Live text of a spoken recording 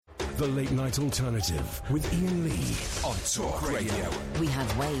The Late Night Alternative with Iain Lee on Talk Radio. We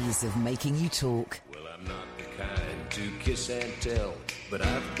have ways of making you talk. Well, I'm not the kind to kiss and tell, but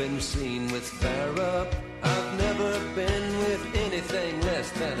I've been seen with fire up. I've never been with anything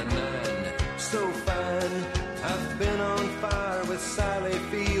less than a 9. So fine, I've been on fire with Sally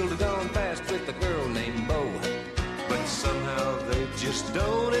Field, gone past with a girl named Bo, but somehow they just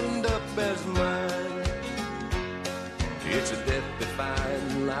don't end up as mine. It's a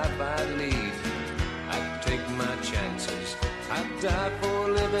death-defying life I lead. I take my chances. I die for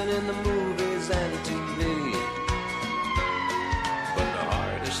living in the movies and TV. But the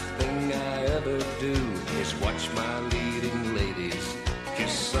hardest thing I ever do is watch my leading ladies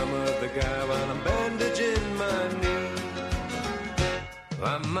kiss some other guy while I'm bandaging my knee.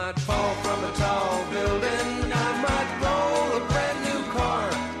 I might fall from a tall building, I might roll a brand new car,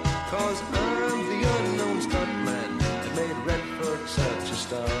 'cause I'm the unknown stuntman that made Redford such a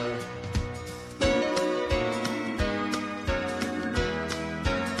star.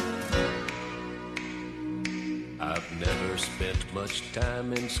 I've never spent much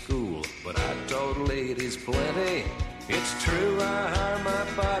time in school, but I taught ladies plenty. It's true, I hire my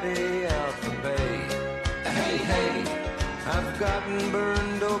body out for pay. Hey, hey, I've gotten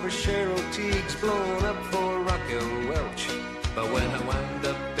burned over Cheryl Teague's, blown up for Raquel Welch. But when I wind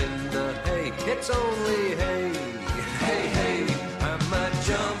up in the hay, it's only hay. Hey, hey, I might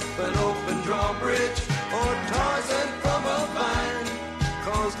jump an open drawbridge or Tarzan from a vine,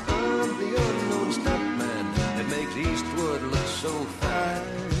 'cause I'm the unknown stuntman that makes Eastwood look so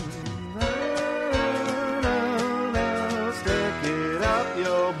fine. Stick it up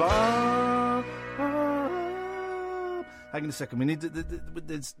your bum. Hang on a second. We need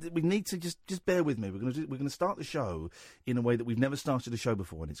to just bear with me. We're going to start the show in a way that we've never started a show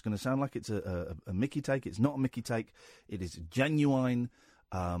before, and it's going to sound like it's a Mickey take. It's not a Mickey take. It is a genuine.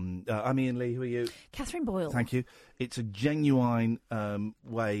 I'm Iain Lee. Who are you? Catherine Boyle. Thank you. It's a genuine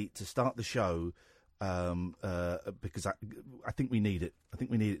way to start the show because I think we need it. I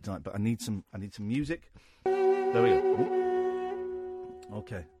think we need it tonight. But I need some music. There we go. Ooh.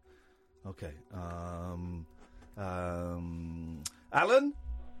 Okay. Alan?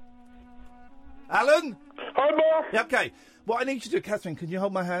 Hi, boss. Yeah, okay. What I need you to do, Catherine, can you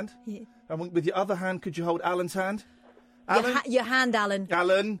hold my hand? Yeah. And with your other hand, could you hold Alan's hand? Alan? Your hand, Alan.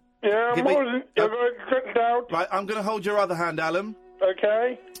 Alan? Yeah, I'm holding. You're very stretched out. Right, I'm going to hold your other hand, Alan.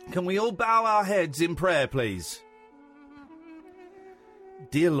 Okay. Can we all bow our heads in prayer, please?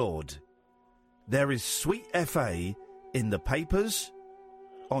 Dear Lord, there is sweet FA in the papers,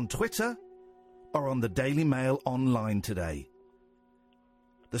 on Twitter, or on the Daily Mail online today.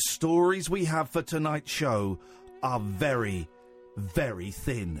 The stories we have for tonight's show are very, very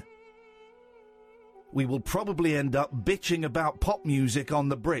thin. We will probably end up bitching about pop music on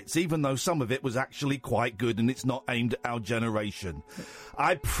the Brits, even though some of it was actually quite good and it's not aimed at our generation.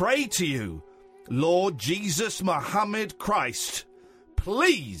 I pray to you, Lord Jesus Muhammad Christ,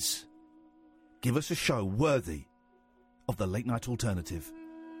 please give us a show worthy of the Late Night Alternative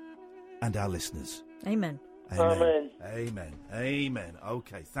and our listeners. Amen. Amen. Amen. Amen.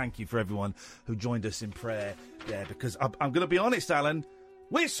 Okay, thank you for everyone who joined us in prayer there, because I'm going to be honest, Alan,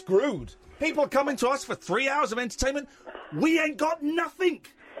 we're screwed. People are coming to us for 3 hours of entertainment. We ain't got nothing.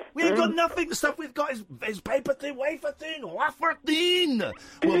 We ain't got nothing. The stuff we've got is paper thin, wafer thin, wafer thin.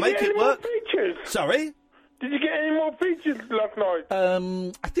 We'll make it work. Sorry? Did you get any more features last night?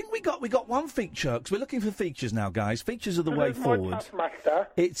 I think we got one feature, because we're looking for features now, guys. Features are the way forward. Taskmaster.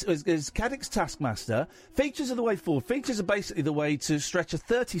 It's Caddick's Taskmaster. Features are the way forward. Features are basically the way to stretch a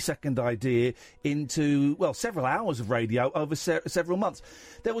 30-second idea into, well, several hours of radio over several months.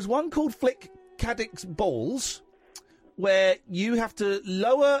 There was one called Flick Caddick's Balls, where you have to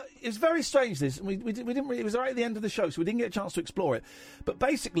lower. It's very strange. This we didn't really. It was right at the end of the show, so we didn't get a chance to explore it. But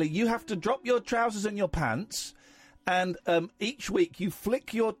basically, you have to drop your trousers and your pants, and each week you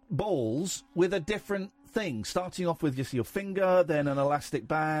flick your balls with a different thing. Starting off with just your finger, then an elastic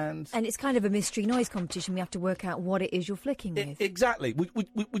band, and it's kind of a mystery noise competition. We have to work out what it is you're flicking with. Exactly.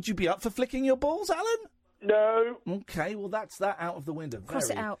 Would you be up for flicking your balls, Alan? No. Okay. Well, that's that out of the window. Cross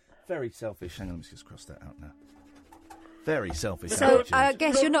it out. Very selfish. Hang on, let me just cross that out now. Very selfish. So I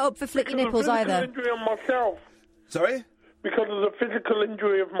guess you're not up for flicking nipples either. Injury on myself. Sorry? Because of the physical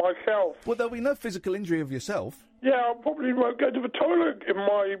injury of myself. Well, there'll be no physical injury of yourself. Yeah, I probably won't go to the toilet if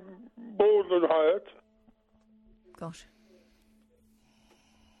my balls are hurt. Gosh.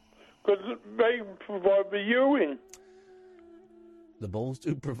 Because they provide the urine. The balls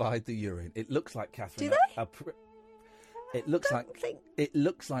do provide the urine. It looks like Catherine. Do they? It looks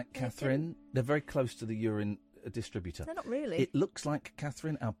like Catherine. They're very close to the urine. distributor. They're not really. It looks like,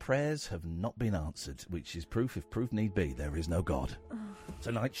 Catherine, our prayers have not been answered, which is proof, if proof need be, there is no God.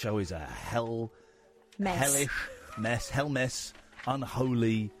 Tonight's show is a hellish mess,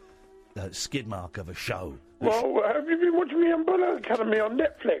 unholy skid mark of a show. Well, have you been watching the Umbrella Academy on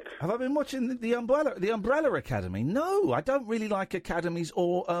Netflix? Have I been watching the Umbrella Academy? No, I don't really like academies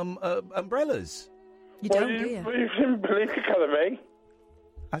or umbrellas. You don't, do you? You've seen Police Academy.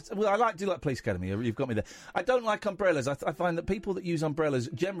 I do like Police Academy. You've got me there. I don't like umbrellas. I find that people that use umbrellas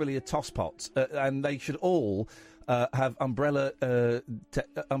generally are tosspots, and they should all have umbrella.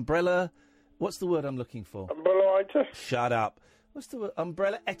 What's the word I'm looking for? Umbrella-itis. Shut up. What's the word?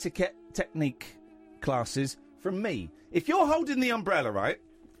 Umbrella etiquette technique classes from me. If you're holding the umbrella, right?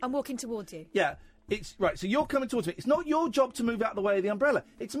 I'm walking towards you. Yeah, it's right. So you're coming towards me. It's not your job to move out of the way of the umbrella.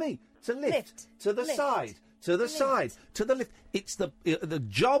 It's me to lift. To the side. To the side, to the left. It's the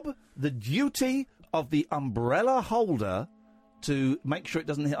job, the duty of the umbrella holder to make sure it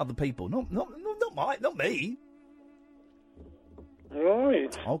doesn't hit other people. Not me.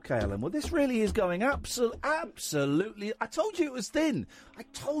 Right. Okay, Alan. Well, this really is going absolutely. I told you it was thin. I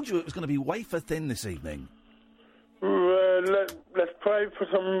told you it was going to be wafer thin this evening. Let's pray for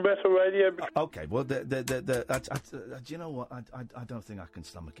some better radio. Okay. Well, do you know what? I don't think I can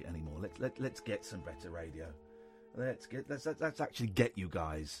stomach it anymore. Let's get some better radio. Let's actually get you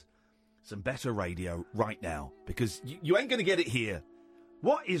guys some better radio right now, because you ain't going to get it here.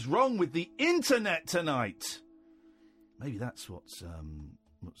 What is wrong with the internet tonight? Maybe that's what's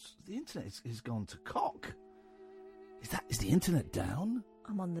the internet is gone to cock. Is the internet down?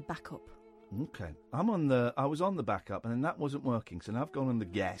 I'm on the backup. Okay, I was on the backup, and then that wasn't working, so now I've gone on the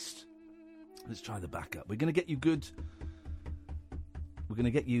guest. Let's try the backup. We're going to get you good. We're going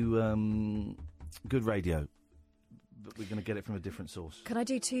to get you good radio, but we're going to get it from a different source. Can I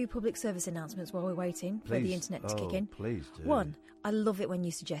do 2 public service announcements while we're waiting for the internet to kick in? Please do. 1, I love it when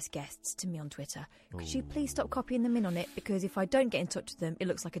you suggest guests to me on Twitter. Could you please stop copying them in on it? Because if I don't get in touch with them, it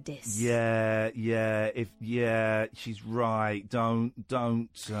looks like a diss. Yeah, she's right. Don't, no.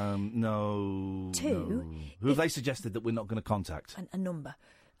 2. No. Who have they suggested that we're not going to contact? A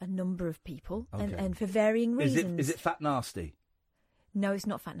number of people, Okay. and for varying reasons. Is it Fat Nasty? No, it's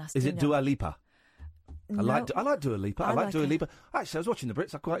not Fat Nasty. Is it no. Dua Lipa? No. I like Dua Lipa. I like Dua Lipa. Actually, I was watching the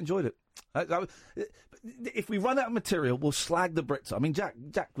Brits. I quite enjoyed it. If we run out of material, we'll slag the Brits. I mean, Jack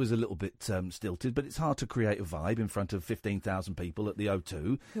was a little bit stilted, but it's hard to create a vibe in front of 15,000 people at the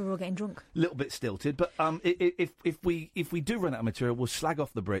O2. Who are all getting drunk. A little bit stilted, but if we do run out of material, we'll slag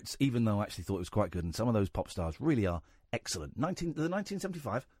off the Brits, even though I actually thought it was quite good, and some of those pop stars really are excellent. The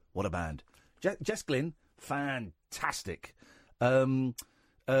 1975, what a band. Jess Glynn, fantastic. Beanie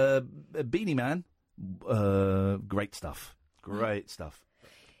Man, great stuff. Great stuff.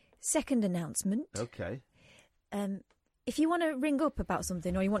 Second announcement. Okay. If you want to ring up about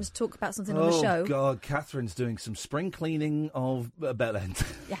something, or you want to talk about something on the show... Oh, God, Catherine's doing some spring cleaning of Bell End.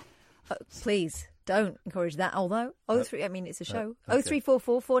 Yeah. Please, don't encourage that, although... it's a show. Okay.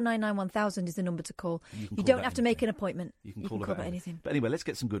 0344 499 1000 is the number to call. You don't have to make an appointment. You can call about anything. But anyway, let's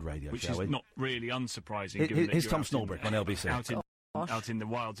get some good radio, which shall we? Which is not really unsurprising. Here's Tom Snorbrick on LBC. Out in the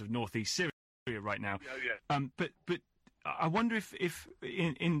wilds of northeast Syria right now. But I wonder if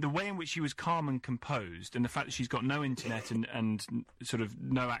in the way in which she was calm and composed, and the fact that she's got no internet and sort of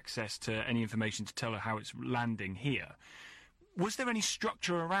no access to any information to tell her how it's landing here, was there any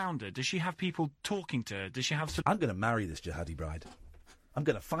structure around her? Does she have people talking to her? Does she have... I'm going to marry this jihadi bride. I'm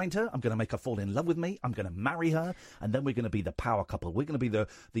going to find her, I'm going to make her fall in love with me, I'm going to marry her, and then we're going to be the power couple. We're going to be the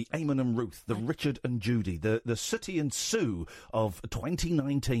Eamon and Ruth, the Richard and Judy, the Sooty and Sue of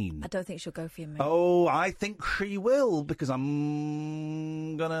 2019. I don't think she'll go for you, mate. Oh, I think she will, because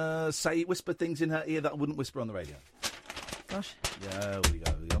I'm going to whisper things in her ear that I wouldn't whisper on the radio. Gosh. Yeah, there we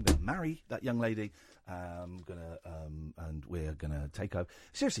go. I'm going to marry that young lady. And we're going to take over.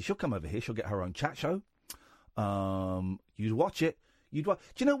 Seriously, she'll come over here. She'll get her own chat show. You'd watch it. Do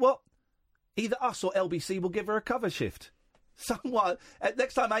you know what? Either us or LBC will give her a cover shift. Somewhat.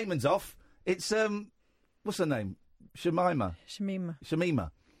 Next time Eamon's off, it's what's her name? Shamima.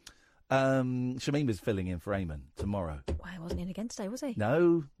 Shamima's filling in for Eamon tomorrow. Why wasn't he in again today, was he?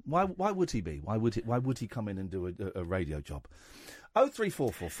 No. Why would he be? Why would he come in and do a radio job?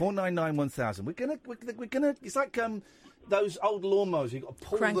 0344 499 1000. We're gonna. It's like those old lawnmowers. You've got to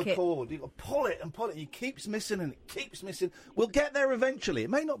pull the cord. You've got to pull it and pull it. It keeps missing and it keeps missing. We'll get there eventually. It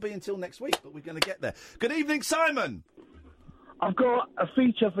may not be until next week, but we're going to get there. Good evening, Simon. I've got a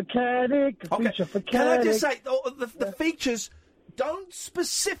feature for Caddick. Can I just say, the features don't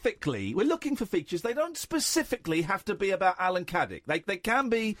specifically... We're looking for features. They don't specifically have to be about Alan Caddick. They can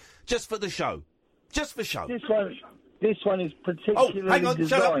be just for the show. Just for show. This one is particularly hang on, designed.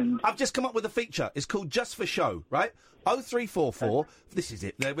 shut up. I've just come up with a feature. It's called Just for Show, right? 0344. This is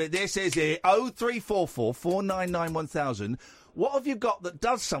it. This is it. 0344 499 1000. What have you got that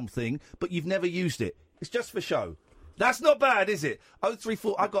does something but you've never used it? It's just for show. That's not bad, is it?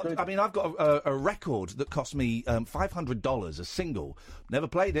 034. I've got a record that cost me $500 a single. Never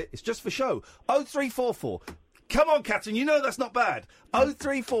played it. It's just for show. 0344. Come on, Captain, you know that's not bad.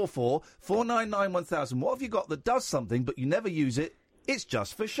 0344 499 1000. What have you got that does something but you never use it? It's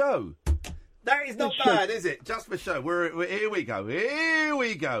just for show. That is not bad, is it? Just for show. Here we go. Here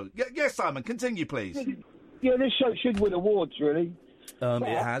we go. Yes, Simon, continue, please. Yeah, this show should win awards, really. It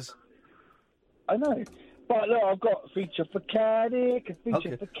has. I know. But look, I've got a feature for Caddick, a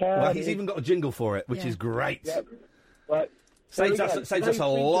feature for Caddick. Well, he's even got a jingle for it, which is great. Yeah. Right. Saves us a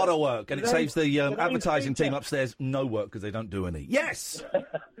lot of work, and it saves the advertising team upstairs no work because they don't do any. Yes!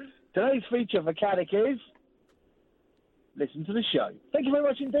 Today's feature for Caddick is... Listen to the show. Thank you very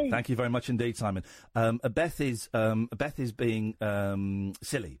much indeed. Thank you very much indeed, Simon. Beth is being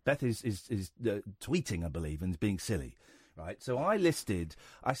silly. Beth is tweeting, I believe, and is being silly. Right? So I said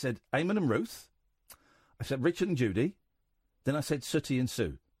Eamon and Ruth, I said Richard and Judy, then I said Sooty and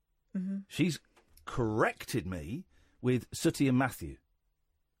Sue. Mm-hmm. She's corrected me with Sooty and Matthew.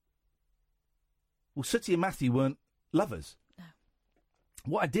 Well, Sooty and Matthew weren't lovers. No.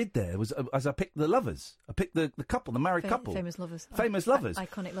 What I did there was, as I picked the lovers, I picked the couple, the married couple. Famous lovers. Famous lovers.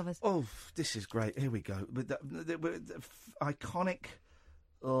 Iconic lovers. Oh, this is great. Here we go. Iconic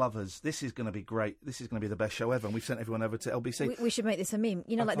lovers. This is going to be great. This is going to be the best show ever. And we've sent everyone over to LBC. We should make this a meme.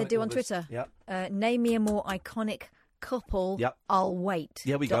 You know, like they do on Twitter. Yeah. Name me a more iconic couple. Yep. I'll wait.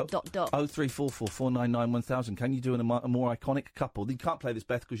 Here we go. ... 0344 499 1000. Can you do a more iconic couple? You can't play this,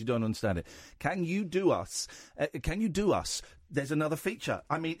 Beth, because you don't understand it. Can you do us? There's another feature.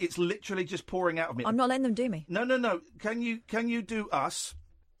 I mean, it's literally just pouring out of me. I'm not letting them do me. No. Can you do us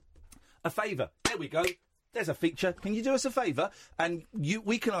a favour? There we go. There's a feature. Can you do us a favour? And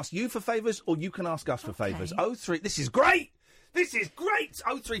we can ask you for favours, or you can ask us for favours. 03. This is great. This is great.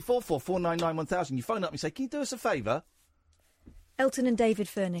 0344 499 1000. You phone up and say, can you do us a favour? Elton and David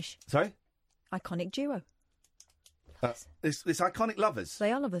Furnish. Sorry? Iconic duo. This iconic lovers.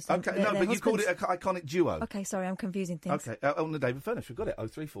 They are lovers. Okay, they're but husbands. you called it an iconic duo. Okay, sorry, I'm confusing things. Okay, Elton and David Furnish. We've got it.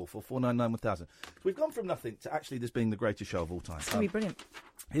 0344 499 1000. We've gone from nothing to actually this being the greatest show of all time. It's going to be brilliant.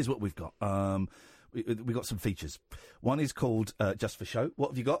 Here's what we've got. We got some features. One is called Just for Show. What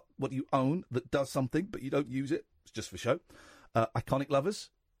have you got? What do you own that does something but you don't use it? It's just for show. Iconic lovers.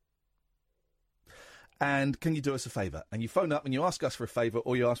 And can you do us a favour? And you phone up and you ask us for a favour,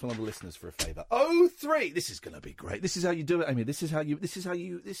 or you ask one of the listeners for a favour. 03. This is going to be great. This is how you do it, Amy. This is how you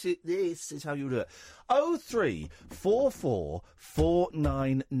do it. 0344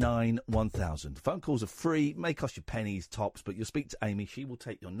 499 1000. Phone calls are free. May cost you pennies tops, but you'll speak to Amy. She will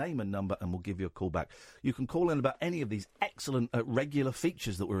take your name and number and will give you a call back. You can call in about any of these excellent regular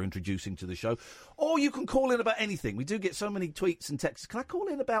features that we're introducing to the show, or you can call in about anything. We do get so many tweets and texts. Can I call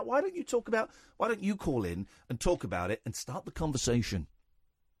in about? Why don't you call in and talk about it and start the conversation?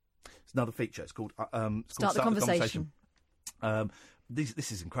 It's another feature. It's called Start the Conversation.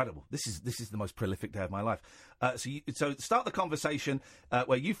 This is incredible. This is the most prolific day of my life. So start the conversation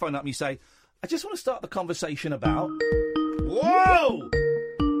where you phone up and you say, I just want to start the conversation about... Whoa!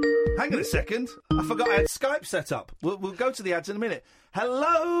 Hang on a second. I forgot I had Skype set up. We'll go to the ads in a minute.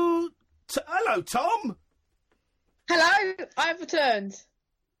 Hello, Tom. Hello, I've returned.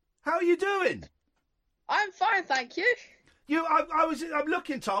 How are you doing? I'm fine, thank you. I'm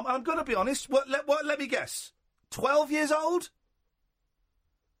looking, Tom. I'm going to be honest. Let me guess. 12 years old?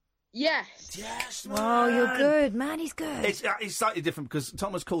 Yes. Yes, man. Oh, you're good. Man, he's good. It's slightly different because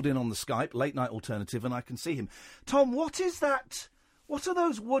Tom has called in on the Skype, Late Night Alternative, and I can see him. Tom, what is that? What are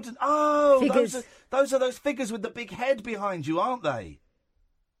those wooden... Oh, figures. Those are those figures with the big head behind you, aren't they?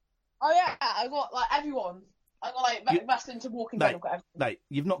 Oh, yeah. I got, everyone. I got, wrestling to Walking Dead. I've got everything. Mate,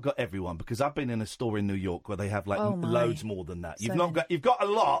 you've not got everyone, because I've been in a store in New York where they have, loads more than that. You've got a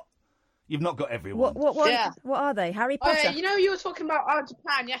lot. You've not got everyone. What are they? Harry Potter? Oh, yeah, you were talking about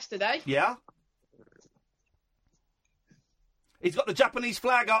Japan yesterday. Yeah? He's got the Japanese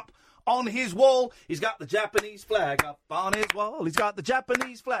flag up on his wall. He's got the Japanese flag up on his wall. He's got the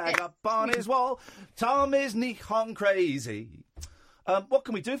Japanese flag up on his wall. Tom is Nihon crazy. What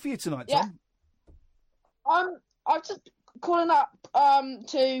can we do for you tonight, Tom? I'm just calling up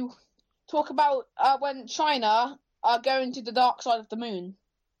to talk about when China are going to the dark side of the moon.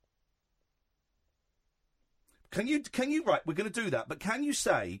 Can you right, we're going to do that, but can you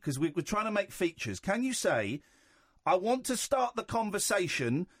say, because we're trying to make features, can you say, I want to start the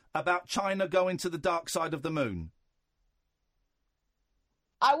conversation about China going to the dark side of the moon.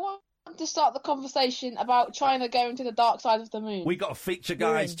 I want to start the conversation about China going to the dark side of the moon. We got a feature,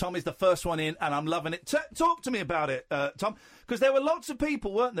 guys. Tom is the first one in, and I'm loving it. Talk to me about it, Tom, because there were lots of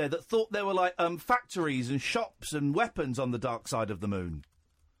people, weren't there, that thought there were like factories and shops and weapons on the dark side of the moon.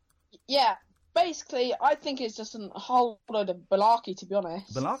 Yeah, basically, I think it's just a whole load of malarkey, to be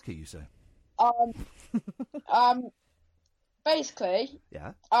honest. Malarkey, you say? Basically,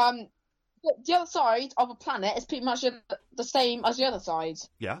 yeah. The other side of a planet is pretty much the same as the other side.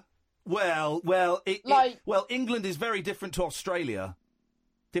 Yeah. Well, England is very different to Australia.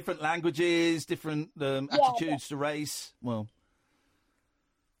 Different languages, different attitudes to race. Well,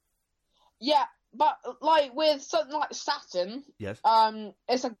 yeah, but like with something like Saturn, yes,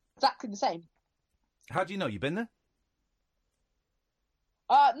 it's exactly the same. How do you know? You've been there?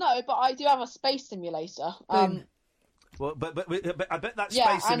 No, but I do have a space simulator. Well, but I bet that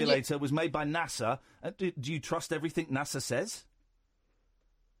space simulator was made by NASA. Do you trust everything NASA says?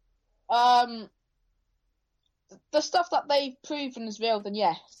 The stuff that they've proven is real, then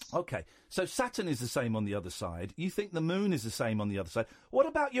yes. Okay, so Saturn is the same on the other side. You think the moon is the same on the other side. What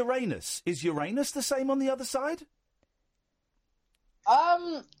about Uranus? Is Uranus the same on the other side?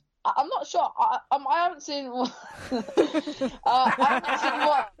 I'm not sure. I haven't seen. I haven't seen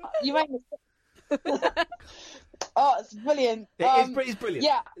what Uranus. Oh, it's brilliant. It's brilliant.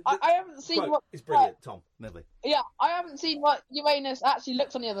 Yeah, I haven't seen what. It's brilliant, Tom. Nearly. Yeah, I haven't seen what Uranus actually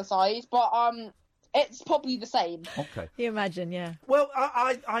looks on the other side, but it's probably the same. Okay. You imagine, yeah. Well,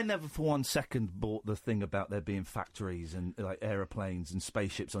 I never for 1 second bought the thing about there being factories and like aeroplanes and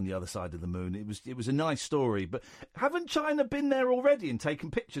spaceships on the other side of the moon. It was a nice story, but haven't China been there already and taken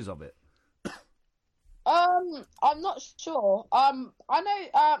pictures of it? I'm not sure. I know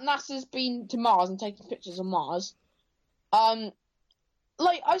NASA's been to Mars and taken pictures of Mars.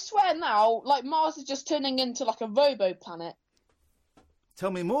 Like I swear now, like Mars is just turning into like a robo planet.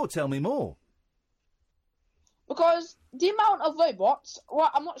 Tell me more. Because the amount of robots, well,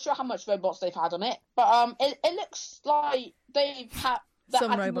 I'm not sure how much robots they've had on it, but it looks like they've had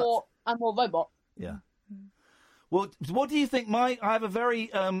more and more robots. Yeah. Well, what do you think? I have a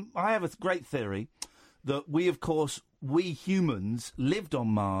great theory that we humans lived on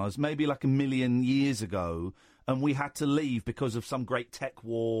Mars maybe like 1 million years ago, and we had to leave because of some great tech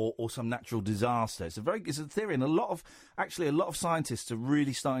war or some natural disaster. It's a theory, and a lot of scientists are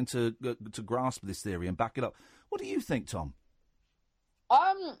really starting to grasp this theory and back it up. What do you think, Tom?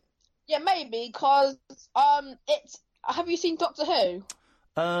 Yeah, maybe because it's. Have you seen Doctor Who?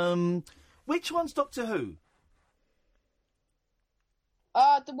 Which one's Doctor Who?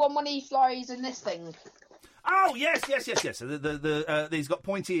 The one when he flies in this thing. Oh yes. He's got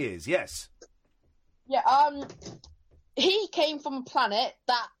pointy ears. Yes. Yeah. He came from a planet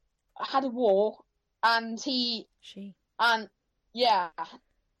that had a war, and yeah.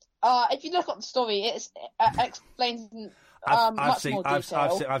 If you look at the story, it explains much more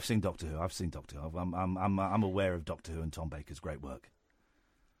detail. I've seen Doctor Who. I'm aware of Doctor Who and Tom Baker's great work.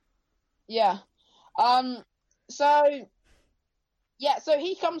 Yeah. So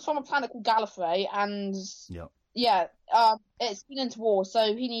he comes from a planet called Gallifrey, and it's been into war,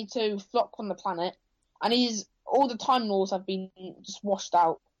 so he needs to flock from the planet, and all the Time Lords have been just washed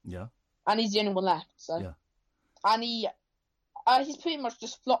out. Yeah. And he's the only one left. So. Yeah. And he's pretty much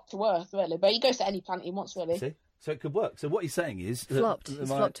just flocked to Earth, really, but he goes to any planet he wants, really. See? So it could work. So what he's saying is... Flopped. He's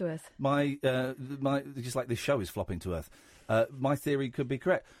flopped to Earth. My just like this show is flopping to Earth. My theory could be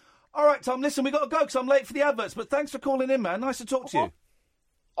correct. All right, Tom, listen, we've got to go because I'm late for the adverts, but thanks for calling in, man. Nice to talk to you.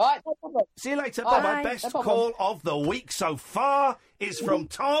 All right, no problem. See you later. Bye-bye. Best call of the week so far is from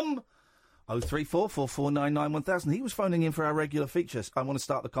Tom. 034 4499 1000. He was phoning in for our regular features. I want to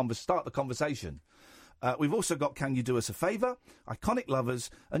start the conversation. We've also got Can You Do Us a Favour, Iconic Lovers,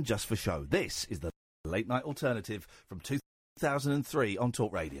 and Just for Show. This is the Late Night Alternative from 2003 on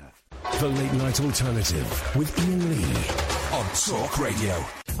Talk Radio. The Late Night Alternative with Iain Lee on Talk Radio.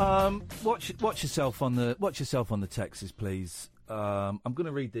 Watch yourself on the texts, please. I'm going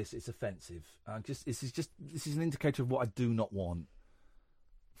to read this. It's offensive. This is an indicator of what I do not want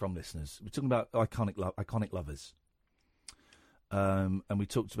from listeners. We're talking about iconic lovers, and we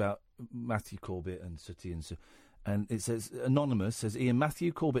talked about Matthew Corbett and Sooty and Sue. And it says, Anonymous says, Iain,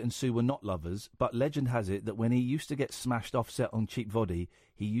 Matthew Corbett and Sue were not lovers, but legend has it that when he used to get smashed offset on cheap voddy,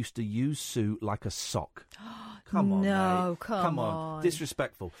 he used to use Sue like a sock. Come on, mate. Come on.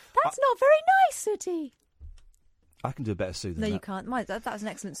 Disrespectful. That's not very nice, Sooty. I can do a better Sue than that. No, you can't. That was an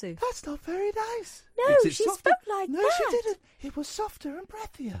excellent Sue. That's not very nice. No, she spoke like that. No, she didn't. It was softer and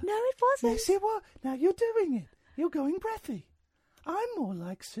breathier. No, it wasn't. Yes, it was. Now you're doing it. You're going breathy. I'm more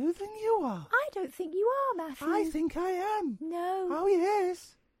like Sue than you are. I don't think you are, Matthew. I think I am. No. Oh,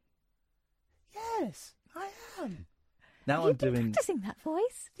 yes. Yes, I am. Now You've been practicing that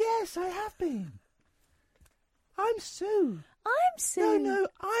voice? Yes, I have been. I'm Sue. I'm Sue. No,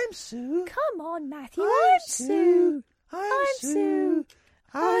 I'm Sue. Come on, Matthew. I'm Sue. I'm Sue.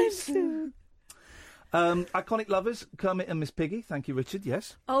 I'm Sue. Iconic lovers, Kermit and Miss Piggy. Thank you, Richard.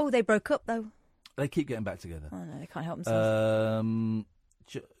 Yes. Oh, they broke up, though. They keep getting back together. Oh, no, they can't help themselves.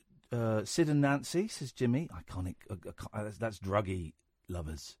 Sid and Nancy, says Jimmy. Iconic. That's druggy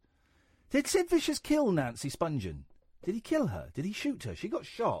lovers. Did Sid Vicious kill Nancy Spungen? Did he kill her? Did he shoot her? She got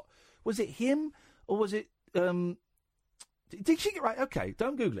shot. Was it him or was it... Did she get... Right, OK,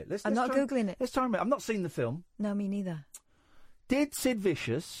 don't Google it. I'm not Googling it. Let's try and... I've not seen the film. No, me neither. Did Sid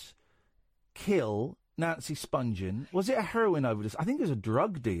Vicious kill Nancy Spungen? Was it a heroin overdose? I think it was a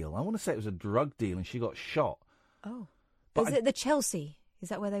drug deal. I want to say it was a drug deal and she got shot. Oh. Is it the Chelsea? Is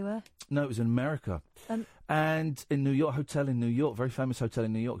that where they were? No, it was in America. And in New York, hotel in New York, very famous hotel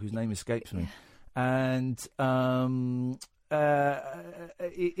in New York, whose name escapes me. And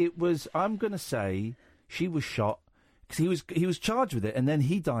it was, I'm going to say, she was shot, because he was charged with it, and then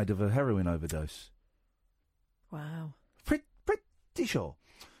he died of a heroin overdose. Wow. Pretty sure.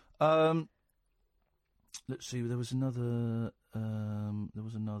 Let's see, there was another...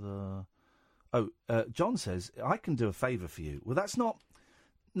 John says, I can do a favour for you. Well, that's not...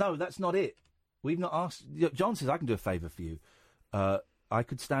 No, that's not it. We've not asked... John says, I can do a favour for you. I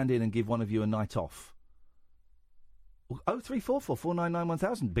could stand in and give one of you a night off. 0344 499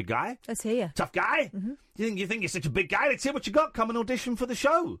 1000. Big guy? Let's hear you. Tough guy? Mm-hmm. You think you're such a big guy? Let's hear what you got. Come and audition for the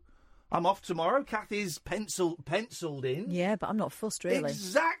show. I'm off tomorrow. Kathy's penciled in. Yeah, but I'm not fussed, really.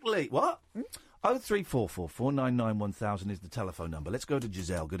 Exactly. What? 0344 499 1000 is the telephone number. Let's go to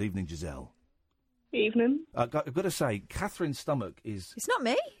Giselle. Good evening, Giselle. Evening. I've got to say, Catherine's stomach is... It's not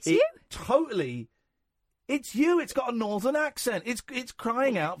me, it's you. Totally... It's you. It's got a northern accent. It's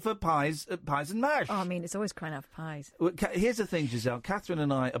crying out for pies and mash. Oh, I mean, it's always crying out for pies. Well, here's the thing, Giselle. Catherine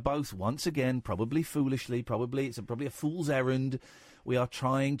and I are both, once again, probably foolishly, it's probably a fool's errand. We are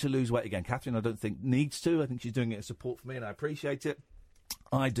trying to lose weight again. Catherine, I don't think, needs to. I think she's doing it as support for me, and I appreciate it.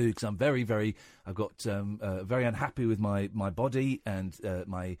 I do, because I'm very unhappy with my body and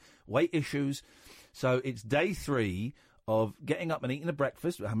my weight issues. So it's day 3 of getting up and eating a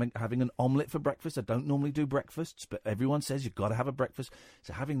breakfast, having an omelette for breakfast. I don't normally do breakfasts, but everyone says you've got to have a breakfast.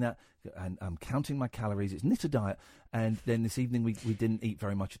 So having that, and I'm counting my calories. It's knit a diet. And then this evening we didn't eat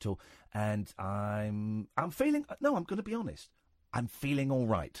very much at all. And I'm feeling, no, I'm going to be honest. I'm feeling all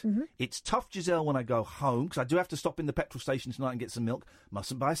right. Mm-hmm. It's tough, Giselle, when I go home, because I do have to stop in the petrol station tonight and get some milk.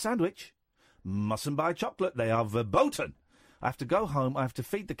 Mustn't buy a sandwich. Mustn't buy chocolate. They are verboten. I have to go home, I have to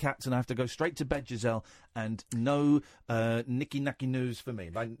feed the cats, and I have to go straight to bed, Giselle, and no nicky-nacky news for me.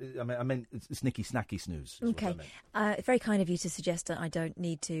 I meant it's nicky-snacky snooze. Okay. Very kind of you to suggest that I don't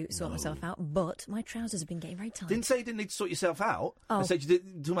need to sort myself out, but my trousers have been getting very tight. Didn't say you didn't need to sort yourself out. Oh. I said you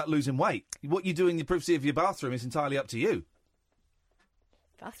didn't talk about losing weight. What you do in the privacy of your bathroom is entirely up to you.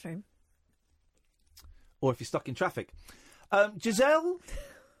 Bathroom? Or if you're stuck in traffic. Giselle,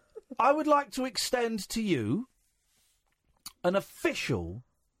 I would like to extend to you an official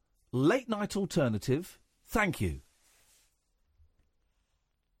late-night alternative. Thank you.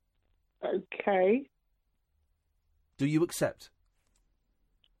 Okay. Do you accept?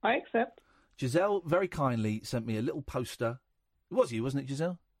 I accept. Giselle very kindly sent me a little poster. It was you, wasn't it,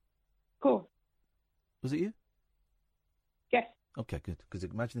 Giselle? Of course. Was it you? Yes. Okay, good. Because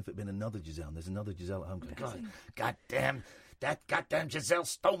imagine if it had been another Giselle, and there's another Giselle at home going, God damn, that goddamn Giselle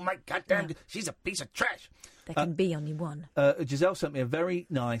stole my goddamn... Yeah. She's a piece of trash. There can be only one. Giselle sent me a very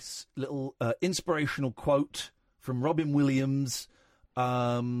nice little inspirational quote from Robin Williams. It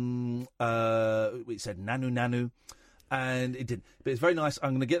said, Nanu, Nanu. And it did. But it's very nice. I'm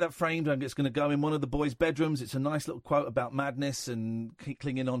going to get that framed. It's going to go in one of the boys' bedrooms. It's a nice little quote about madness and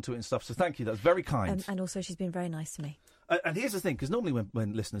clinging onto it and stuff. So thank you. That's very kind. And also she's been very nice to me. And here's the thing, because normally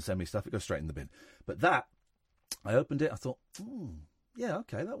when listeners send me stuff, it goes straight in the bin. But that, I opened it, I thought, yeah,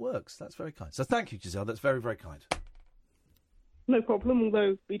 okay, that works. That's very kind. So thank you, Giselle. That's very, very kind. No problem,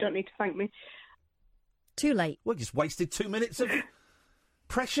 although you don't need to thank me. Too late. Well, just wasted 2 minutes of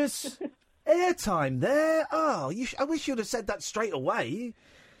precious airtime there. Oh, I wish you'd have said that straight away.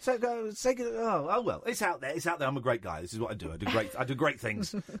 So well, it's out there. It's out there. I'm a great guy. This is what I do. I do great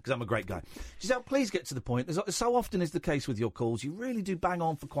things because I'm a great guy. Giselle, please get to the point. As so often is the case with your calls, you really do bang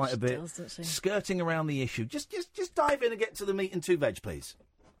on for quite a bit, skirting around the issue. Just dive in and get to the meat and 2 veg, please.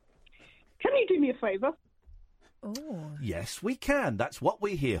 Can you do me a favour? Oh. Yes, we can. That's what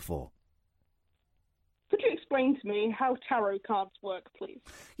we're here for. Could you explain to me how tarot cards work, please?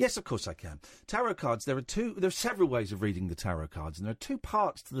 Yes, of course I can. Tarot cards, there are several ways of reading the tarot cards, and there are two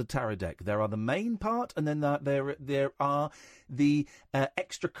parts to the tarot deck. There are the main part, and then there are the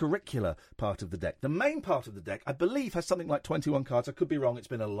extracurricular part of the deck. The main part of the deck, I believe, has something like 21 cards. I could be wrong. It's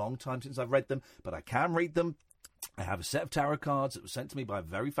been a long time since I've read them, but I can read them. I have a set of tarot cards that was sent to me by a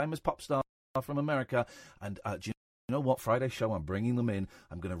very famous pop star from America, and do you know what? Friday's show, I'm bringing them in.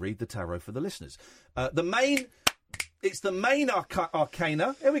 I'm going to read the tarot for the listeners. It's the main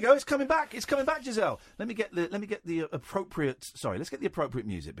arcana. Here we go. It's coming back. It's coming back, Giselle. Let me get the appropriate. Sorry, let's get the appropriate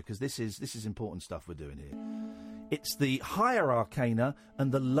music, because this is important stuff we're doing here. It's the higher arcana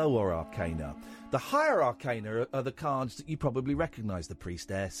and the lower arcana. The higher arcana are the cards that you probably recognise: the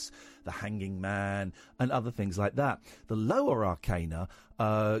priestess, the hanging man, and other things like that. The lower arcana,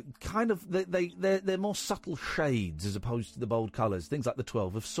 they're more subtle shades as opposed to the bold colours. Things like the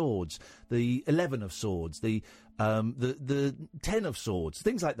 12 of Swords, the 11 of Swords, the 10 of Swords,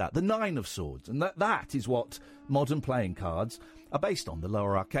 things like that. The 9 of Swords, and that is what modern playing cards are based on. The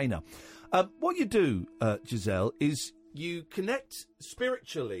lower arcana. What you do, Giselle, is you connect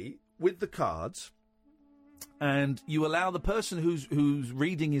spiritually with the cards, and you allow the person whose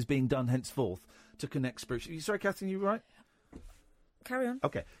reading is being done henceforth to connect spiritually. Sorry, Catherine, you right? Carry on.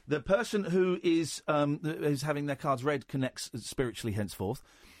 Okay. The person who is having their cards read connects spiritually henceforth,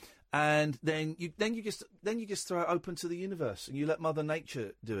 and then you just throw it open to the universe, and you let Mother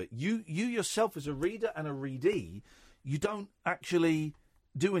Nature do it. You yourself, as a reader and a readee, you don't actually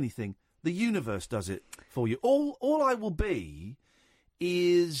do anything. The universe does it for you. All I will be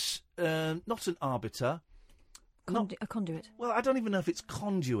is not an arbiter. A conduit. Well, I don't even know if it's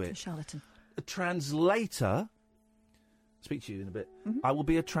conduit. A charlatan. A translator. Speak to you in a bit. Mm-hmm. I will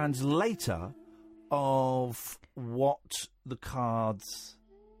be a translator of what the cards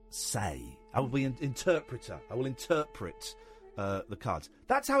say. I will be an interpreter. I will interpret the cards.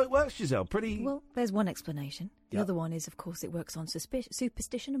 That's how it works, Giselle. Pretty... Well, there's one explanation. The Yep. other one is, of course, it works on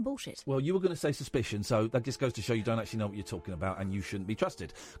superstition and bullshit. Well, you were going to say suspicion, so that just goes to show you don't actually know what you're talking about, and you shouldn't be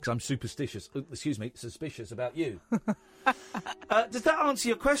trusted, because I'm suspicious about you. Does that answer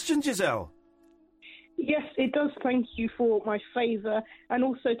your question, Giselle? Yes, it does. Thank you for my favour. And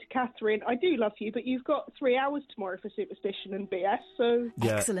also to Catherine, I do love you, but you've got 3 hours tomorrow for superstition and BS, so...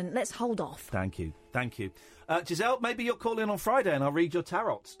 Yeah. Excellent. Let's hold off. Thank you. Giselle, maybe you'll call in on Friday and I'll read your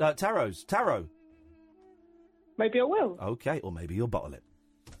tarot. Maybe I will. Okay, or maybe you'll bottle it.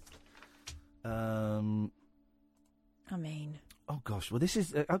 I mean... Oh, gosh. Well, this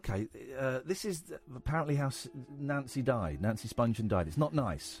is... okay. This is apparently how Nancy died. Nancy Spungen died. It's not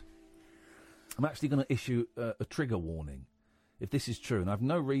nice. I'm actually going to issue a trigger warning if this is true, and I've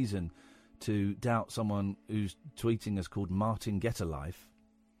no reason to doubt someone who's tweeting us called Martin Get a Life.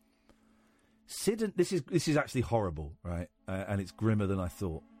 This is actually horrible, right? And it's grimmer than I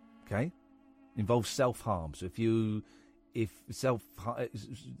thought. Okay, involves self-harm. So and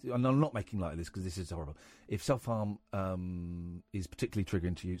I'm not making light of this because this is horrible. If self-harm is particularly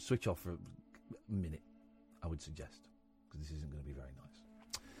triggering to you, switch off for a minute, I would suggest, because this isn't going to be very nice.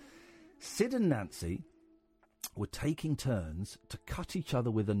 Sid and Nancy were taking turns to cut each other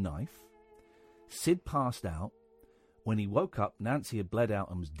with a knife. Sid passed out. When he woke up, Nancy had bled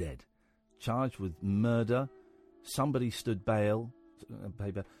out and was dead. Charged with murder. Somebody stood bail,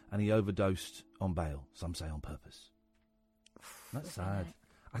 and he overdosed on bail. Some say on purpose. That's sad.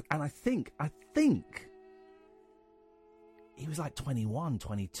 I think he was like 21,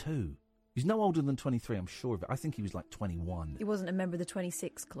 22. He's no older than 23, I'm sure of it. I think he was like 21. He wasn't a member of the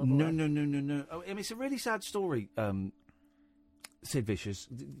 26 Club? No. Oh, I mean, it's a really sad story, Sid Vicious.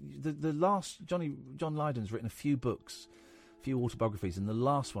 The last... John Lydon's written a few books, a few autobiographies, and the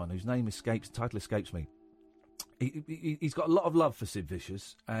last one, whose title escapes me, he's got a lot of love for Sid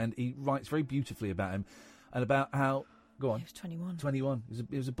Vicious, and he writes very beautifully about him, and about how... Go on. He was 21. 21.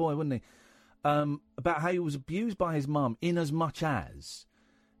 He was a boy, wasn't he? About how he was abused by his mum, in as much as...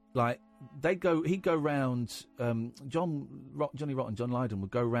 Like, he'd go round, Johnny Rotten and John Lydon would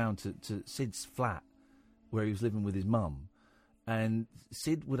go round to Sid's flat where he was living with his mum, and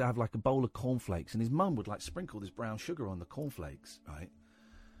Sid would have like a bowl of cornflakes, and his mum would like sprinkle this brown sugar on the cornflakes, right?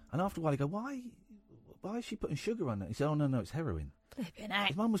 And after a while he'd go, why is she putting sugar on that? He said, oh, no, it's heroin.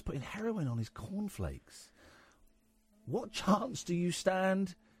 His mum was putting heroin on his cornflakes. What chance do you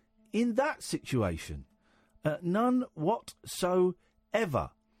stand in that situation? None whatsoever.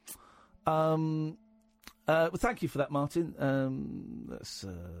 Well, thank you for that, Martin. That's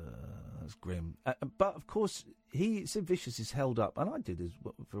grim. But of course, Sid Vicious is held up, and I did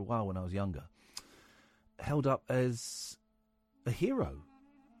for a while when I was younger. Held up as a hero,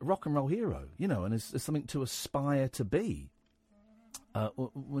 rock and roll hero, and there's something to aspire to be.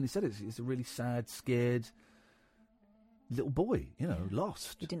 When he said it, he's a really sad, scared little boy,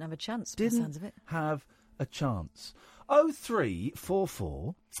 lost. He didn't have a chance, by the sounds of it. Have a chance.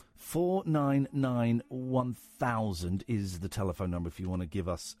 0344 499 1000 is the telephone number if you want to give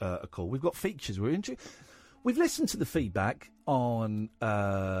us a call. We've got features we're into. We've listened to the feedback on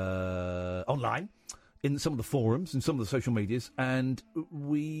online in some of the forums and some of the social medias, and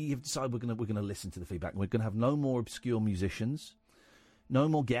we have decided we're going to listen to the feedback. We're going to have no more obscure musicians, no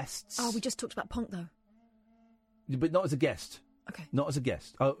more guests. Oh, we just talked about punk though. But not as a guest. Okay. Not as a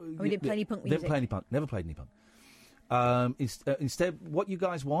guest. Oh, we didn't play any punk music. Didn't play any punk. Never played any punk. Instead, what you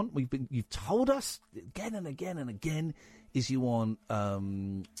guys want, you've told us again and again and again, is you want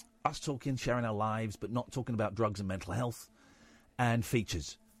us talking, sharing our lives, but not talking about drugs and mental health, and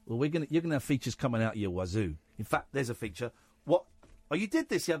features. Well, you're gonna have features coming out of your wazoo. In fact, there's a feature. What? Oh, you did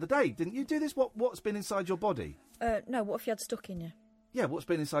this the other day, didn't you? Do this? What's been inside your body? No. What if you had stuck in you? Yeah. What's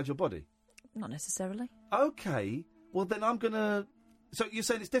been inside your body? Not necessarily. Okay. Well, then I'm gonna. So you're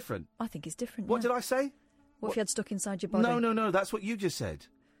saying it's different? I think it's different. What did I say? What if you had stuck inside your body? No. That's what you just said.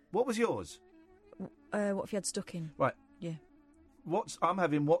 What was yours? What if you had stuck in? Right. Yeah. I'm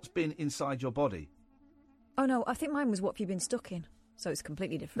having what's been inside your body. Oh no, I think mine was what have you been stuck in. So it's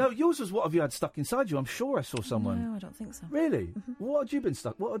completely different. No, yours was what have you had stuck inside you. I'm sure I saw someone. No, I don't think so. Really? Mm-hmm. What had you been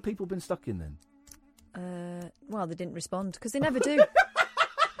stuck? What had people been stuck in then? Well, they didn't respond because they never do.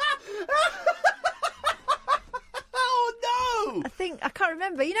 I can't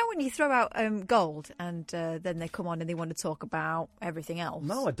remember. You know when you throw out gold and then they come on and they want to talk about everything else?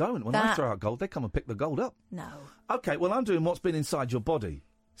 No, I don't. When I throw out gold, they come and pick the gold up. No. Okay, well, I'm doing what's been inside your body.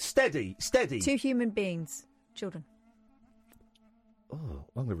 Steady. 2 human beings. Children. Oh,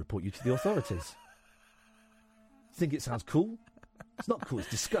 I'm going to report you to the authorities. Think it sounds cool? It's not cool, it's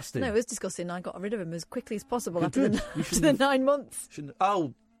disgusting. No, it was disgusting. I got rid of him as quickly as possible after the 9 months.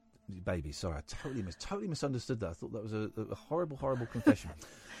 Oh, baby, sorry, I totally misunderstood that. I thought that was a horrible, horrible confession.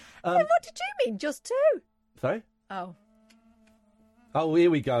 What did you mean? Just 2? Sorry? Oh. Oh,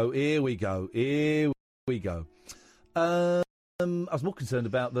 here we go. I was more concerned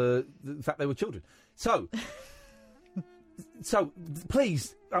about the fact they were children. So,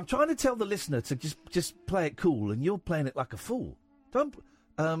 please, I'm trying to tell the listener to just play it cool, and you're playing it like a fool. Don't.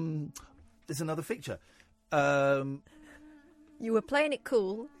 There's another feature. You were playing it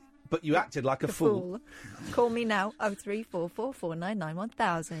cool. But you acted like a fool. Call me now, 0344 499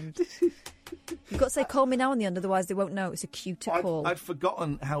 1000. You've got to say call me now on the end, otherwise they won't know it's a cue to call. I'd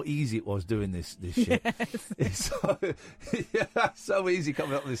forgotten how easy it was doing this shit. It's so easy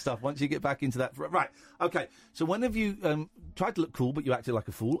coming up with this stuff once you get back into that. Right, okay. So when have you tried to look cool but you acted like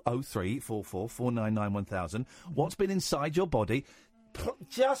a fool? 0344 499 1000. What's been inside your body?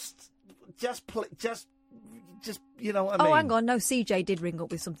 Just, you know what I mean? Oh, hang on. No, CJ did ring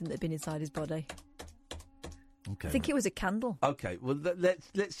up with something that had been inside his body. Okay. I think it was a candle. Okay. Well,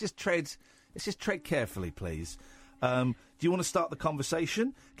 let's just tread carefully, please. Do you want to start the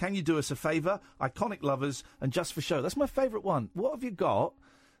conversation? Can you do us a favour? Iconic lovers and just for show. That's my favourite one. What have you got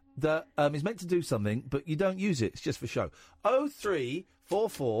that is meant to do something, but you don't use it? It's just for show.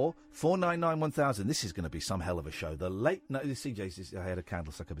 0344 499 1000. This is going to be some hell of a show. CJ says I had a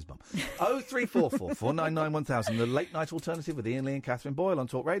candle stuck up his bum. 0344 499 1000. The Late Night Alternative with Iain Lee and Catherine Boyle on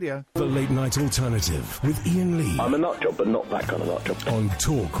Talk Radio. The Late Night Alternative with Iain Lee. I'm a nut job, but not that kind of nut job. On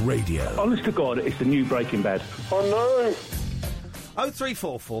Talk Radio. Honest to God, it's the new Breaking Bad. Oh no!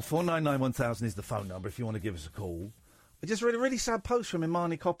 0344 499 1000 is the phone number if you want to give us a call. I just read a really sad post from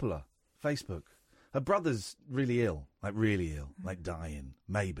Imani Coppola, Facebook. Her brother's really ill, like dying.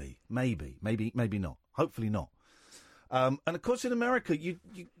 Maybe not. Hopefully not. And of course, in America, you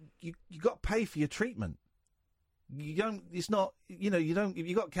got to pay for your treatment. You don't. It's not. You don't.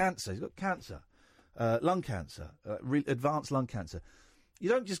 You got cancer. You've got cancer, lung cancer, advanced lung cancer. You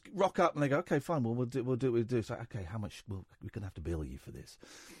don't just rock up and they go, okay, fine. Well, we'll do what we do. It's like, okay, how much? We're going to have to bill you for this.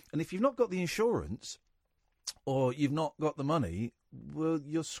 And if you've not got the insurance, or you've not got the money, well,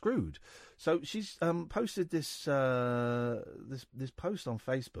 you're screwed. So she's posted this post on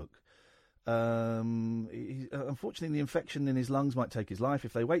Facebook. Unfortunately, the infection in his lungs might take his life.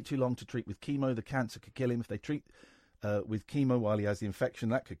 If they wait too long to treat with chemo, the cancer could kill him. If they treat with chemo while he has the infection,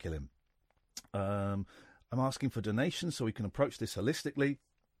 that could kill him. I'm asking for donations so we can approach this holistically.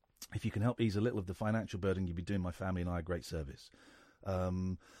 If you can help ease a little of the financial burden, you'd be doing my family and I a great service.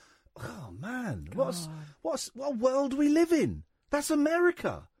 Oh man, what world we live in? That's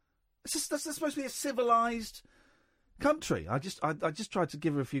America. That's supposed to be a civilized country. I just tried to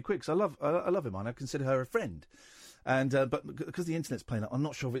give her a few quicks. I love him, and I consider her a friend. And but because the internet's playing up, I'm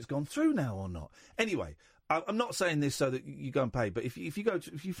not sure if it's gone through now or not. Anyway, I'm not saying this so that you go and pay, but if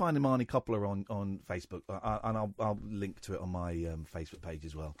you find Imani Coppola on Facebook, and I'll link to it on my Facebook page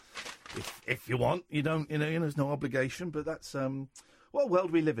as well, if you want. You don't, there's no obligation, but that's what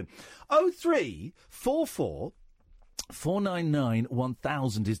world we live in. 0344 499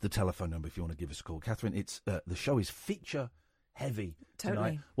 1000 is the telephone number if you want to give us a call. Catherine, it's the show is feature heavy tonight.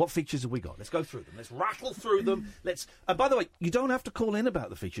 Totally. What features have we got? Let's go through them. Let's rattle through them. Let's. By the way, you don't have to call in about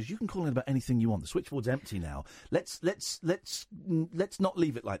the features. You can call in about anything you want. The switchboard's empty now. Let's not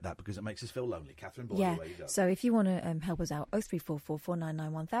leave it like that because it makes us feel lonely. Catherine, boy, yeah. Away you go. So if you want to help us out, 0344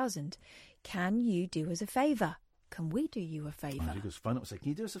 499 1000. Can you do us a favour? Can we do you a favour? You just phone up and say, "Can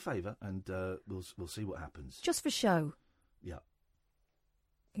you do us a favour?" And we'll see what happens. Just for show. Yeah.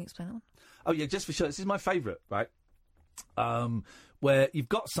 Can you explain that one? Oh yeah, just for show. This is my favourite, right? Where you've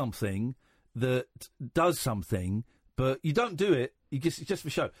got something that does something, but you don't do it. It's just for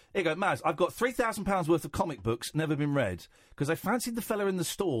show. Here you go, Maz. I've got £3,000 worth of comic books, never been read, because I fancied the fella in the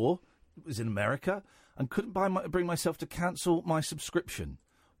store. It was in America, and couldn't bring myself to cancel my subscription.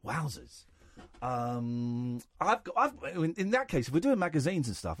 Wowzers. In that case, if we're doing magazines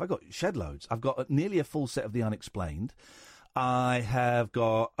and stuff, I've got shed loads. I've got nearly a full set of The Unexplained. I have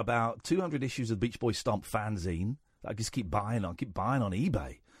got about 200 issues of Beach Boys Stomp fanzine. I just keep buying on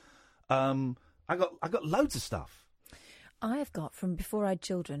eBay. I got loads of stuff. I have got from before I had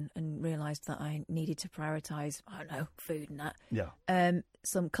children and realised that I needed to prioritise, I don't know, food and that. Yeah.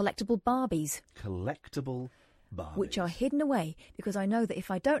 Some collectible Barbies. Collectible Barbies. Which are hidden away because I know that if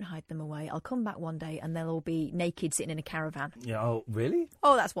I don't hide them away, I'll come back one day and they'll all be naked sitting in a caravan. Yeah. Oh, really?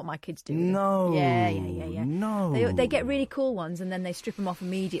 Oh, that's what my kids do. No. Yeah. No. They get really cool ones and then they strip them off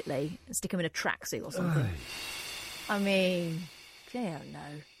immediately and stick them in a tracksuit or something. I mean, I don't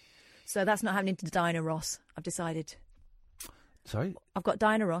know. So that's not happening to Diana Ross, I've decided. Sorry? I've got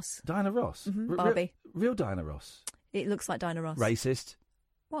Diana Ross. Diana Ross? Barbie. Real Diana Ross? It looks like Diana Ross. Racist?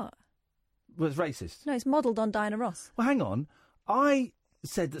 What? Well, it's racist. No, it's modelled on Diana Ross. Well, hang on. I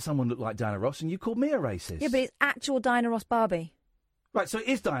said that someone looked like Diana Ross and you called me a racist. Yeah, but it's actual Diana Ross Barbie. Right, so it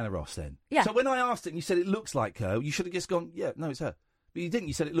is Diana Ross then? Yeah. So when I asked it and you said it looks like her, you should have just gone, yeah, no, it's her. But you didn't.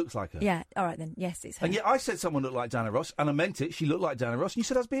 You said it looks like her. Yeah, all right then. Yes, it's her. And yet I said someone looked like Diana Ross, and I meant it. She looked like Diana Ross, and you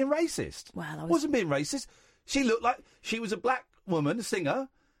said I was being racist. Well, I wasn't being racist. She looked like she was a black woman, a singer,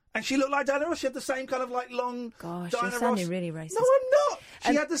 and she looked like Diana Ross. She had the same kind of like long. Gosh, Diana you're sounding Ross. really racist. No, I'm not.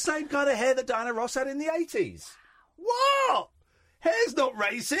 She had the same kind of hair that Diana Ross had in the 80s. What? Hair's not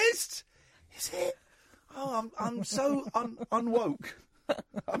racist, is it? Oh, I'm so unwoke.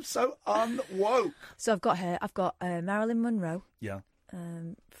 I'm so unwoke. So I've got her. I've got Marilyn Monroe. Yeah.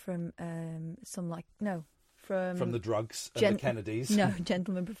 From from the drugs and the Kennedys. No,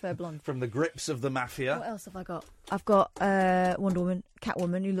 Gentlemen Prefer Blonde. From the grips of the mafia. What else have I got? I've got Wonder Woman,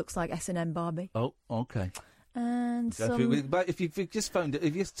 Catwoman, who looks like S&M Barbie. Oh, okay. And but if you've just phoned it,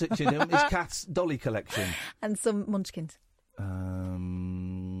 if you just touched it, it's Kath's dolly collection. And some Munchkins.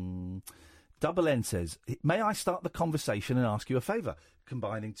 Double N says, may I start the conversation and ask you a favour?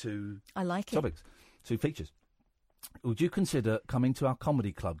 Combining two topics, two features. Would you consider coming to our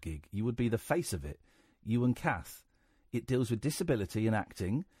comedy club gig? You would be the face of it. You and Kath. It deals with disability and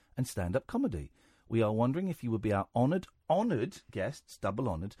acting and stand-up comedy. We are wondering if you would be our honoured guests, double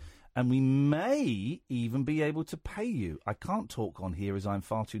honoured, and we may even be able to pay you. I can't talk on here as I'm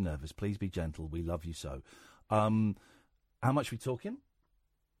far too nervous. Please be gentle. We love you so. How much are we talking?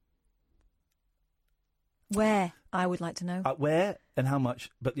 Where? I would like to know. Where and how much?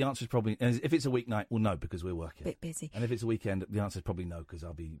 But the answer is probably, if it's a weeknight, we'll know because we're working. Bit busy. And if it's a weekend, the answer is probably no because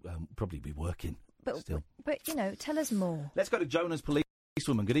I'll be probably be working. But still. But tell us more. Let's go to Joan as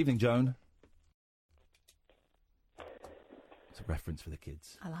policewoman. Good evening, Joan. It's a reference for the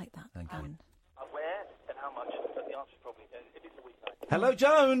kids. I like that. Thank you. Where and how much? But the answer is probably if it's a weeknight. Hello,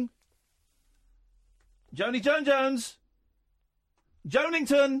 Joan. Jones.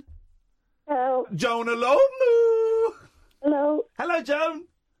 Jonington. Hello. Joan Alomu. Hello. Hello, Joan.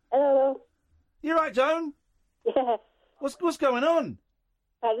 Hello. You right, Joan? Yeah. What's going on?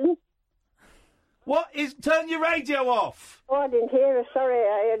 Pardon? Turn your radio off. Oh, I didn't hear her. Sorry,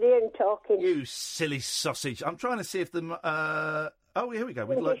 I heard Iain talking. You silly sausage. I'm trying to see if the... Oh, here we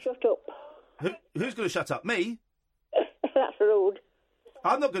go. Shut up. Who's going to shut up? Me? That's rude.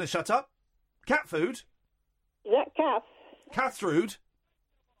 I'm not going to shut up. Cat food? Is that Kath? Kath's rude.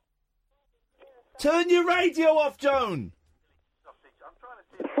 Turn your radio off, Joan.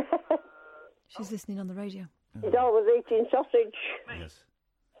 She's listening on the radio. He's always eating sausage. Yes.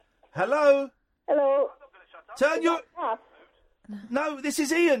 Hello? Hello. Turn your... No, this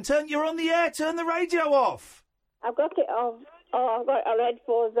is Iain. You're on the air. Turn the radio off. I've got it off. Oh, I've got it on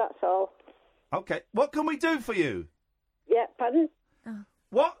headphones, that's all. Okay. What can we do for you? Yeah, pardon?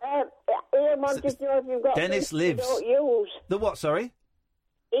 What? Ian wanted to know if you've got Dennis something lives. you don't use. The what, sorry?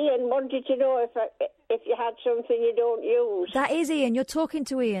 Ian wanted to know if you had something you don't use. That is Ian. You're talking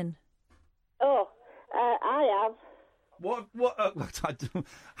to Ian. Oh, I have. What?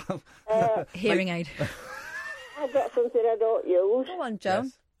 Hearing aid. I've got something I don't use. Go on,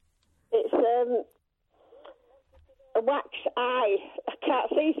 Joan. Yes. It's a wax eye. I can't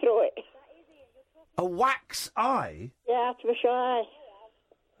see through it. A wax eye? Yeah, artificial eye.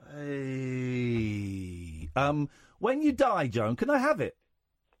 Hey. When you die, Joan, can I have it?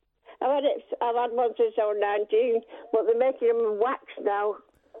 I've had one since I was 19, but they're making them of wax now.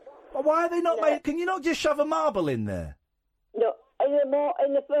 Well, why are they not made? Can you not just shove a marble in there? No,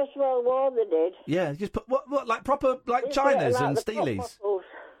 in the First World War they did. Yeah, just put what like proper like Chinas and Steelies.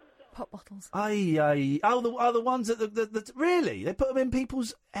 Pop bottles. Aye. Oh, the ones that really they put them in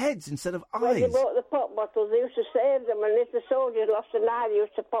people's heads instead of eyes. When they bought the pop bottles, they used to save them, and if the soldiers lost an eye, they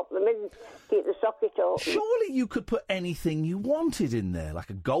used to pop them in, keep the socket open. Surely you could put anything you wanted in there, like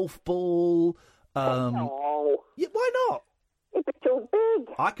a golf ball. No. Yeah, why not? It'd be too big.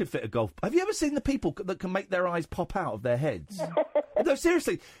 I could fit a golf. Have you ever seen the people that can make their eyes pop out of their heads? No,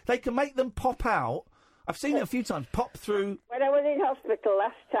 seriously, they can make them pop out. I've seen it a few times. Pop through. When I was in hospital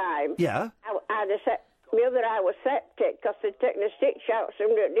last time, Yeah. I had my other eye was septic because they'd taken a stitch out,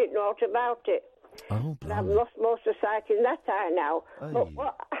 somebody that didn't know what about it. Oh, and I've lost most of sight in that eye now. Aye. But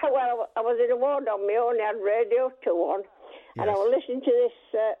well, I was in a ward on my own, I had radio 2 on, and I was listening to this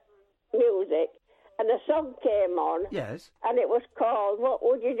music, and a song came on. Yes. And it was called "What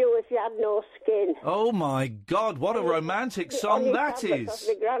Would You Do If You Had No Skin?" Oh my God! What a romantic song that is.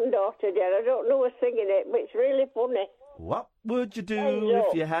 My granddaughter did. I don't know who's singing it, but it's really funny. What would you do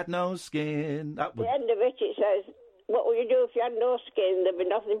if you had no skin? That would. At the end of it, it says, "What would you do if you had no skin? There'd be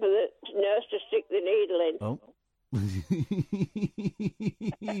nothing for the nurse to stick the needle in." Oh.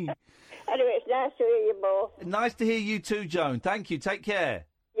 Anyway, it's nice to hear you both. Nice to hear you too, Joan. Thank you. Take care.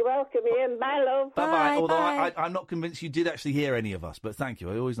 You're welcome, Ian. Bye, love. Bye-bye. Although I'm not convinced you did actually hear any of us, but thank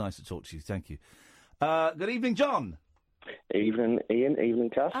you. Always nice to talk to you. Thank you. Good evening, John. Evening, Ian. Evening,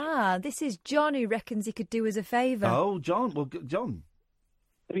 Cass. This is John who reckons he could do us a favour. Oh, John. Well, John.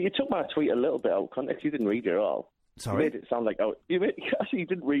 You took my tweet a little bit out of context. You didn't read it at all. Sorry? You made it sound like... actually, you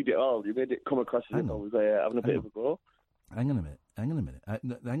didn't read it at all. You made it come across as if I was having a bit of a go. Hang on a minute.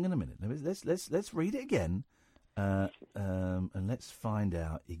 Let's read it again. And let's find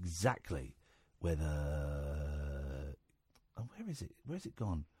out exactly whether... Oh, where is it? Where's it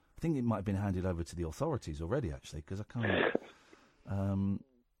gone? I think it might have been handed over to the authorities already, actually, because I can't...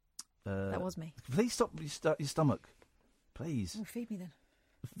 that was me. Please stop your stomach. Please. Oh, feed me then.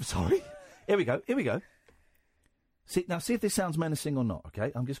 Sorry. Here we go. See if this sounds menacing or not,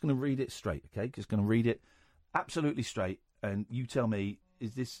 okay? I'm just going to read it straight, okay? Just going to read it absolutely straight, and you tell me,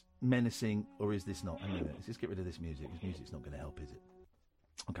 is this menacing or is this not? Hang on a minute. Let's just get rid of this music. This music's not going to help, is it?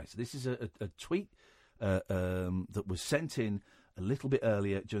 Okay, so this is a tweet that was sent in a little bit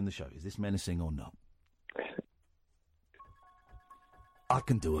earlier during the show. Is this menacing or not? I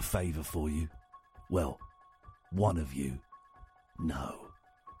can do a favour for you. Well, one of you. No,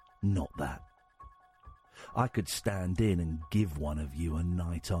 not that. I could stand in and give one of you a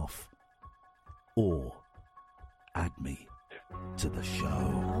night off. Or add me to the show.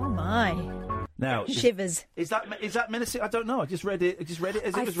 Oh my! Now shivers. Is that menacing? I don't know. I just read it. As I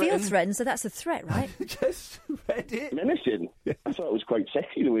it was feel written. threatened, so that's a threat, right? Just read it. Menacing. I thought it was quite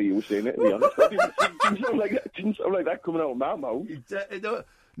sexy the way you were saying it. To be honest, it didn't sound like that coming out of my mouth.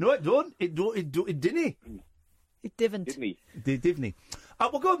 No, it don't. It didn't. It didn't. Didn't.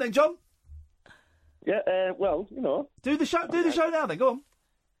 Well, go on then, John. Yeah. Well, you know. Do the show. Do the show now, then. Go on.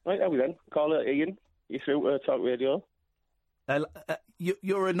 Right, how we then? Call it Ian. You through Talk Radio?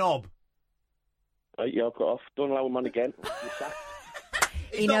 You're a knob. Right, yeah, I've got off. Don't allow him on again.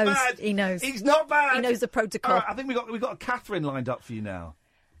 He knows. Bad. He knows. He's not bad. He knows the protocol. All right, I think we got a Catherine lined up for you now.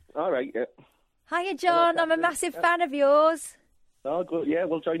 All right, yeah. Hiya, John. I'm a massive fan of yours. Oh, good. Yeah,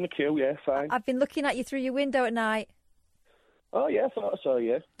 we'll join the queue. Yeah, fine. I've been looking at you through your window at night. Oh, yeah, I thought I saw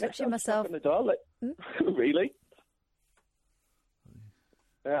you. Touching myself. The door, Really?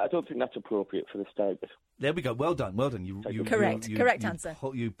 I don't think that's appropriate for this type. There we go. Well done. You correct answer.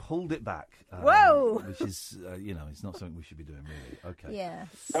 You pulled it back. Whoa! Which is, it's not something we should be doing, really. Okay. Yeah.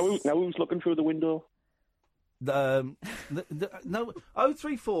 Now who's looking through the window? No,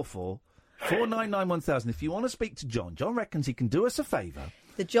 0344 499 1000. If you want to speak to John, John reckons he can do us a favour.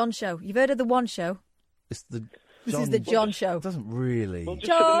 The John Show. You've heard of the One Show? It's the. This is the John Show. It doesn't really.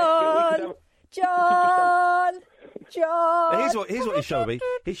 John. John. Here's what his show will be.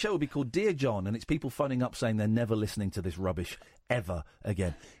 His show will be called Dear John, and it's people phoning up saying they're never listening to this rubbish ever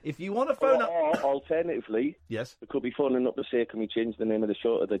again. If you want to phone up... Or alternatively, yes, they could be phoning up to say, can we change the name of the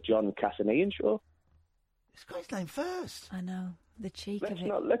show to the John, Cass and Iain Show? It's got his name first. I know. The cheek Let's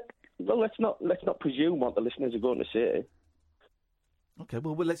of it. let's not presume what the listeners are going to say. Okay,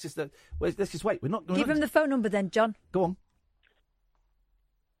 well let's just wait. We're not. Give him the phone number then, John. Go on.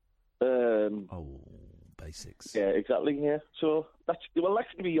 Basics. Yeah, exactly. Yeah. So that's going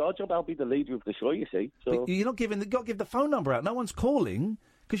to be your job. I'll be the leader of the show. You see. So But you're not giving. You've got to give the phone number out. No one's calling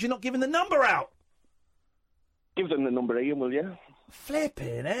because you're not giving the number out. Give them the number, Iain, will you?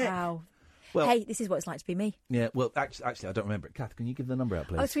 Flipping it. Wow. Well, hey, this is what it's like to be me. Yeah. Well, actually, I don't remember it. Kath, can you give the number out,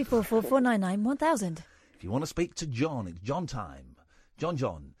 please? 0344 499 1000. If you want to speak to John, it's John time. John,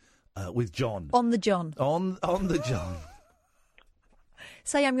 with John. On the John. On the John.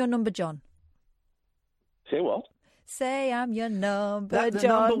 Say I'm your number, John. Say what? Say I'm your number, The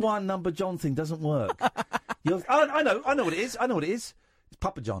John. number John thing doesn't work. I know what it is. It's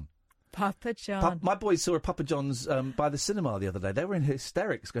Papa John. Papa John. My boys saw a Papa John's by the cinema the other day. They were in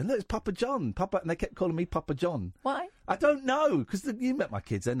hysterics, going, "Look, it's Papa John, Papa," and they kept calling me Papa John. Why? I don't know, because you met my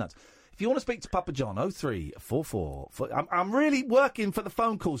kids. They're nuts. If you want to speak to Papa John, 0344. I'm really working for the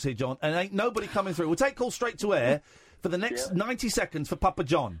phone calls here, John, and ain't nobody coming through. We'll take calls straight to air for the next 90 seconds for Papa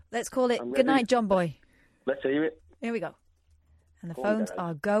John. Let's call it Good Night, John Boy. Let's hear it. Here we go. And the Go on, phones guys.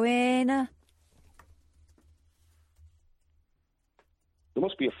 are going. There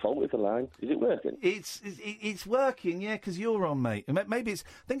must be a fault with the line. Is it working? It's working, yeah, because you're on, mate. Maybe I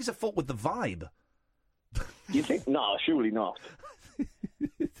think it's a fault with the vibe. You think? No, surely not.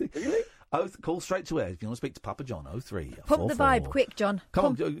 Really? Call straight to air if you want to speak to Papa John. 03. Pump the vibe, quick, John. Come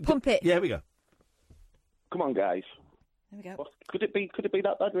on, pump it. Yeah, here we go. Come on, guys. There we go. What, could it be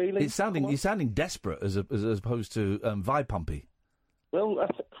that bad, really? You're sounding desperate as opposed to vibe pumpy. Well,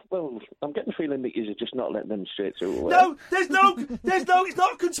 I'm getting the feeling that you're just not letting them straight through. No, it's not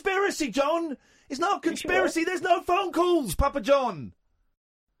a conspiracy, John. It's not a conspiracy. There's no phone calls, Papa John.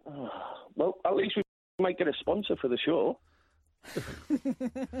 Well, at least we might get a sponsor for the show.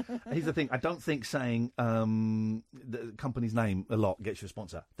 Here's the thing. I don't think saying the company's name a lot gets you a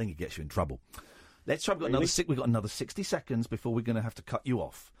sponsor. I think it gets you in trouble. Let's try. We've got another 60 seconds before we're going to have to cut you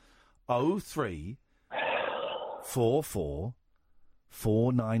off. 0344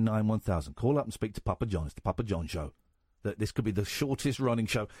 499 1000. Call up and speak to Papa John. It's the Papa John Show. This could be the shortest running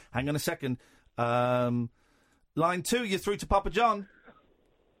show. Hang on a second. Line 2, you're through to Papa John.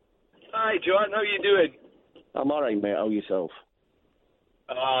 Hi, John. How you doing? I'm all right, mate. How yourself?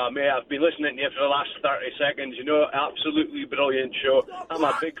 Mate, I've been listening to you for the last 30 seconds. You know, absolutely brilliant show. I'm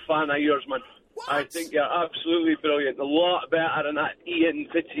a big fan of yours, man. I think you're absolutely brilliant. A lot better than that Iain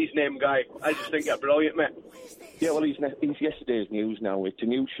Fitz's-name guy. I just think you're brilliant, mate. Yeah, well, he's yesterday's news now. It's a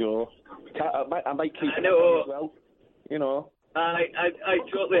new show. I might keep it know. as well. You know. I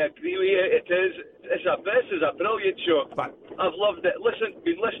totally agree with you. It is. This is a brilliant show. I've loved it.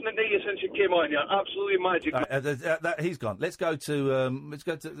 Been listening to you since you came on. You're absolutely magic. He's gone. Let's go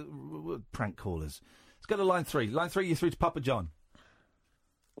to prank callers. Let's go to line 3. Line 3, you're through to Papa John.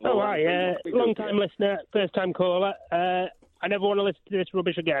 Oh, hi. Long-time listener, first-time caller. I never want to listen to this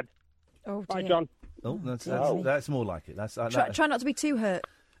rubbish again. Oh, Bye, dear. John. Oh, that's more like it. That's Try not to be too hurt.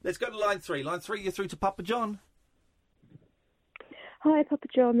 Let's go to line 3. Line 3, you're through to Papa John. Hi, Papa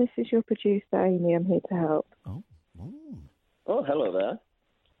John. This is your producer, Amy. I'm here to help. Oh, hello there.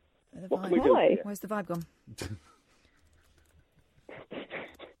 What can we do? Hi. Where's the vibe gone?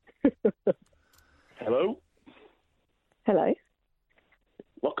 Hello? Hello.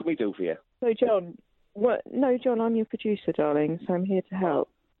 What can we do for you? So, John. No, John. I'm your producer, darling. So I'm here to help.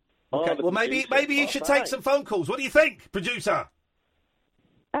 Okay. Well, maybe you should take some phone calls. What do you think, producer?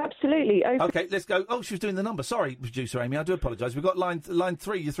 Absolutely. Okay, let's go. Oh, she was doing the number. Sorry, producer Amy. I do apologise. We've got line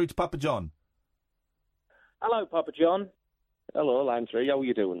 3. You're through to Papa John. Hello, Papa John. Hello, line 3. How are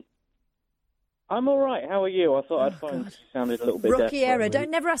you doing? I'm all right. How are you? I thought I'd phone. Sounded a little bit Rookie desperate. error. Don't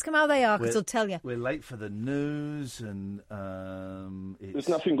never ask them how they are, because they'll tell you. We're late for the news, and There's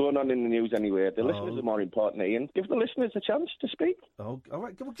nothing going on in the news anyway. The listeners are more important, Iain. Give the listeners a chance to speak. Oh, all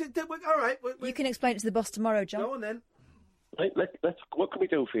right. All right. You can explain it to the boss tomorrow, John. Go on then. Right, let's. What can we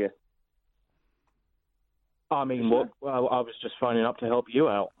do for you? I mean, what? Well, I was just phoning up to help you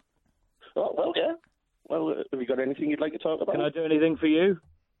out. Oh, well, yeah. Well, have you got anything you'd like to talk about? Can I do anything for you?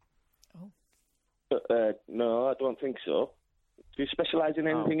 No, I don't think so. Do you specialise in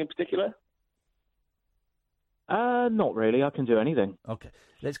anything in particular? Not really. I can do anything. Okay,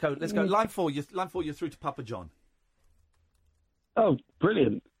 let's go. Line 4. You're through to Papa John. Oh,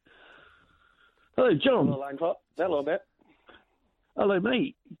 brilliant. Hello, John. Hello, Langford. Hello, mate. Hello,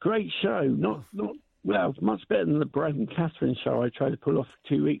 mate. Great show. Not well, much better than the Brad and Catherine show I tried to pull off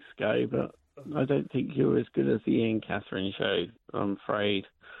 2 weeks ago, but I don't think you're as good as the Iain Catherine show, I'm afraid.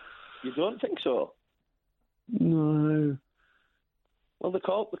 You don't think so? No. Well, the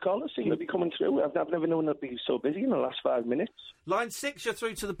callers seem to be coming through. I've never known it be so busy in the last 5 minutes. Line 6, you're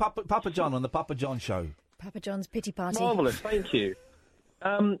through to the Papa John on the Papa John show. Papa John's pity party. Marvellous, thank you.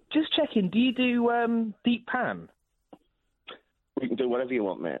 Just checking, do you do deep pan? We can do whatever you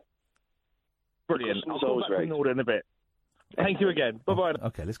want, mate. Brilliant. I'll call back in order in a bit. Thank you again. Bye-bye.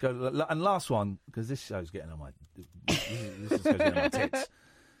 Okay, let's go. And last one, because this show's getting on my... this is getting on my tits.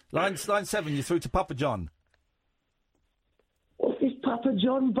 Line 7, you're through to Papa John. What's this Papa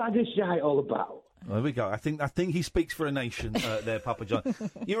John bag of shite all about? There we go. I think he speaks for a nation there, Papa John.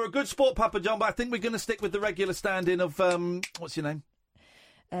 You're a good sport, Papa John, but I think we're going to stick with the regular stand-in of... what's your name?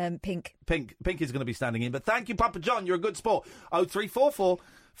 Pink. Pink is going to be standing in. But thank you, Papa John. You're a good sport. 0344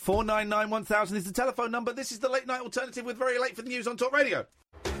 499 1000 is the telephone number. This is the Late Night Alternative with Very Late for the News on Talk Radio.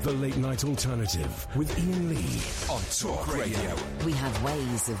 The Late Night Alternative with Iain Lee on Talk Radio. We have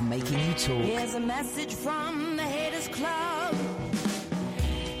ways of making you talk. Here's a message from the Haters Club,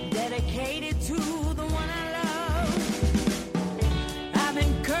 dedicated to the one I love. I've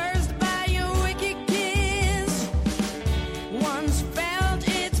been cursed by your wicked kiss. Once felt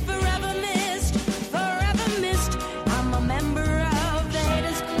it's forever missed, forever missed. I'm a member of the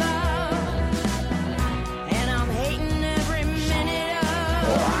Haters Club, and I'm hating every minute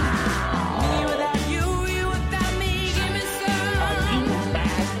of me without you, you without me. Give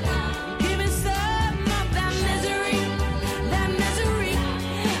me some of that misery, that misery.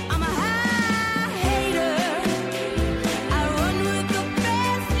 I'm a high hater. I run with the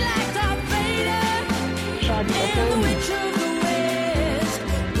best like Darth Vader, and the witch of the West,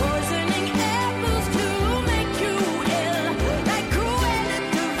 poisoning apples to make you ill, like Cruella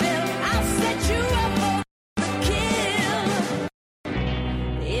de Vil. I'll set you up for the kill.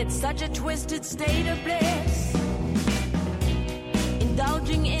 It's such a twisted state of bliss,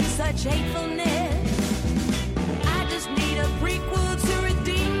 indulging in such hatefulness. I just need a prequel to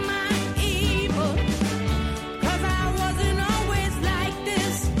redeem my evil, 'cause I wasn't always like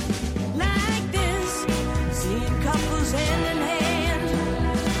this, like this. Seeing couples hand in hand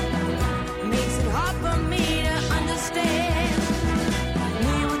makes it hard for me to understand.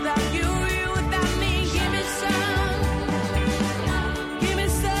 Me without you, you without me. Give me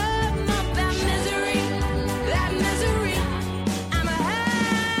some of that misery, that misery. I'm a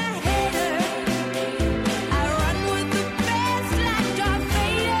high hater. I run with the best like Darth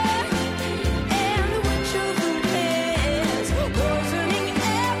Vader, and the witch of the West, poisoning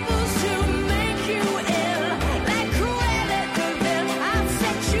apples to make you ill, like Cruella de Vil. I'll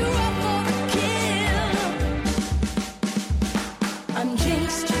set you up for the kill. I'm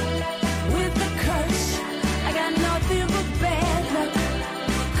jinxed with a curse. I got nothing but bad luck.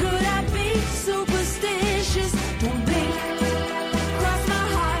 Could I be superstitious? Don't think. Cross my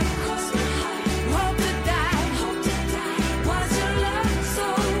heart. Hope to die. Why's your love so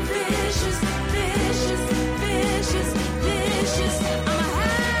vicious, vicious, vicious, vicious? I'm a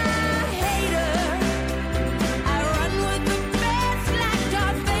high hater. I run with the best like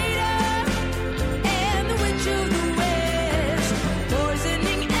Darth Vader, and the witch of the West,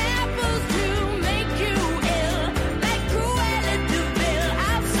 poisoning apples to make you ill, like Cruella de Vil.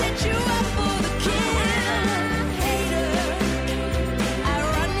 I'll set you up for the kill. Hater, I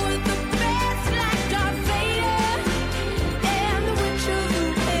run with the best like Darth Vader, and the witch of the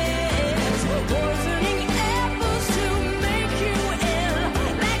West, poisoning apples to make you ill,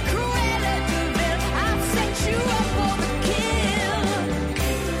 like Cruella de Vil. I'll set you up for the kill.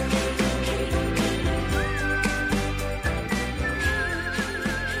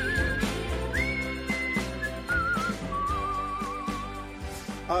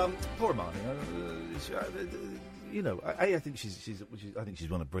 Poor Marnie. I think she's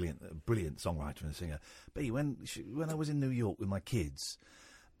one a brilliant songwriter and singer. B, when I was in New York with my kids,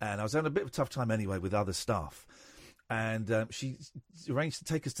 and I was having a bit of a tough time anyway with other stuff, and she arranged to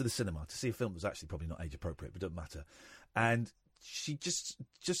take us to the cinema to see a film that was actually probably not age appropriate, but it doesn't matter. And she just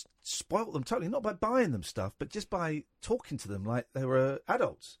spoilt them totally, not by buying them stuff, but just by talking to them like they were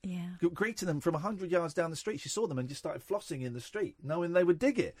adults. Yeah. Greeting them from 100 yards down the street. She saw them and just started flossing in the street, knowing they would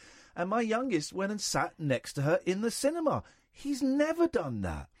dig it. And my youngest went and sat next to her in the cinema. He's never done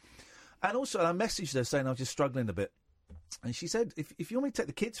that. And also, I messaged her saying I was just struggling a bit. And she said, if you want me to take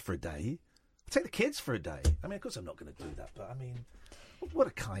the kids for a day, I'll take the kids for a day. I mean, of course I'm not going to do that, but I mean... What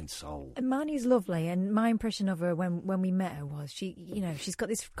a kind soul. Marnie's lovely, and my impression of her when we met her was she's got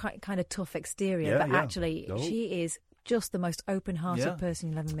this kind of tough exterior, but actually she is just the most open-hearted person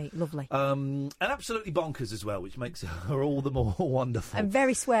you'll ever meet. Lovely. And absolutely bonkers as well, which makes her all the more wonderful. And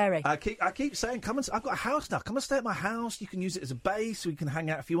very sweary. I keep saying, I've got a house now. Come and stay at my house. You can use it as a base. We can hang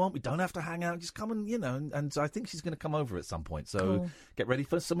out if you want. We don't have to hang out. Just come and, and I think she's going to come over at some point. So Get ready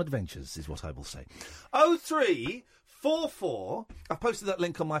for some adventures, is what I will say. 0344. I've posted that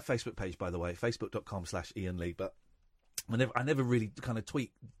link on my Facebook page, by the way, facebook.com/Iain Lee, but I never really kind of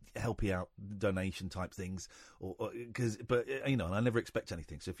tweet help you out donation type things, and I never expect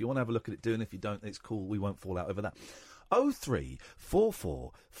anything. So if you want to have a look at it, do, and if you don't, it's cool. We won't fall out over that.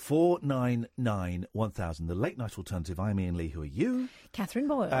 0344 499 1000. The late night alternative. I'm Iain Lee. Who are you? Catherine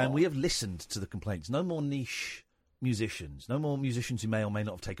Boyle. And we have listened to the complaints. No more niche musicians. No more musicians who may or may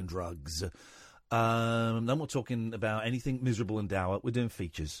not have taken drugs. No more talking about anything miserable and dour. We're doing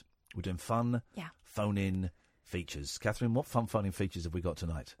features. We're doing fun. Phone-in features. Catherine, what fun phone-in features have we got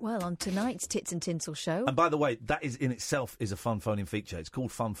tonight? Well, on tonight's Tits and Tinsel show... And by the way, that is in itself is a fun phone-in feature. It's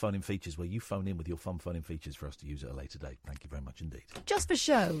called Fun Phone-in Features, where you phone in with your fun phone-in features for us to use at a later date. Thank you very much indeed. Just for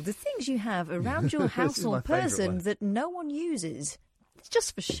show, the things you have around your house or person that no one uses. It's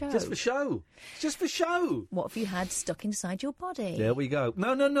just for show. Just for show. Just for show. What have you had stuck inside your body? There we go.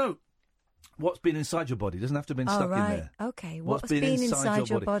 No. What's been inside your body doesn't have to have been stuck in there. Okay. What's been inside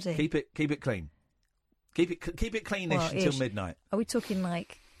your body? Keep it clean. Keep it cleanish until midnight. Are we talking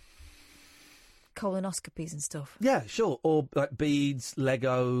like colonoscopies and stuff? Yeah, sure. Or like beads,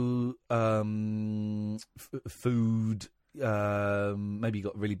 Lego, food. Maybe you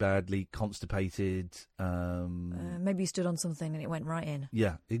got really badly constipated. Maybe you stood on something and it went right in.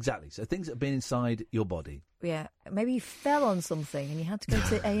 Yeah, exactly. So things that have been inside your body. Yeah. Maybe you fell on something and you had to go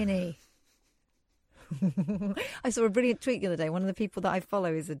to A&E. I saw a brilliant tweet the other day. One of the people that I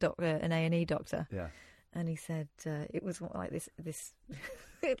follow is an A&E doctor. Yeah. And he said it was like this this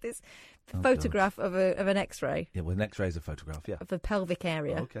photograph of an X-ray. Yeah, well, an X-ray is a photograph, yeah. Of the pelvic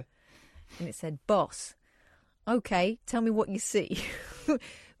area. Oh, okay. And it said, "Boss, okay, tell me what you see."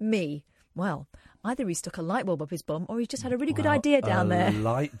 Me, well, either he stuck a light bulb up his bum or he's just had a really good idea down there.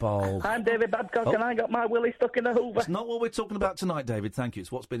 Light bulb. I'm David Babcock and I got my willy stuck in a hoover. It's not what we're talking about tonight, David, thank you.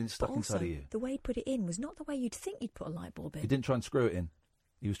 It's what's been stuck also, inside of you. The way he put it in was not the way you'd think you'd put a light bulb in. He didn't try and screw it in.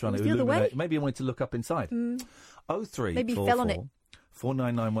 He was trying to the other way. illuminate. Maybe he wanted to look up inside. 03 Maybe he fell on it.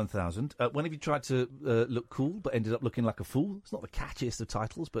 499 1000. When have you tried to look cool but ended up looking like a fool? It's not the catchiest of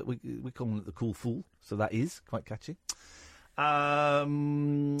titles, but we call it the cool fool, so that is quite catchy. If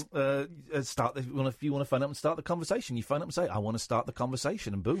you want to phone up and start the conversation, you phone up and say, "I want to start the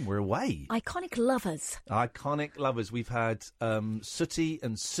conversation," and boom, we're away. Iconic lovers. Iconic lovers. We've had Sooty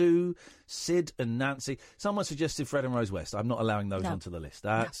and Sue, Sid and Nancy. Someone suggested Fred and Rose West. I'm not allowing those onto the list.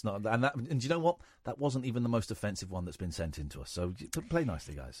 That's not. And do you know what? That wasn't even the most offensive one that's been sent in to us. So play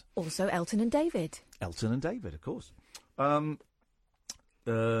nicely, guys. Also, Elton and David. Elton and David, of course. Yeah,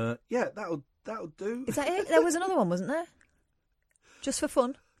 that'll do. Is that it? There was another one, wasn't there? Just for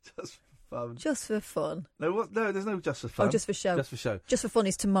fun. Just for fun. Just for fun. No, there's no just for fun. Oh, just for show. Just for show. Just for fun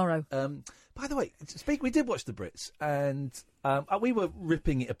is tomorrow. By the way, we did watch the Brits, and we were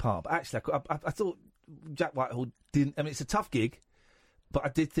ripping it apart. But actually, I thought Jack Whitehall didn't. I mean, it's a tough gig, but I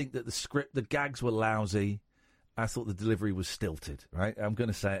did think that the gags were lousy. I thought the delivery was stilted. Right? I'm going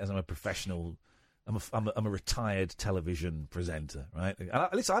to say it as I'm a professional. I'm a retired television presenter, right?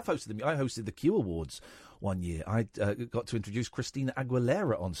 Listen, I hosted the Q Awards one year. I got to introduce Christina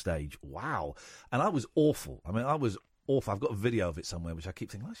Aguilera on stage. Wow. And I was awful. I mean, I was awful. I've got a video of it somewhere, which I keep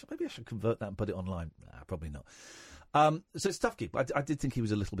thinking, maybe I should convert that and put it online. Nah, probably not. So it's a tough gig, but I did think he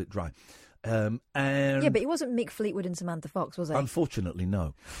was a little bit dry. And yeah, but he wasn't Mick Fleetwood and Samantha Fox, was he? Unfortunately,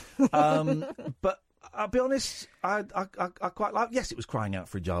 no. But I'll be honest, I quite like... Yes, it was crying out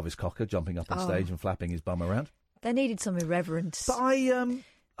for a Jarvis Cocker, jumping up on stage and flapping his bum around. They needed some irreverence. But I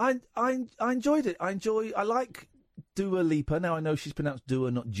enjoyed it. I like Dua Lipa. Now, I know she's pronounced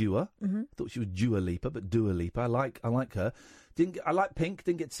Dua, not Dua. Mm-hmm. Thought she was Dua Lipa, but Dua Lipa. I like her. I like Pink.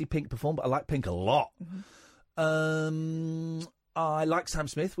 Didn't get to see Pink perform, but I like Pink a lot. Mm-hmm. I like Sam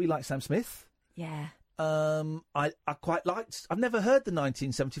Smith. We like Sam Smith. Yeah. I quite liked... I've never heard the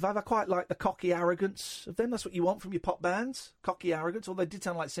 1975. I quite like the cocky arrogance of them. That's what you want from your pop bands. Cocky arrogance. Although they did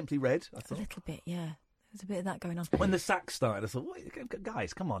sound like Simply Red, I thought. A little bit, yeah. There's a bit of that going on. When the sax started, I thought, wait,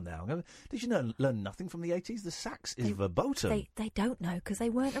 guys, come on now. Did you learn nothing from the 80s? The sax is verboten. They don't know because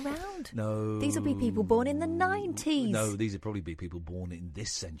they weren't around. No. These will be people born in the 90s. No, these would probably be people born in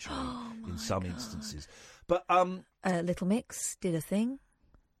this century in some instances. But Little Mix did a thing.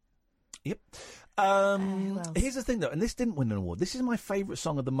 Yep. Here's the thing, though, and this didn't win an award. This is my favourite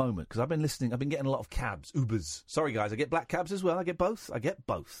song of the moment because I've been getting a lot of cabs, Ubers. Sorry, guys, I get black cabs as well. I get both. I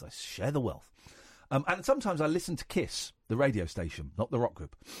share the wealth. And sometimes I listen to Kiss, the radio station, not the rock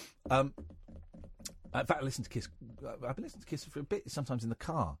group. In fact, I listen to Kiss. I've been listening to Kiss for a bit, sometimes in the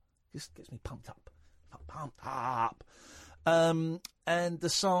car. Just gets me pumped up. And the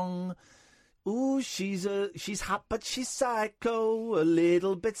song... Ooh, she's hot, but she's psycho, a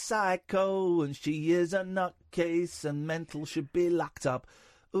little bit psycho, and she is a nutcase, and mental should be locked up.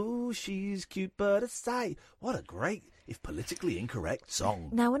 Ooh, she's cute, but a sight. What a great, if politically incorrect, song.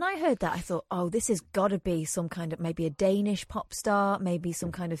 Now, when I heard that, I thought, oh, this has got to be some kind of, maybe a Danish pop star, maybe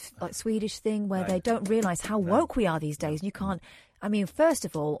some kind of like Swedish thing where they don't realise how woke we are these days, and you can't. I mean, first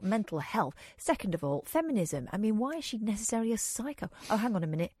of all, mental health. Second of all, feminism. I mean, why is she necessarily a psycho? Oh, hang on a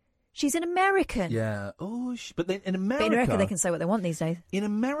minute. She's an American. Yeah. Oh, but then in America... they can say what they want these days. In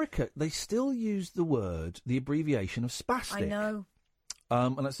America, they still use the abbreviation of spastic. I know.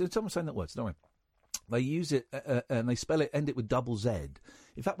 And someone's saying that word, don't worry. They use it, and they spell it, end it with double Z.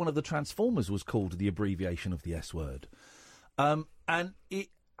 In fact, one of the Transformers was called the abbreviation of the S word. And it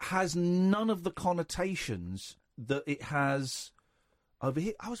has none of the connotations that it has over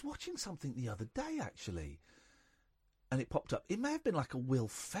here. I was watching something the other day, actually. And it popped up. It may have been like a Will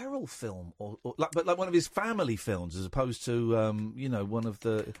Ferrell film, or like one of his family films, as opposed to one of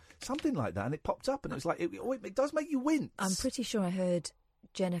the something like that. And it popped up, and it was like it does make you wince. I'm pretty sure I heard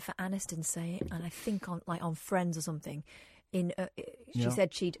Jennifer Aniston say it, and I think on Friends or something. She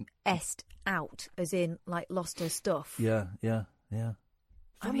said she'd S'd out, as in like lost her stuff. Yeah.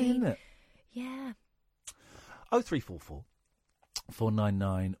 Funny, isn't it? Yeah. 0344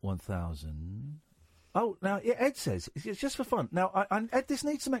 499 1000. Oh, now Ed says it's just for fun. Now, Ed, this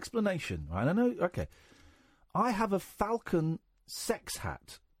needs some explanation, right? I know. Okay, I have a falcon sex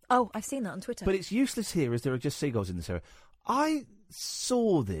hat. Oh, I've seen that on Twitter. But it's useless here, as there are just seagulls in this area. I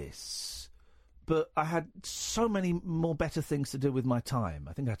saw this, but I had so many more better things to do with my time.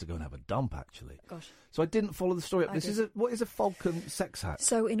 I think I had to go and have a dump, actually. Gosh. So I didn't follow the story up. What is a falcon sex hat?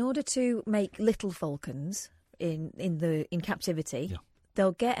 So, in order to make little falcons in captivity. Yeah.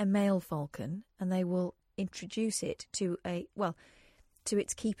 They'll get a male falcon and they will introduce it to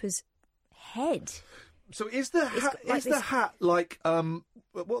its keeper's head. So is the hat like what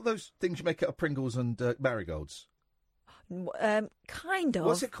are those things you make out of Pringles and marigolds? Kind of.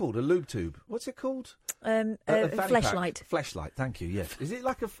 What's it called? A lube tube. What's it called? A fleshlight. Fleshlight. Thank you. Yes. Is it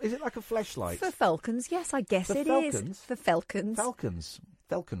like a fleshlight for falcons? Yes, I guess it is for falcons.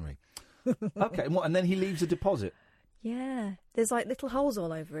 Falconry. Okay. And then he leaves a deposit. Yeah, there's like little holes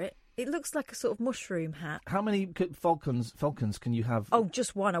all over it. It looks like a sort of mushroom hat. How many falcons can you have? Oh,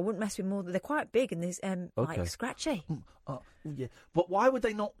 just one. I wouldn't mess with more. They're quite big and there's like scratchy. Yeah. But why would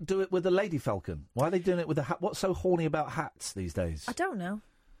they not do it with a lady falcon? Why are they doing it with a hat? What's so horny about hats these days? I don't know.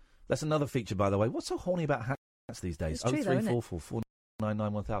 That's another feature, by the way. What's so horny about hats these days? It's true, 0344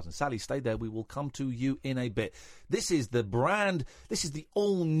 499 1000. Sally, stay there. We will come to you in a bit. This is the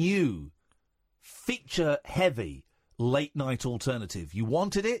all-new, feature-heavy late night alternative. You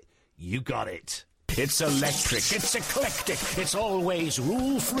wanted it, you got it. It's electric, it's eclectic, it's always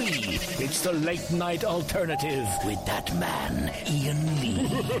rule-free. It's the late night alternative with that man, Iain Lee.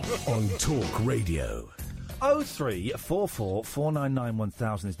 On Talk Radio. 0344 499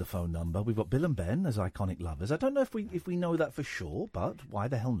 1000 is the phone number. We've got Bill and Ben as iconic lovers. I don't know if we know that for sure, but why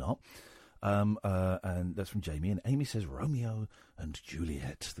the hell not? And that's from Jamie. And Amy says Romeo and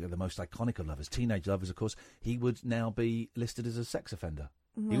Juliet. They're the most iconic of lovers. Teenage lovers, of course. He would now be listed as a sex offender.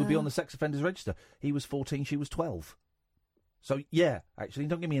 He would be on the sex offenders register. He was 14, she was 12. So, yeah, actually,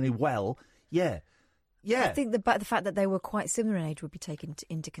 don't give me any yeah. I think the fact that they were quite similar in age would be taken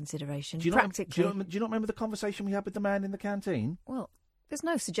into consideration. Do you not remember the conversation we had with the man in the canteen? Well, there's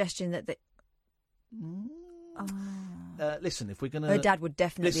no suggestion that... Listen, if we're going to... Her dad would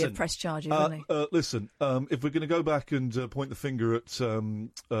definitely have pressed charges, wouldn't he? Listen, if we're going to go back and point the finger at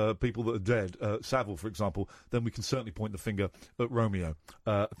people that are dead, Savile, for example, then we can certainly point the finger at Romeo.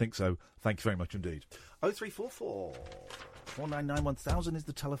 I think so. Thank you very much indeed. 0344 499 1000 is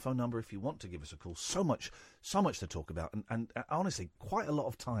the telephone number if you want to give us a call. So much to talk about, and honestly, quite a lot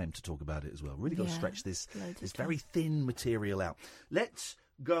of time to talk about it as well. Really got to stretch this very thin material out. Let's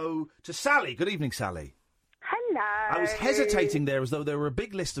go to Sally. Good evening, Sally. Hello. I was hesitating there as though there were a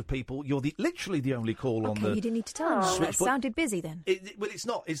big list of people. You're literally the only call on the... Okay, you didn't need to tell me. That sounded busy then. Well, it's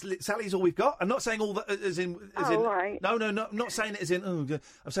not. Sally's all we've got. I'm not saying all that as in... right. No, I'm not saying it as in...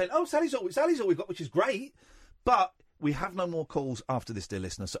 I'm saying, Sally's all we've got, which is great, but we have no more calls after this, dear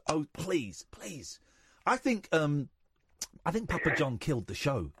listener, so, please. I think Papa John killed the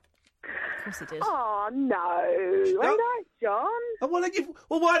show. Of course he did. Oh, no. No. I like John. Oh,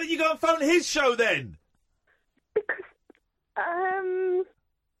 why don't you go and phone his show then?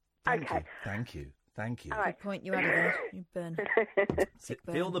 Okay. Thank you. All right. Good point you added there. You burn. Sick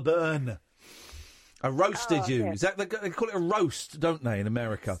burn. Feel the burn. I roasted you. yeah. Is that they call it a roast, don't they, in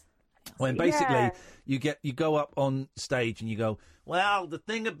America? When basically you go up on stage and you go, well, the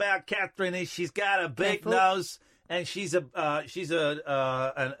thing about Catherine is she's got a big nose and she's an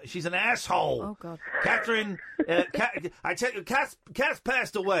asshole. Oh God, Catherine, I tell you, Kath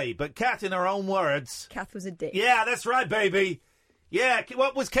passed away, but Kath, in her own words, Kath was a dick. Yeah, that's right, baby. Yeah,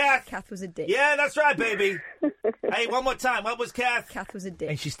 what was Kath? Kath was a dick. Yeah, that's right, baby. Hey, one more time. What was Kath? Kath was a dick.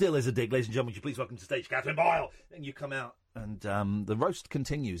 And she still is a dick, ladies and gentlemen. Would you please welcome to the stage Catherine Boyle? And you come out, and the roast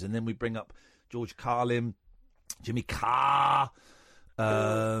continues, and then we bring up George Carlin, Jimmy Carr,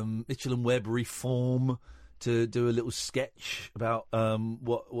 Mitchell and Webb reform to do a little sketch about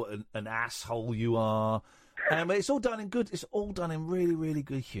what an asshole you are. But it's all done in good. It's all done in really, really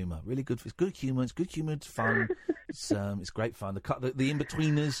good humour. Really good. It's good humour. It's good humour. It's fun. It's great fun. The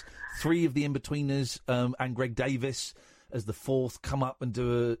In-Betweeners, 3 of the In-Betweeners, and Greg Davis as the 4th come up and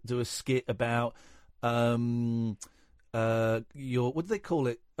do a skit about your what do they call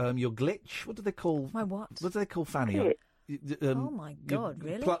it? Your glitch. What do they call my what? What do they call Fanny? Oh my God!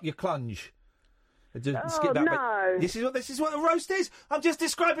 Really? Your clunge. No. This is what a roast is. I'm just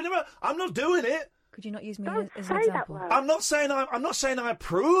describing it. I'm not doing it. Could you not use me as an example? I'm not saying I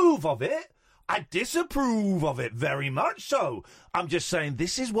approve of it. I disapprove of it very much so. I'm just saying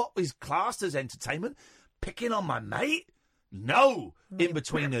this is what is classed as entertainment. Picking on my mate? No.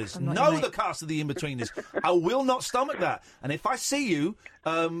 In-Betweeners. No, the cast of the In-Betweeners. I will not stomach that. And if I see you,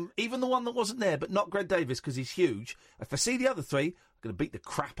 even the one that wasn't there, but not Greg Davis because he's huge, if I see the other 3, I'm going to beat the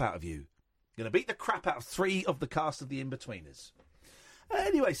crap out of you. I'm going to beat the crap out of 3 of the cast of the In-Betweeners.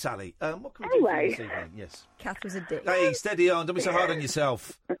 Anyway, Sally, what can we do for you this evening? Yes. Kath was a dick. Hey, steady on. Don't be so hard on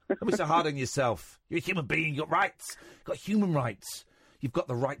yourself. Don't be so hard on yourself. You're a human being. You've got rights. You've got human rights. You've got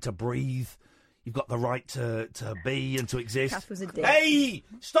the right to breathe. You've got the right to be and to exist. Kath was a dick. Hey,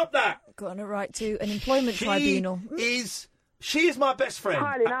 stop that. Got a right to an employment tribunal. She is my best friend.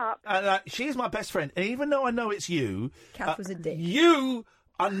 Piling up. She is my best friend. And even though I know it's you... Kath was a dick. You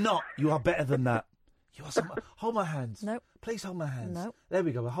are not. You are better than that. You are someone... Hold my hands. Nope. Please hold my hands. Nope. There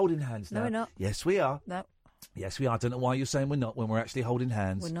we go. We're holding hands now. No, we're not. Yes, we are. No. Yes, we are. I don't know why you're saying we're not when we're actually holding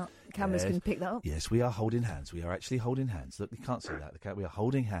hands. We're not. Cameras can pick that up. Yes, we are holding hands. We are actually holding hands. Look, you can't see that. We are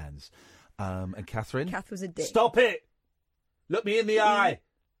holding hands. And Catherine? Kath was a dick. Stop it! Look me in the eye.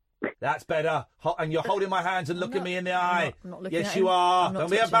 That's better. And you're holding my hands and looking me in the eye. I'm not looking yes, at you him. are. Don't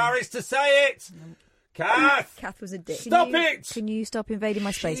be embarrassed to say it. No. Kath! Kath was a dick. Stop it! Can you stop invading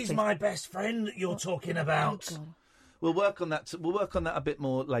my space, She's please? my best friend that you're talking about. Oh, God. We'll work on that. We'll work on that a bit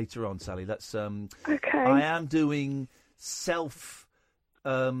more later on, Sally. That's okay. I am doing I'm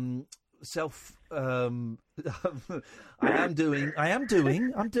sorry, I'm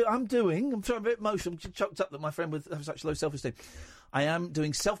a bit emotional. I'm choked up that my friend with such low self-esteem. I am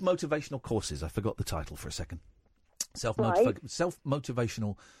doing self-motivational courses. I forgot the title for a second.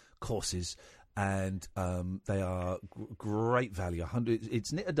 Self-motivational courses, and they are great value.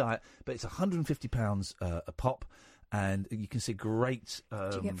 It's knit a diet, but it's £150 a pop, and you can see great.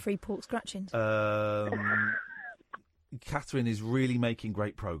 Do you get free pork scratchings? Catherine is really making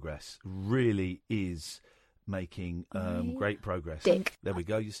great progress. Really is making great progress. Dick. There we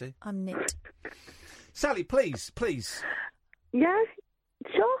go. You see, I'm knit. Sally, please. Yeah,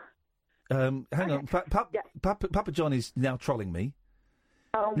 sure. Hang on, Papa John is now trolling me.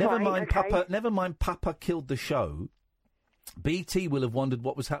 Oh, never right, mind, okay. Never mind. Papa killed the show. BT will have wondered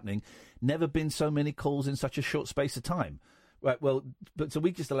what was happening. Never been so many calls in such a short space of time. Right, well, so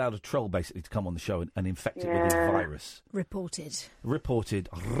we just allowed a troll basically to come on the show and infect it with his virus. Reported,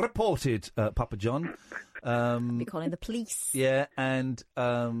 Papa John. Be calling the police. Yeah, and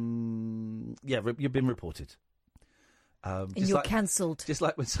you've been reported. And you're cancelled. Just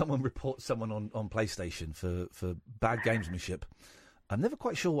like when someone reports someone on PlayStation for bad gamesmanship. I'm never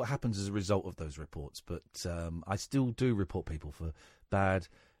quite sure what happens as a result of those reports, but I still do report people for bad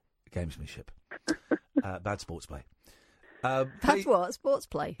gamesmanship, bad sports play. That's what? Sports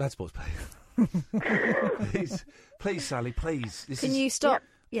play? Bad sports play. Please, Sally, please. Can you stop?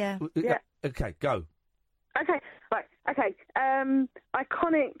 Yeah. Okay, go. Okay, right, okay.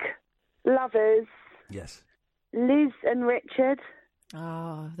 Iconic lovers. Yes. Liz and Richard.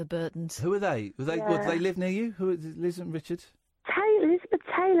 Oh, the Burtons. Who are they? Do they live near you? Who are Liz and Richard? Elizabeth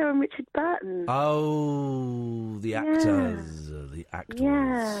Taylor and Richard Burton. Oh, the actors. The actors.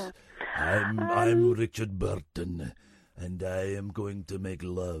 Yeah. I'm Richard Burton. and I am going to make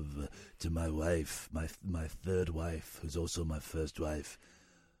love to my wife, my third wife, who's also my first wife,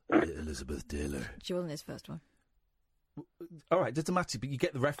 Elizabeth Taylor. She wasn't his first one. All right, doesn't matter, but you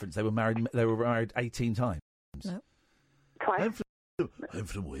get the reference. They were married 18 times. No. I'm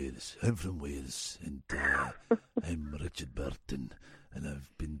from Wales. And I'm Richard Burton, and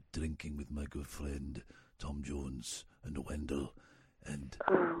I've been drinking with my good friend Tom Jones and Wendell, and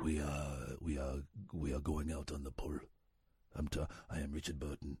we are going out on the pull. I am Richard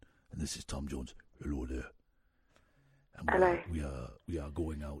Burton, and this is Tom Jones. Hello there. And hello. We are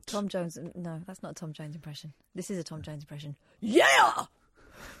going out. Tom Jones? No, that's not a Tom Jones impression. This is a Tom Jones impression. Yeah.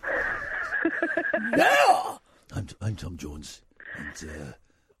 Yeah. I'm Tom Jones, and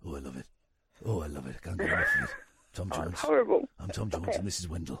I love it. I can't get enough of it. Tom Jones. It's horrible. I'm Tom Jones, and this is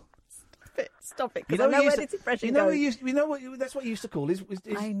Wendell. Stop it. Because I know where this impression goes. That's what you used to call is.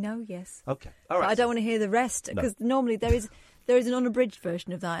 I know, yes. Okay, all right. But I don't want to hear the rest, because normally there is an unabridged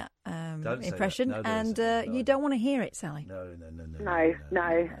version of that impression, that. and you don't want to hear it, Sally. No.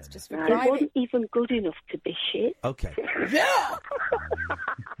 That's just It wasn't even good enough to be shit. Okay. Yeah!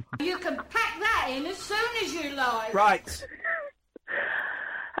 You can pack that in as soon as you like. Right.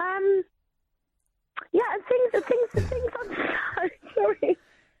 Yeah, and things on sorry.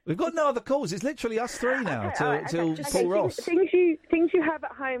 We've got no other calls. It's literally us three now till Paul Ross. Things you have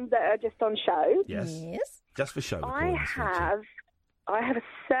at home that are just on show. Yes. Just for show. I have a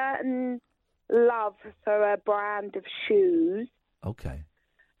certain love for a brand of shoes. Okay.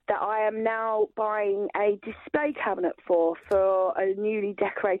 That I am now buying a display cabinet for a newly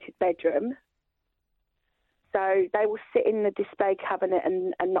decorated bedroom. So they will sit in the display cabinet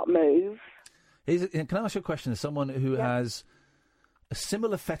and not move. Can I ask you a question? As someone who has a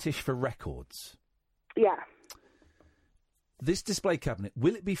similar fetish for records. Yeah. This display cabinet,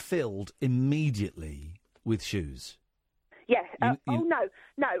 will it be filled immediately with shoes? Yes. No.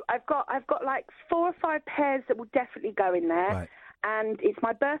 I've got like 4 or 5 pairs that will definitely go in there. Right. And it's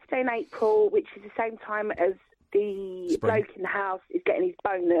my birthday in April, which is the same time as the bloke in the house is getting his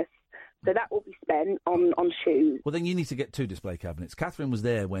bonus. So that will be spent on shoes. Well, then you need to get 2 display cabinets. Catherine was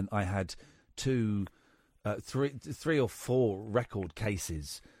there when I had 3 or 4 record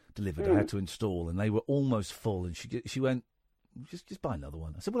cases delivered. I had to install, and they were almost full. And she went, just buy another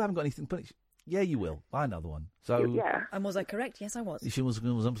one. I said, well, I haven't got anything. But yeah, you will buy another one. So yeah. And was I correct? Yes, I was. She was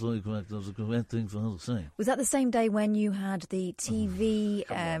absolutely correct. That was a correct thing for her to say. Was that the same day when you had the TV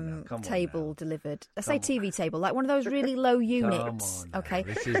table delivered? I say TV table, like one of those really low units. Okay.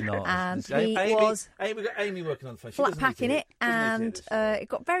 This is not. And Amy, was. We've got Amy working on the phone. Flat packing it, and it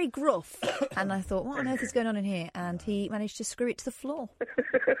got very gruff. And I thought, what on earth is going on in here? And he managed to screw it to the floor.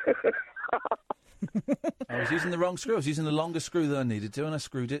 I was using the wrong screw. I was using the longer screw than I needed to, and I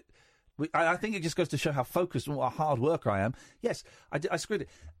screwed it. I think it just goes to show how focused and what a hard worker I am. Yes, I screwed it,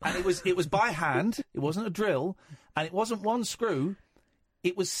 and it was by hand. It wasn't a drill, and it wasn't one screw.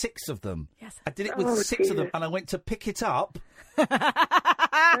 It was 6 of them. Yes, I did it with 6 of them, and I went to pick it up.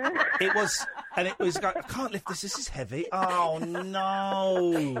 It was like, I can't lift this. This is heavy. Oh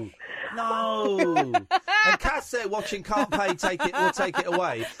no. And Kath's there watching, can't pay, take it, or take it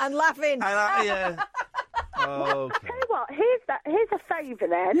away, and laughing. And yeah. I'll tell you what. Here's a favour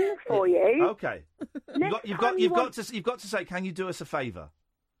then for you. Okay. You've got to say, can you do us a favour?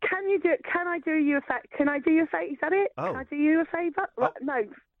 Can I do you a favour? Can I do you a favour? Is that it? Oh. Can I do you a favour? Oh. No.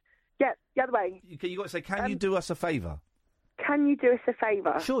 Yeah, the other way. You've got to say, can you do us a favour? Can you do us a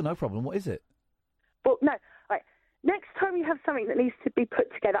favour? Sure, no problem. What is it? Well, no. Right. Next time you have something that needs to be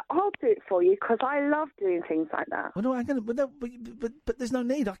put together, I'll do it for you because I love doing things like that. Well, no, but there's no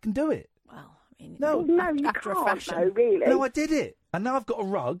need. I can do it. Well, I mean, no, you after can't, a fashion. though, really. No, I did it, and now I've got a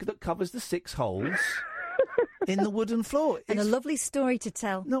rug that covers the 6 holes in the wooden floor. And a lovely story to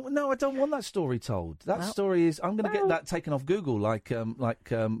tell. No, I don't want that story told. That story is. I'm going to get that taken off Google, like what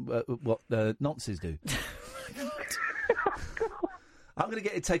nonces do. I'm going to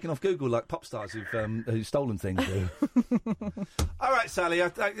get it taken off Google like pop stars who've stolen things do. All right, Sally.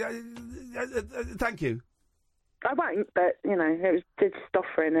 Thank you. I won't, but, it was just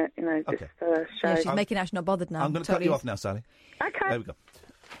offering it, just for show. Yeah, she's making out she's not bothered now. I'm going to cut you off now, Sally. Okay. There we go.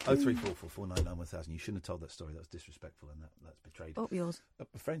 03444991000. You shouldn't have told that story. That was disrespectful, and that's betrayed. Oh, yours.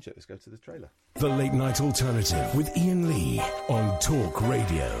 Friendship. Let's go to the trailer. The Late Night Alternative with Iain Lee on Talk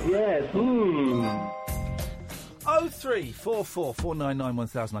Radio. Yes.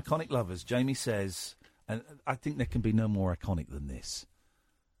 03444991000. Iconic lovers. Jamie says, and I think there can be no more iconic than this.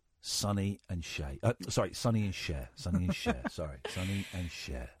 Sonny and Cher. Sonny and Cher. Sonny and Cher. Sorry, Sonny and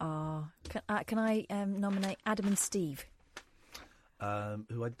Cher. Can I nominate Adam and Steve?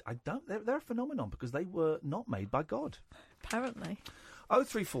 who I don't... They're a phenomenon because they were not made by God. Apparently.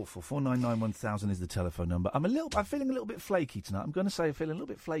 0344 499 1000 is the telephone number. I'm feeling a little bit flaky tonight. I'm going to say I'm feeling a little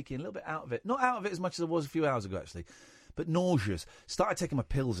bit flaky and a little bit out of it. Not out of it as much as I was a few hours ago, actually, but nauseous. Started taking my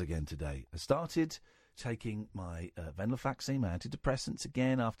pills again today. I started taking my venlafaxine, my antidepressants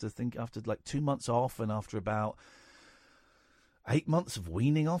again after like 2 months off and after about 8 months of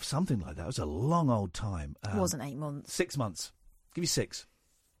weaning off, something like that. It was a long old time. It wasn't 8 months. 6 months. Give you 6.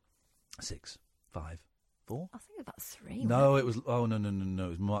 6, 5, 4. I think about 3. No, it was. Oh no! It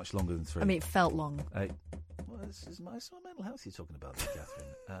was much longer than 3. I mean, it felt long. 8. Well, this is my mental health you're talking about, there, Catherine.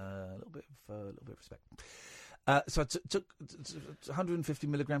 A little bit of respect. So I took 150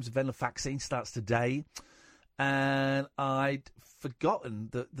 milligrams of venlafaxine. Starts today, and I'd forgotten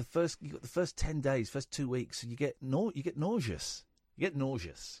that the first 10 days, first 2 weeks, you get nauseous. You get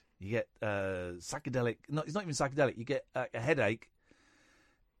psychedelic. No, it's not even psychedelic. You get a headache.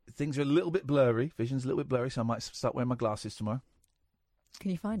 Things are a little bit blurry. Vision's a little bit blurry, so I might start wearing my glasses tomorrow.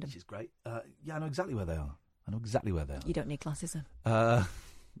 Can you find them? Which is great. Yeah, I know exactly where they are. You don't need glasses then?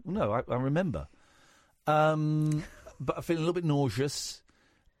 No, I remember. But I'm feeling a little bit nauseous,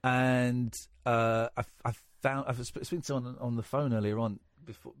 and I was speaking to someone on the phone earlier on,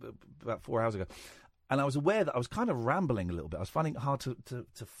 about 4 hours ago, and I was aware that I was kind of rambling a little bit. I was finding it hard to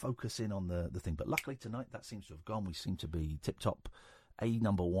focus in on the thing, but luckily tonight that seems to have gone. We seem to be tip-top.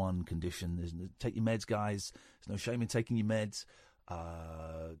 Number 1 condition. Take your meds, guys. There's no shame in taking your meds.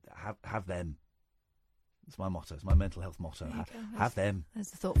 Have them. It's my motto. It's my mental health motto. Have them.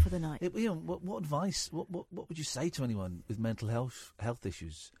 There's the thought for the night. What advice? What would you say to anyone with mental health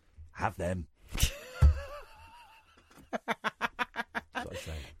issues? Have them. That's what I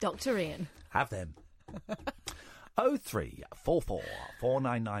say. Dr. Iain. Have them. 0344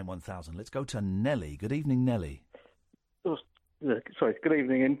 499 1000. Let's go to Nelly. Good evening, Nelly. Sorry, good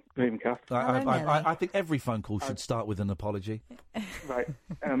evening, Ian. Good evening, Kath. I think every phone call should start with an apology. Right.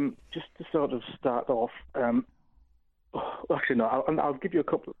 Just to sort of start off, actually, no, I'll give you a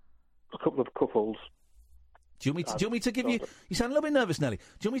couple of couples. Do you want me to give you... You sound a little bit nervous, Nelly. Do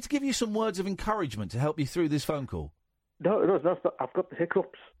you want me to give you some words of encouragement to help you through this phone call? No, I've got the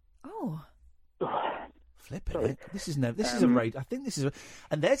hiccups. Oh. Flip it. This is a radio. I think this is...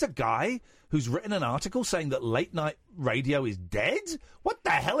 And there's a guy who's written an article saying that late night radio is dead? What the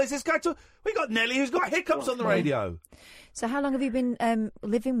hell is this guy talking... We got Nelly who's got hiccups on the radio. So how long have you been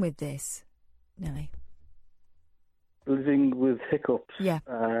living with this, Nelly? Living with hiccups? Yeah.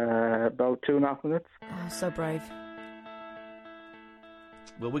 About 2.5 minutes. Oh, so brave.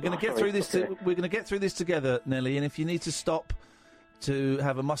 Well, we're going to get through this. Okay. We're going to get through this together, Nelly. And if you need to stop to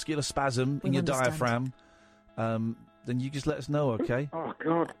have a muscular spasm in your diaphragm, then you just let us know, okay? Oh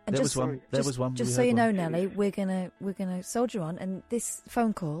God! And there was one. Just so you know, Nelly, we're gonna soldier on, and this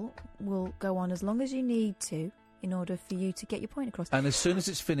phone call will go on as long as you need to in order for you to get your point across. And as soon as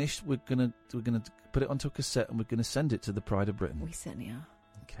it's finished, we're gonna put it onto a cassette and we're gonna send it to the Pride of Britain. We certainly are.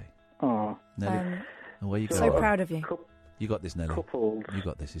 Okay. Oh, Nelly, away you go. So proud of you. You got this, Nelly. Coupled. You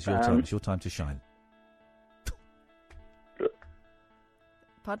got this. It's your time. It's your time to shine.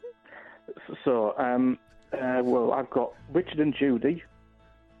 Pardon? So, well, I've got Richard and Judy.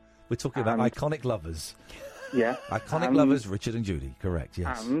 We're talking about iconic lovers. Yeah. Iconic lovers, Richard and Judy. Correct,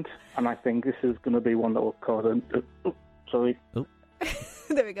 yes. And I think this is going to be one that will cause sorry. Oh.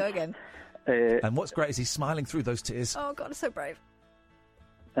 There we go again. And what's great is he's smiling through those tears. Oh, God, I'm so brave.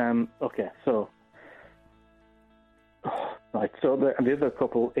 Okay, so... Right, so the other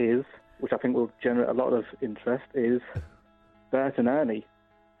couple is, which I think will generate a lot of interest, is Bert and Ernie.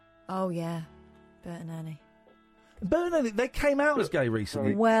 Oh, yeah. Bert and Ernie. Bert and Ernie, they came out as gay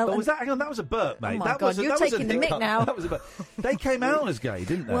recently. Well, was that? Hang on, that was a Bert, mate. Oh my that God, was you're taking the mick now. That was a Bert. They came out as gay,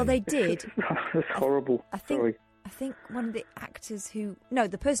 didn't they? Well, they did. That's horrible. I think one of the actors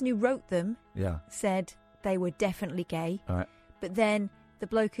the person who wrote them, said they were definitely gay. All right. But then the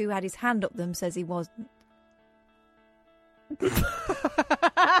bloke who had his hand up them says he wasn't. Come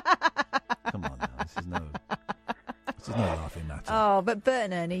on now, this is no laughing matter. Oh, but Bert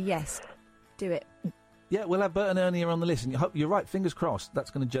and Ernie, yes. Do it. Yeah, we'll have Bert and Ernie on the list, and you're right, fingers crossed,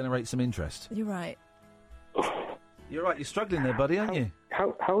 that's going to generate some interest. You're right. You're right, you're struggling there, buddy, aren't you?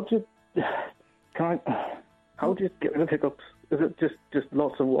 How do you get rid of hiccups? Is it just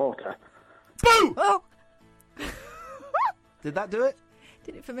lots of water? Boo! Oh! Did that do it?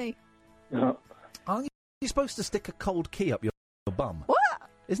 Did it for me. No. Aren't you supposed to stick a cold key up your bum? What?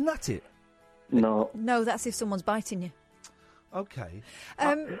 Isn't that it? No. No, that's if someone's biting you. Okay.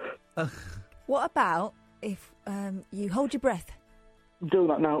 What about if you hold your breath? Do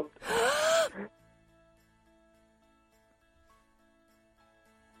that now.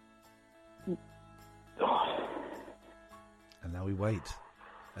 Now we wait.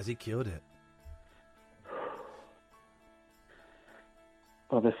 Has he cured it?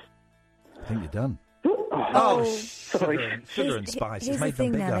 Oh, this. I think you're done. Oh, sugar and spice. Here's It's made the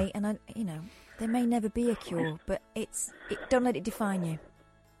thing, them bigger. Nelly, and there may never be a cure, but don't let it define you.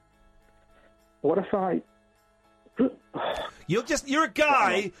 What if I? You're a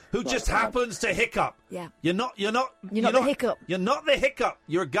guy who just happens to hiccup. Yeah. You're not the hiccup. You're not the hiccup.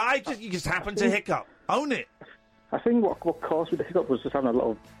 You're a guy you just happen to hiccup. Own it. I think what caused me the hiccup was just having a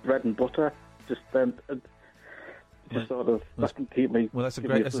lot of bread and butter. Just sort of that can keep me. Well, that's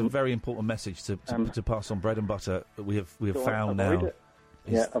a very important message to pass on. Bread and butter. We have found now.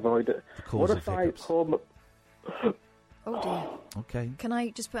 Avoid it. What if I hold my... Oh dear. Okay. Can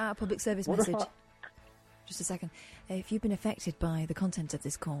I just put out a public service message? Just a second. If you've been affected by the content of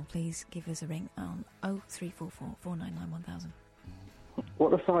this call, please give us a ring on 0344 499 1000.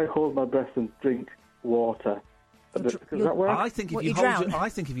 What if I hold my breath and drink water? Does that work? I think if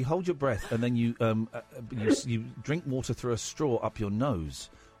you hold your breath and then you drink water through a straw up your nose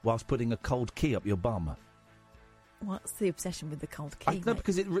whilst putting a cold key up your bum. What's the obsession with the cold key? No,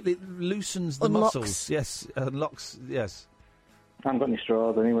 because it loosens the muscles. Yes, unlocks. Yes. I haven't got any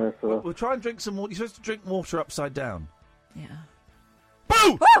straws anyway, so... We'll try and drink some water. You're supposed to drink water upside down. Yeah.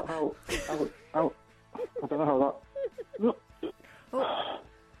 Boo! Ow! I don't know how that...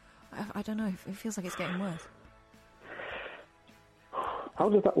 I don't know. It feels like it's getting worse. How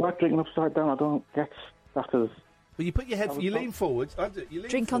does that work, drinking upside down? I don't get that as... Well, you put your head... You lean forward.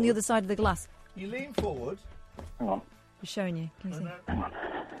 Drink on the other side of the glass. You lean forward. Hang on. I'm showing you. Can you see? Hang on.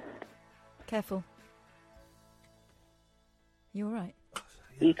 Careful. You all right?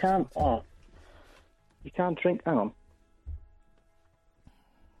 You can't... Oh. You can't drink... Hang on.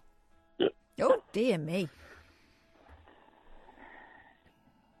 Oh, dear me.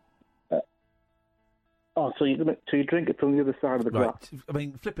 So you drink it from the other side of the glass? Right. I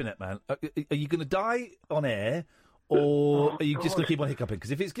mean, flipping it, man. Are you going to die on air, or are you just going to keep on hiccuping?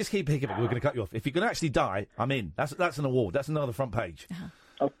 Because if it's just keep hiccuping, we're going to cut you off. If you're going to actually die, I'm in. That's an award. That's another front page.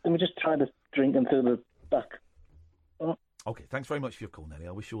 Let me just try to drink until the back. Oh. Okay, thanks very much for your call, Nelly.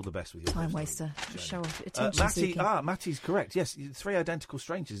 I wish you all the best with your time waster. Just show off. Attention seeking. Matty's correct. Yes, 3 Identical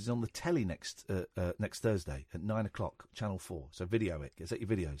Strangers is on the telly next Thursday at 9 o'clock, Channel 4. So video it. Get your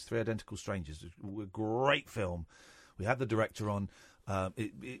videos. 3 Identical Strangers. A great film. We had the director on.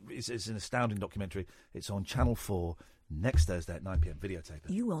 It's an astounding documentary. It's on Channel 4 next Thursday at 9 p.m. Videotape it.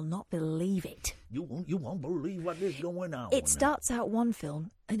 You will not believe it. You won't believe what is going on. It starts out one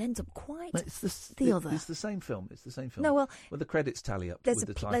film and ends up quite the other. It's the same film. No, well, with the credits tally up there's with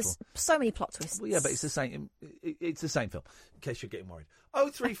the title. There's so many plot twists. Well, yeah, but it's the same. It's the same film. In case you're getting worried.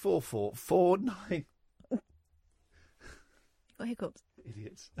 0344 49. Got hiccups.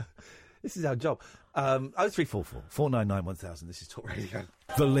 Idiots. This is our job. 0344 499 1000. This is Talk Radio.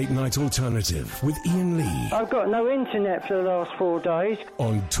 The Late Night Alternative with Iain Lee. I've got no internet for the last 4 days.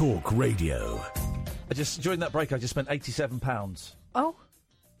 On Talk Radio. During that break, I just spent £87. Oh.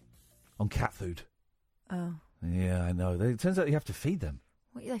 On cat food. Oh. Yeah, I know. It turns out you have to feed them.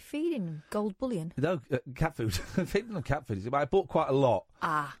 What are they feeding? Gold bullion? No, cat food. Feed them cat food. I bought quite a lot.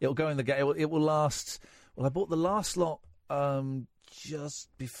 It'll go in the... It will last... Well, I bought the last lot...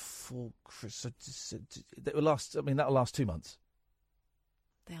 just before Christmas. That'll last 2 months.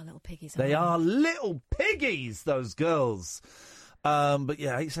 They are little piggies. They are little piggies, those girls. But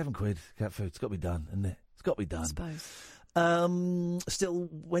yeah, £87 cat food. It's got to be done, isn't it? It's got to be done. I suppose. Still,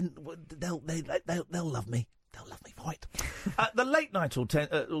 when they'll love me. They'll love me for it. The Late Night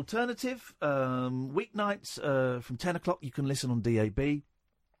Alternative, weeknights from 10 o'clock. You can listen on DAB.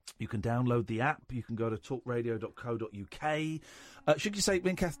 You can download the app. You can go to talkradio.co.uk. Should you say, me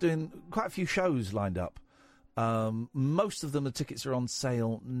and Kath doing quite a few shows lined up. Most of them, the tickets are on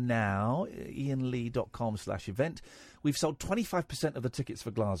sale now. iainlee.com/event. We've sold 25% of the tickets for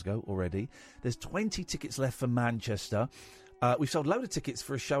Glasgow already. There's 20 tickets left for Manchester. We've sold a load of tickets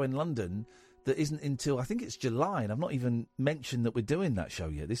for a show in London that isn't until, I think it's July, and I've not even mentioned that we're doing that show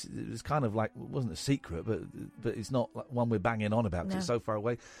yet. It was kind of like, it wasn't a secret, but it's not like one we're banging on about because it's so far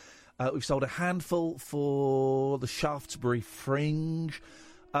away. We've sold a handful for the Shaftesbury Fringe.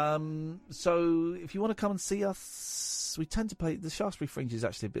 So if you want to come and see us, we tend to play... The Shaftesbury Fringe is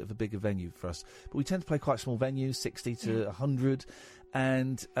actually a bit of a bigger venue for us, but we tend to play quite small venues, 60 to 100,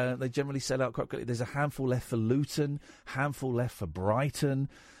 and they generally sell out quite quickly. There's a handful left for Luton, handful left for Brighton.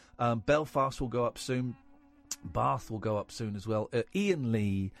 Belfast will go up soon. Bath will go up soon as well.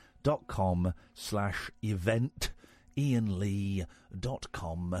 iainlee.com/event.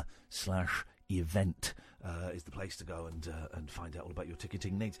 iainlee.com/event. is the place to go and find out all about your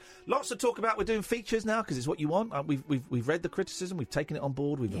ticketing needs. Lots to talk about. We're doing features now because it's what you want. We've read the criticism, we've taken it on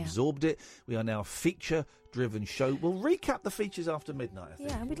board, we've absorbed it. We are now a feature-driven show. We'll recap the features after midnight, I think.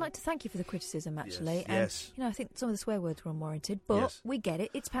 Yeah, and we'd like to thank you for the criticism, actually. Yes. And, I think some of the swear words were unwarranted, but we get it.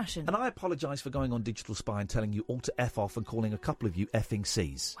 It's passion. And I apologise for going on Digital Spy and telling you all to F off and calling a couple of you effing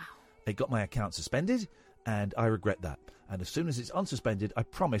Cs. Wow. It got my account suspended, and I regret that. And as soon as it's unsuspended, I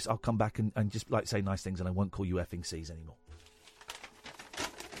promise I'll come back and just say nice things, and I won't call you effing Cs anymore.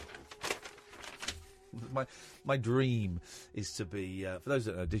 My dream is to be, for those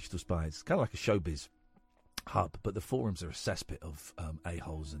that are Digital Spy, it's kind of like a showbiz hub, but the forums are a cesspit of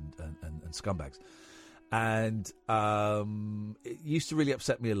a-holes and scumbags. And it used to really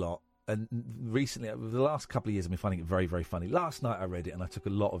upset me a lot. And recently, over the last couple of years, I've been finding it very, very funny. Last night I read it and I took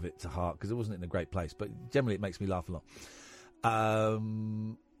a lot of it to heart because it wasn't in a great place, but generally it makes me laugh a lot.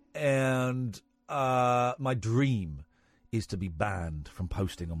 My dream is to be banned from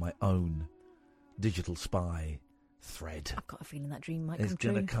posting on my own Digital Spy thread. I've got a feeling that dream might come true. It's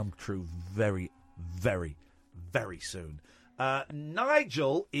going to come true very, very, very soon.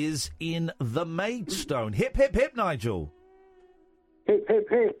 Nigel is in the Maidstone. Hip, hip, hip, Nigel. Hip, hip,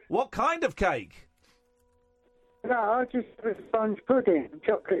 hip. What kind of cake? No, I just have sponge pudding,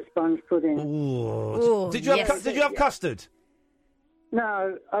 chocolate sponge pudding. Ooh. Did you have custard?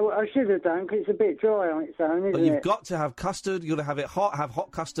 No, I should have done because it's a bit dry on its own, isn't it? You've got to have custard. You've got to have it hot. Have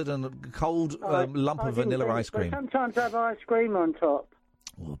hot custard and a cold lump of vanilla ice cream. Sometimes I have ice cream on top.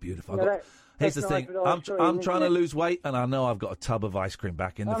 Oh, beautiful. Here's the thing. I'm trying to lose weight, and I know I've got a tub of ice cream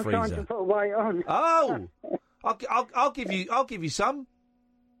back in the freezer. I'm trying to put weight on. Oh, I'll give you some.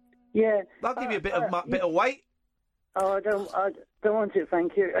 Yeah. I'll give you a bit of weight. Oh, I don't want it,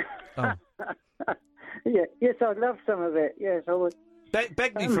 thank you. Oh. Yeah, yes, I'd love some of it. Yes, I would.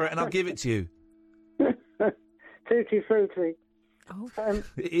 Beg me for it, and I'll give it to you. Tutti frutti. Oh.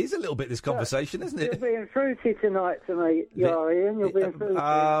 It is a little bit this conversation, isn't it? You're being fruity tonight to me, Ian. You're being fruity.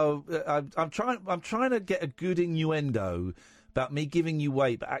 I'm trying to get a good innuendo about me giving you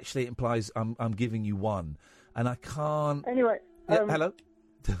weight, but actually it implies I'm giving you one, and I can't. Anyway. Hello.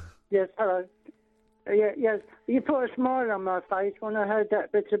 Yes, hello. Yes, you put a smile on my face when I heard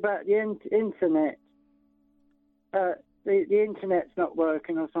that bit about the internet. The internet's not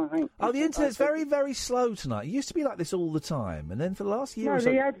working or something. Oh, the internet's very, very slow tonight. It used to be like this all the time, and then for the last year or so...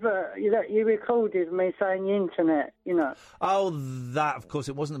 No, the advert that you recorded me saying the internet, you know. Oh, that, of course,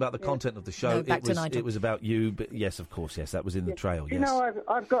 it wasn't about the content of the show. No, back to Nigel. It was about you, but yes, of course, yes, that was in the trail, yes. You know,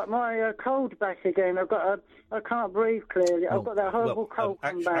 I've got my cold back again. I can't breathe clearly. I've got that horrible cold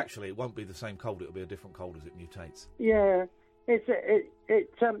come back. Actually, it won't be the same cold. It'll be a different cold as it mutates. Yeah. There's a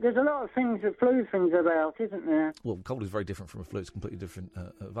lot of things, flu things about, isn't there? Well, cold is very different from a flu. It's a completely different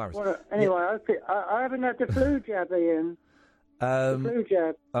virus. Well, anyway, I haven't had the flu jab, Ian. The flu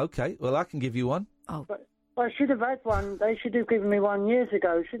jab. Okay, well, I can give you one. Oh. But I should have had one. They should have given me one years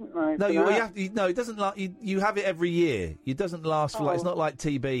ago, shouldn't they? No, it doesn't last. You have it every year. It doesn't last for it's not like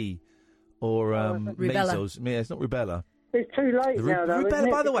TB or measles. Yeah, it's not rubella. It's too late now, though.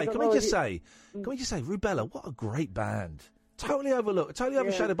 Rubella, by the way, can we just say, Rubella? What a great band. Totally overlooked, totally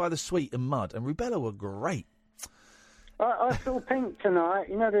overshadowed by The Sweet and Mud, and Rubella were great. I saw Pink tonight.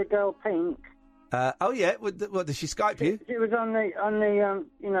 You know the girl Pink. Oh yeah, what did she Skype you? It was on the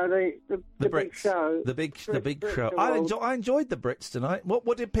big show. The big show. I enjoyed the Brits tonight.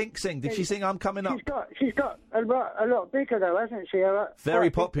 What did Pink sing? Did she sing "I'm Coming Up"? She's got a lot bigger though, hasn't she?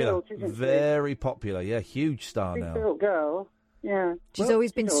 Very popular. Very popular. Yeah, huge star now. Big built girl. Yeah, she's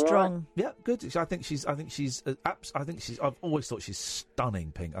always been strong. Right. Yeah, good. I've always thought she's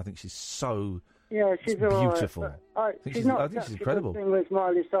stunning, Pink. I think she's so. Yeah, she's beautiful. Right, I think she's incredible. With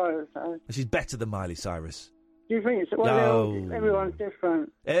Miley Cyrus, though. She's better than Miley Cyrus. Do you think so? Well, everyone's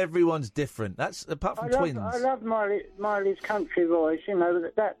different. Everyone's different. That's apart from twins. I love Miley's country voice. You know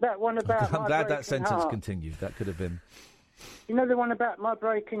that one about. I'm glad that sentence continued. That could have been. You know the one about My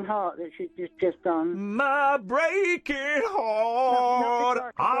Breaking Heart that she's just done? My Breaking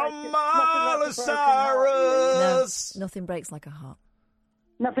Heart, I'm Miley Cyrus. No, nothing breaks like a heart.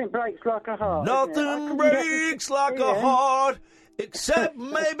 Nothing breaks like a heart. Nothing breaks like a heart, except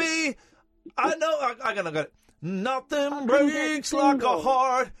maybe... I know, I'm going to get it. Nothing breaks like a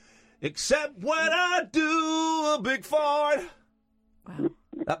heart, except when I do a big fart. Wow.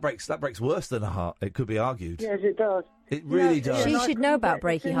 That breaks worse than a heart, it could be argued. Yes, it does. It really does. She should know about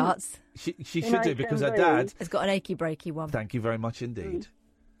breaky hearts. She should do, because her dad... has got an achy breaky one. Thank you very much indeed.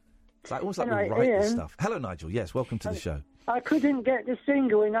 It's almost like we write this stuff. Hello, Nigel. Yes, welcome to the show. I couldn't get the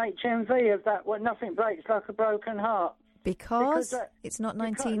single in HMV of that, Nothing Breaks Like a Broken Heart. Because it's not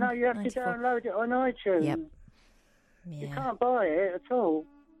 1994. No, you have to download it on iTunes. Yep. You can't buy it at all.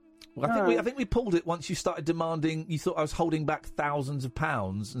 Well, I think we pulled it once you started demanding. You thought I was holding back thousands of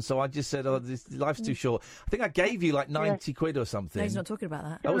pounds, and so I just said, "Oh, this life's too short." I think I gave you like 90 quid or something. No, he's not talking about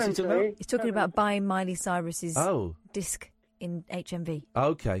that. Oh, what's he talking about? He's talking about buying Miley Cyrus's disc in HMV.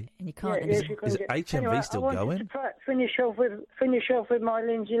 Okay. And you can't. Is HMV Anyway, still I going? wanted to finish off with my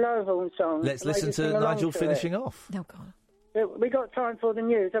Lindsay Lohan song. Let's listen to Nigel finishing off. Oh God. We got time for the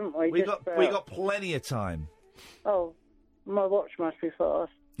news, haven't we? We got plenty of time. Oh, my watch must be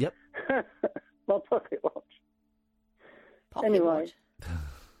fast. Yep. My pocket watch. Anyway,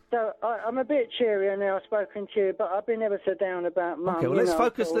 so I'm a bit cheerier now. I've spoken to you, but I've been ever so down about Mum. Okay, well, let's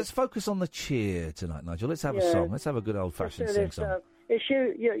focus. Let's focus on the cheer tonight, Nigel. Let's have a song. Let's have a good old-fashioned sing-song. It's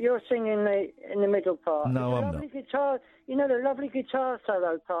you're singing in the middle part. No, I'm not. Guitar, you know the lovely guitar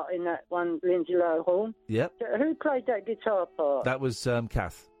solo part in that one, Lindsay Lohan. Yep. Who played that guitar part? That was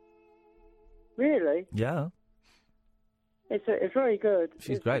Kath. Really? Yeah. It's very good.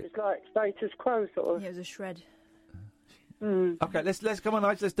 She's great. It's like status quo sort of. Yeah, it was a shred. Okay, let's come on,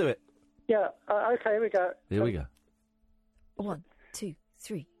 Nigel. Let's do it. Yeah. Okay. Here we go. Here we go. 1, 2,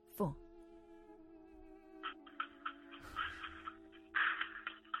 3, 4.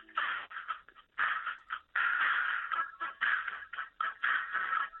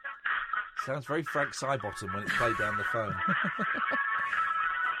 Sounds very Frank Sidebottom when it's played down the phone.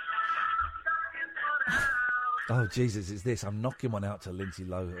 Oh, Jesus, it's this. I'm knocking one out to Lindsay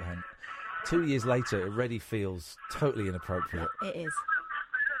Lohan. 2 years later, it already feels totally inappropriate. It is.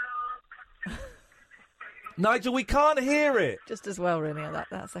 Nigel, we can't hear it. Just as well, really.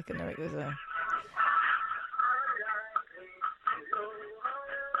 That second lyric was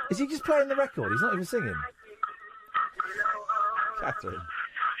Is he just playing the record? He's not even singing. Catherine.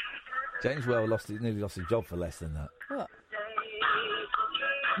 James Well nearly lost his job for less than that. What?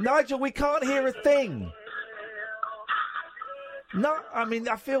 Nigel, we can't hear a thing. No, I mean,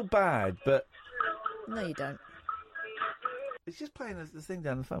 I feel bad, but... No, you don't. It's just playing the thing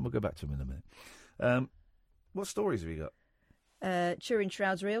down the phone. We'll go back to him in a minute. What stories have you got? Turin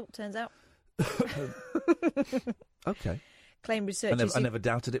Shroud's real, turns out. Okay. Claim researchers... I never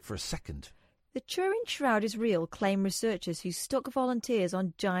doubted it for a second. The Turin Shroud is real, claim researchers who stuck volunteers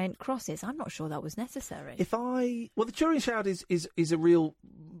on giant crosses. I'm not sure that was necessary. Well, the Turin Shroud is a real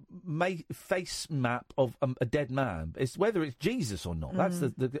face map of a dead man. It's whether it's Jesus or not. That's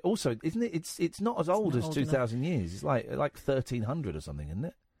also, isn't it? It's not as old as 2,000 years. It's like 1,300 or something, isn't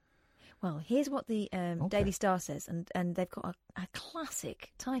it? Well, here's what the Daily Star says, and they've got a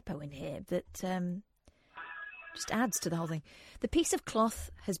classic typo in here that just adds to the whole thing. The piece of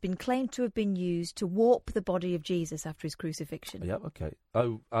cloth has been claimed to have been used to warp the body of Jesus after his crucifixion. Yep, okay.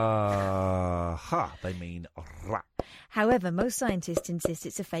 They mean rat. However, most scientists insist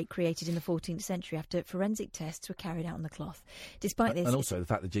it's a fake created in the 14th century after forensic tests were carried out on the cloth. Despite this... And also the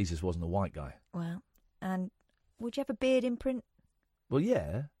fact that Jesus wasn't a white guy. Well, and would you have a beard imprint? Well,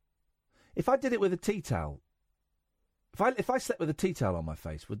 yeah. If I did it with a tea towel... If I slept with a tea towel on my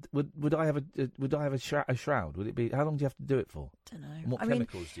face, would I have a shroud? Would it be? How long do you have to do it for? I don't know. And what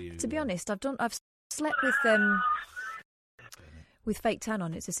chemicals do you? To be honest, I've slept with fake tan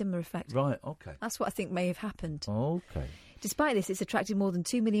on. It's a similar effect. Right. Okay. That's what I think may have happened. Okay. Despite this, it's attracted more than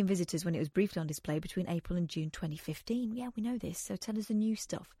 2 million visitors when it was briefly on display between April and June 2015. Yeah, we know this. So tell us the new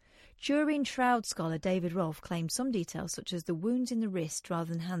stuff. Turin Shroud scholar David Rolfe claimed some details, such as the wounds in the wrist rather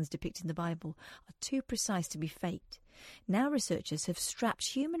than hands depicted in the Bible, are too precise to be faked. Now researchers have strapped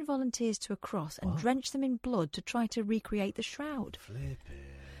human volunteers to a cross and drenched them in blood to try to recreate the shroud. Flip it.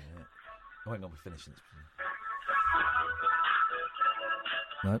 Oh, hang on, we're finishing this.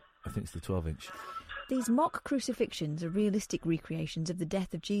 No, I think it's the 12-inch. These mock crucifixions are realistic recreations of the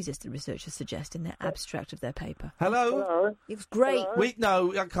death of Jesus, the researchers suggest in their abstract of their paper. Hello? It was great.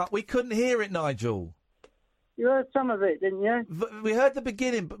 We couldn't hear it, Nigel. You heard some of it, didn't you? We heard the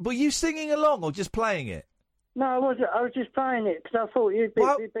beginning, but were you singing along or just playing it? No, I wasn't. I was just playing it because I thought you'd be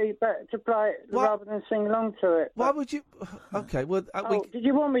better to play it rather than sing along to it. Why would you? Okay, well... did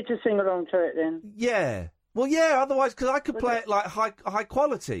you want me to sing along to it then? Yeah. Well, yeah, otherwise, because I could play it like high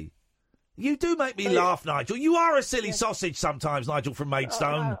quality. You do make me laugh, Nigel. You are a silly sausage sometimes, Nigel from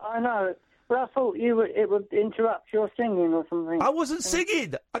Maidstone. I know. But I thought it would interrupt your singing or something. I wasn't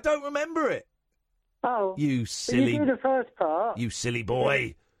singing. I don't remember it. Oh. You silly... You do the first part. You silly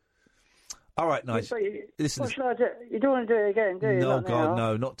boy. All right, Nigel. Listen. What should I do? You don't want to do it again, do you? No, God,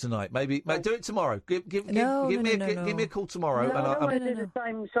 no, not tonight. Maybe do it tomorrow. Give me a call tomorrow. No, I don't want to do the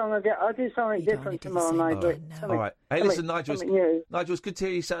same song again. I'll do something different tomorrow night. All right. Hey, listen, Nigel. Nigel, it's good to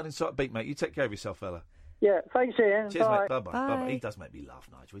hear you sounding so upbeat, mate. You take care of yourself, fella. Yeah, thanks, Ian. Cheers, Bye. mate. Bye-bye. Bye-bye. He does make me laugh,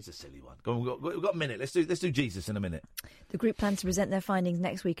 Nigel. He's a silly one. Go on, we've got a minute. Let's do Jesus in a minute. The group plans to present their findings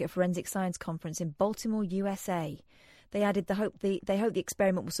next week at a Forensic Science Conference in Baltimore, USA. They added they hope the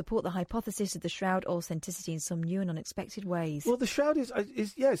experiment will support the hypothesis of the shroud authenticity in some new and unexpected ways. Well, the shroud is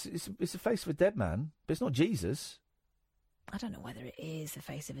yes, it's the face of a dead man, but it's not Jesus. I don't know whether it is the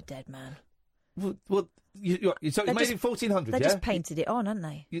face of a dead man. Well, so it's made in 1400. They just painted it on, haven't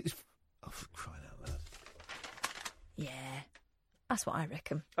they? For crying out loud. Yeah, that's what I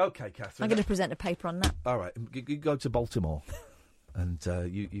reckon. Okay, Catherine. I'm going to present a paper on that. All right, you go to Baltimore, and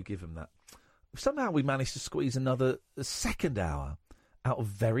you give them that. Somehow we managed to squeeze another second hour out of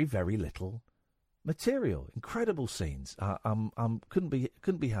very, very little material. Incredible scenes. Couldn't be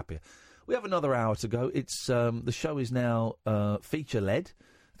happier. We have another hour to go. It's the show is now feature led,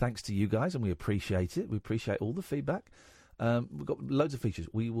 thanks to you guys, and we appreciate it. We appreciate all the feedback. We've got loads of features.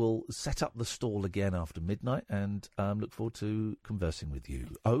 We will set up the stall again after midnight, and look forward to conversing with you.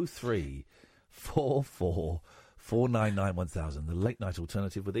 0344 499 1000, the late night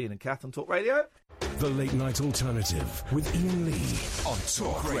alternative with Ian and Kath on Talk Radio. The late night alternative with Ian Lee on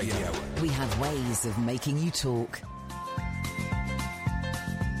Talk Radio. We have ways of making you talk.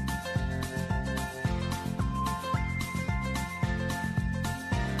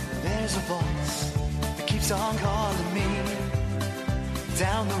 There's a voice that keeps on calling me.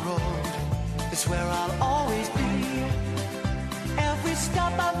 Down the road, it's where I'll always be. Every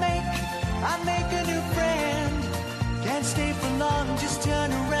stop I make a new friend. Can't stay for long, just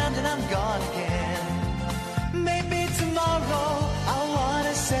turn around and I'm gone again. Maybe tomorrow I'll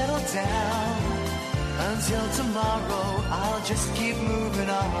wanna settle down. Until tomorrow I'll just keep moving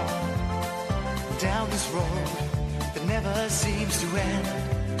on. Down this road that never seems to end.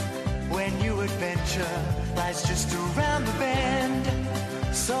 When new adventure lies just around the bend.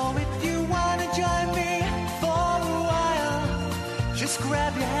 So if you wanna join me for a while, just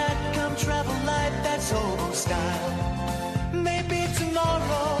grab your hat, come travel light, that's old style. Maybe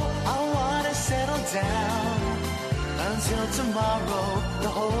tomorrow I'll wanna settle down. Until tomorrow, the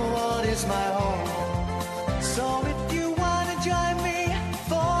whole world is my home. So if you wanna join me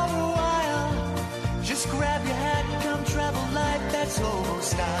for a while, just grab your hat, come travel light, that's old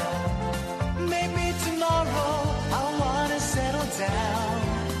style. Maybe tomorrow I'll wanna settle down.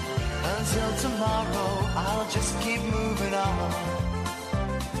 Until tomorrow, I'll just keep moving on.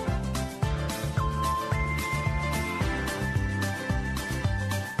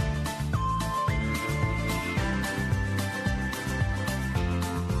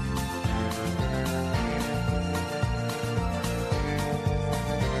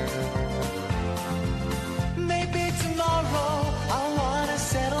 Maybe tomorrow I'll wanna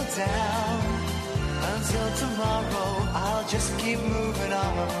settle down. Until tomorrow, I'll just keep moving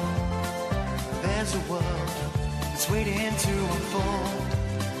on. There's a world that's waiting to unfold.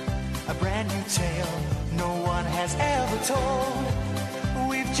 A brand new tale no one has ever told.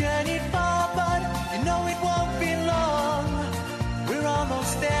 We've journeyed far, but you know it won't be long. We're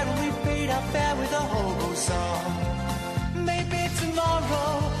almost there and we paid our fare with a hobo song. Maybe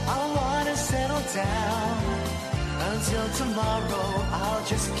tomorrow I'll wanna settle down. Until tomorrow, I'll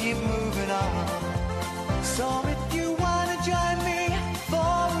just keep moving on. So if you wanna join me for a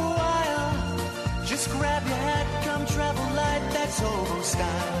while, just grab your hat, come travel light, that's hobo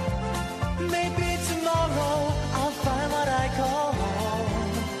style. Maybe tomorrow I'll find what I call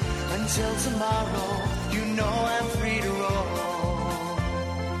home. Until tomorrow, you know I'm free to roll.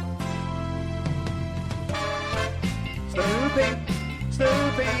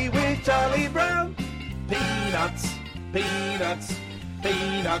 Snoopy with Charlie Brown. Peanuts, peanuts,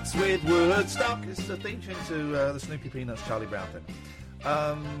 peanuts with Woodstock. It's the theme tune to the Snoopy Peanuts Charlie Brown thing.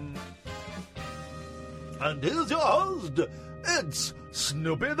 And here's your host. It's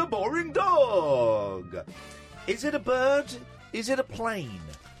Snoopy the Boring Dog. Is it a bird? Is it a plane?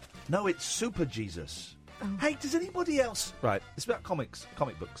 No, it's Super Jesus. Oh. Hey, does anybody else... Right, it's about comics,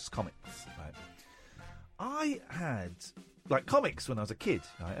 comic books, right. I had... Like comics when I was a kid,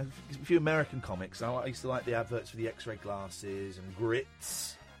 right? A few American comics. I used to like the adverts for the X-ray glasses and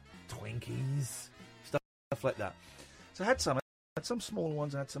grits, Twinkies, stuff like that. So I had some small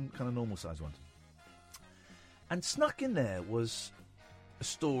ones, I had some kind of normal sized ones. And snuck in there was a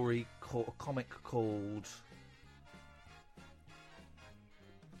comic called,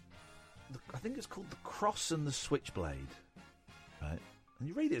 I think it's called The Cross and the Switchblade, right? And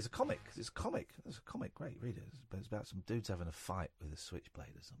you read it as a comic. It's a comic. Great, read it. It's about some dudes having a fight with a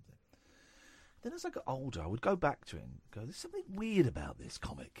switchblade or something. Then as I got older, I would go back to it and go, there's something weird about this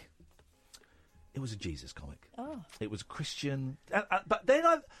comic. It was a Jesus comic. Oh. It was a Christian... but then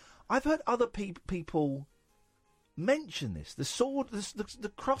I've heard other people mention this. The sword,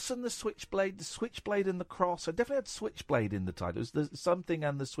 the cross and the switchblade and the cross. I definitely had switchblade in the title. It was the something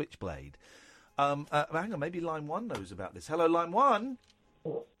and the switchblade. Hang on, maybe line 1 knows about this. Hello, line 1.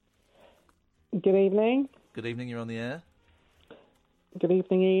 Good evening. Good evening, you're on the air. Good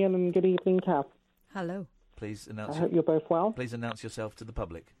evening, Ian, and good evening, Kath. Hello. Please announce. I hope you're both well. Please announce yourself to the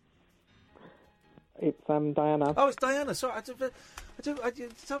public. It's Diana. Oh, it's Diana. Sorry,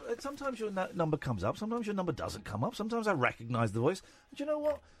 sometimes your number comes up. Sometimes your number doesn't come up. Sometimes I recognise the voice. And do you know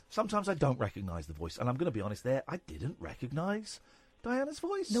what? Sometimes I don't recognise the voice. And I'm going to be honest there. I didn't recognise Diana's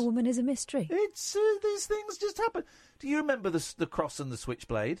voice. The woman is a mystery. It's these things just happen. Do you remember the cross and the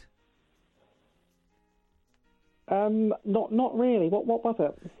switchblade? Not really. What was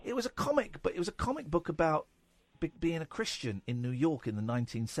it? It was a comic, but it was a comic book about being a Christian in New York in the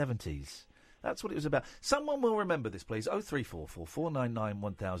 1970s. That's what it was about. Someone will remember this, please. 0344 499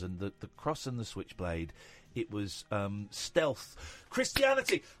 1000. The cross and the switchblade. It was stealth.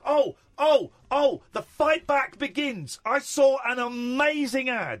 Christianity. Oh! The fight back begins. I saw an amazing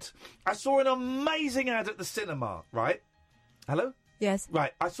ad. at the cinema, right? Hello? Yes.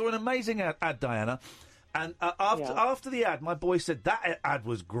 Right. I saw an amazing ad, Diana. And after the ad, my boy said that ad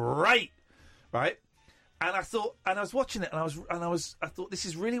was great, right? And I thought, and I was watching it, and I thought this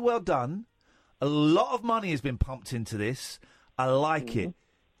is really well done. A lot of money has been pumped into this. I like it.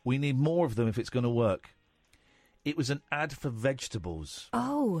 We need more of them if it's going to work. It was an ad for vegetables.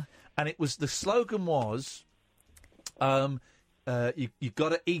 Oh. And the slogan was, you got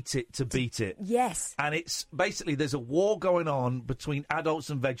to eat it to beat it. Yes. And it's basically, there's a war going on between adults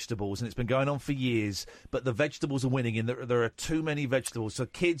and vegetables, and it's been going on for years, but the vegetables are winning, and there are too many vegetables. So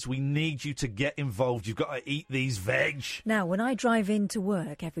kids, we need you to get involved. You've got to eat these veg. Now, when I drive into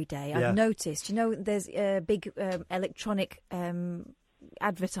work every day, I've noticed, there's a big electronic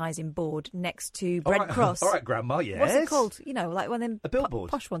advertising board next to Brent Cross. All right, Grandma, yes. What's it called? Like one of them... A billboard.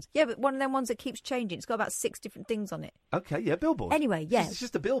 Posh ones. Yeah, but one of them ones that keeps changing. It's got about 6 different things on it. Okay, yeah, billboard. Anyway, yeah. It's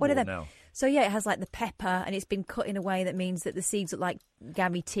just a billboard now. So, yeah, it has, like, the pepper, and it's been cut in a way that means that the seeds look like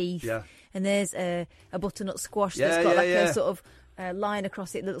gammy teeth. Yeah. And there's a butternut squash that's got a sort of line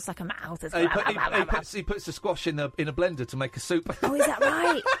across it that looks like a mouth. He puts the squash in a blender to make a soup. Oh, is that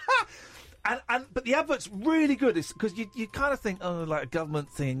right? But the advert's really good because you kind of think, like a government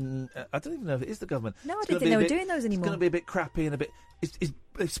thing. I don't even know if it is the government. No, I didn't think they were doing those anymore. It's going to be a bit crappy and a bit...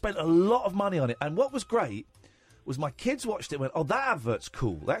 They spent a lot of money on it. And what was great was my kids watched it and went, oh, that advert's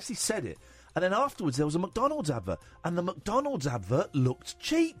cool. They actually said it. And then afterwards there was a McDonald's advert. And the McDonald's advert looked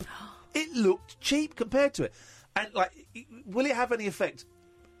cheap. It looked cheap compared to it. And, will it have any effect?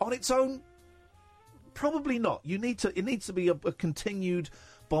 On its own, probably not. It needs to be a continued...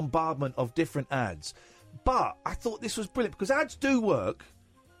 bombardment of different ads. But I thought this was brilliant because ads do work.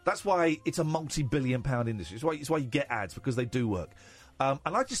 That's why it's a multi-billion-pound industry. It's why you get ads, because they do work. And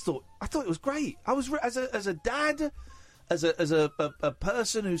I thought it was great. I was as a dad, as a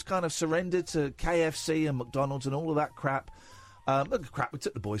person who's kind of surrendered to KFC and McDonald's and all of that crap. We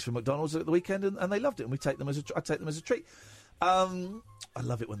took the boys from McDonald's at the weekend and they loved it, and I take them as a treat. I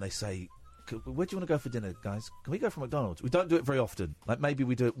love it when they say, where do you want to go for dinner, guys? Can we go for McDonald's? We don't do it very often. Like, maybe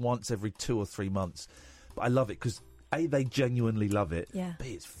we do it once every 2 or 3 months. But I love it because, A, they genuinely love it. Yeah. B,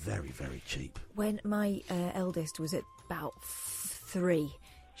 it's very, very cheap. When my eldest was at about 3,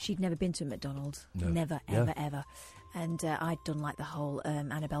 she'd never been to a McDonald's. No. Never, ever. And I'd done, the whole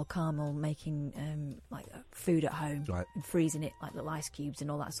Annabelle Carmel making, food at home. Right. And freezing it, like little ice cubes and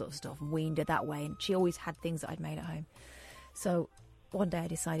all that sort of stuff. And weaned her that way. And she always had things that I'd made at home. So... one day I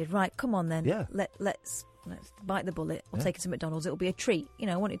decided, right, come on then, let's bite the bullet. We'll take it to McDonald's. It'll be a treat.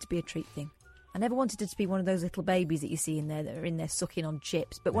 I want it to be a treat thing. I never wanted it to be one of those little babies that you see in there that are in there sucking on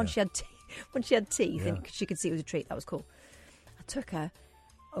chips. But once she had teeth and she could see it was a treat, that was cool. I took her,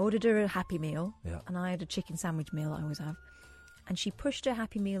 ordered her a Happy Meal, and I had a chicken sandwich meal that I always have. And she pushed her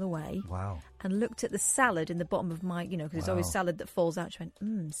Happy Meal away. Wow. And looked at the salad in the bottom of my, because there's always salad that falls out. She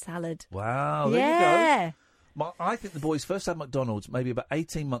went, salad. Wow, there you go. I think the boys first had McDonald's maybe about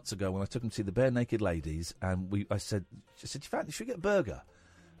 18 months ago when I took them to see the Bare Naked Ladies, and I said, should we get a burger?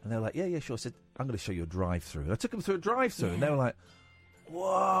 And they were like, yeah, sure. I said, I'm going to show you a drive-through. And I took them through a drive-through, and they were like,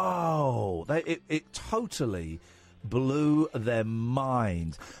 whoa. It totally blew their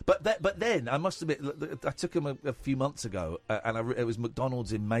mind. But then, I must admit, I took them a few months ago, and it was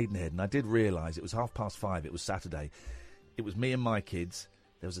McDonald's in Maidenhead, and I did realise it was 5:30, it was Saturday. It was me and my kids.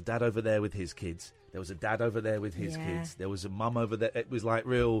 There was a dad over there with his kids. There was a dad over there with his kids. There was a mum over there. It was like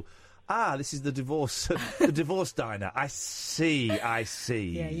real... this is the divorce diner. I see. Yeah,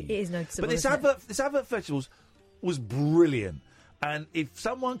 it is noticeable. But this advert for vegetables was brilliant. And if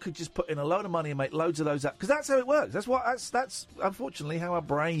someone could just put in a load of money and make loads of those, because that's how it works. That's unfortunately how our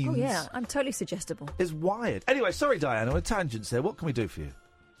brains. Oh yeah, I'm totally suggestible. Is wired. Anyway, sorry, Diana, with tangents there. What can we do for you?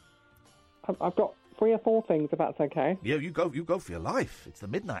 I've got 3 or 4 things, if that's okay. Yeah, you go for your life. It's the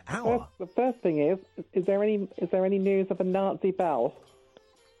midnight hour. The first thing is there any news of a Nazi bell?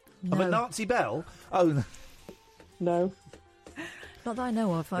 Of a Nazi bell? Oh, no. Not that I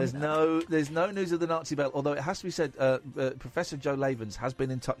know of. There's no news of the Nazi bell. Although it has to be said, Professor Joe Lavens has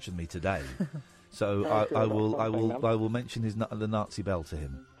been in touch with me today, so I will mention the Nazi bell to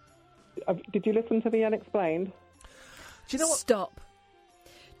him. Did you listen to the Unexplained? Do you know what? Stop.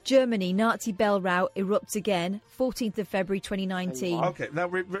 Germany, Nazi bell rout erupts again, 14th of February 2019. Okay, now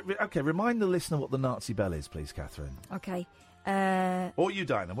remind the listener what the Nazi bell is, please, Catherine. Okay. Or you,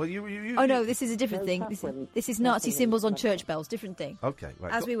 Diana. Well, you. Oh no, this is a different thing. This is Nazi symbols on church bells. Different thing. Okay,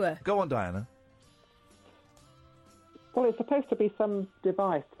 right. As we were. Go on, Diana. Well, it's supposed to be some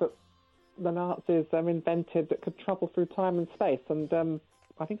device that the Nazis invented that could travel through time and space, and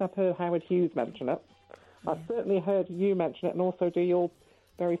I think I've heard Howard Hughes mention it. I've certainly heard you mention it, and also do your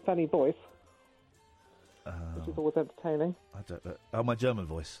very funny voice, which is always entertaining. I don't know. Oh, my German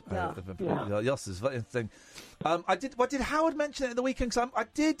voice. Yeah. Yes, is very thing. Did Howard mention it at the weekend? 'Cause I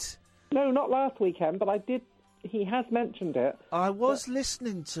did. No, not last weekend, but I did. He has mentioned it. I was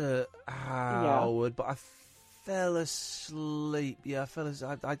listening to Howard, but I fell asleep. Yeah, I fell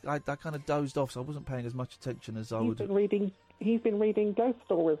asleep. I kind of dozed off, so I wasn't paying as much attention as I would. He's been reading ghost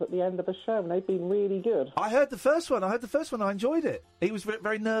stories at the end of the show, and they've been really good. I heard the first one. I enjoyed it. He was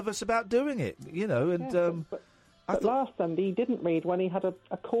very nervous about doing it, and. But last Sunday he didn't read when he had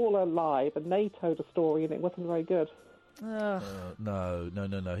a caller live, and they told a story, and it wasn't very good. No.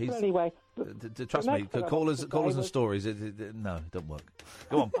 He's, but anyway, trust me, callers and stories. No, it don't work.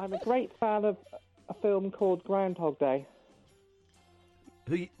 Go on. I'm a great fan of a film called Groundhog Day.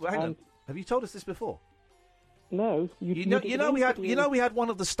 Hang on. Have you told us this before? No. We had one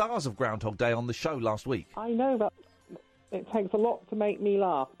of the stars of Groundhog Day on the show last week. I know that. It takes a lot to make me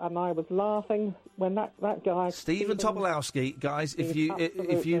laugh, and I was laughing when that guy... Stephen Tobolowsky, guys, if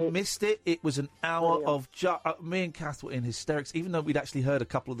you missed it, it was an hour of... me and Kath were in hysterics, even though we'd actually heard a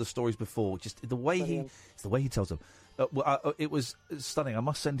couple of the stories before. Just the way he tells them. It was stunning. I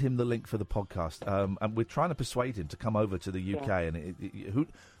must send him the link for the podcast. And we're trying to persuade him to come over to the UK, and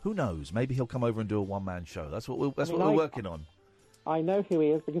who knows? Maybe he'll come over and do a one-man show. That's what we're working on. I know who he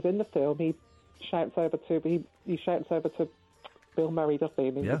is, because in the film he shouts over to Bill Murray, doesn't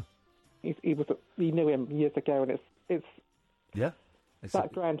he? He knew him years ago, and it's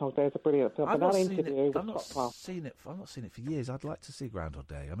that Groundhog Day is a brilliant film. I've not seen it for years. I'd like to see Groundhog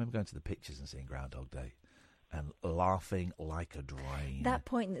Day. I remember going to the pictures and seeing Groundhog Day and laughing like a drain. That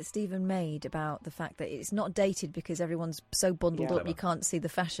point that Stephen made about the fact that it's not dated because everyone's so bundled up you can't see the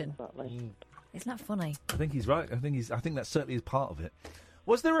fashion. Exactly. Isn't that funny? I think he's right. I think that certainly is part of it.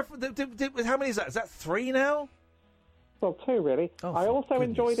 Was there how many is that? Is that 3 now? Well, 2 really. Oh, I also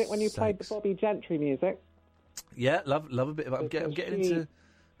enjoyed it when you sakes. played the Bobby Gentry music. Yeah, love a bit of it. I'm getting into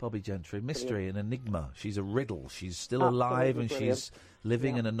Bobby Gentry, mystery and enigma. She's a riddle. She's still alive and she's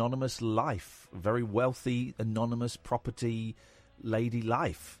living an anonymous life, very wealthy anonymous property lady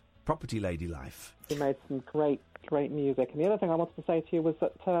life. She made some great music. And the other thing I wanted to say to you was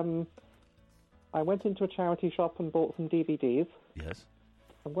that I went into a charity shop and bought some DVDs. Yes.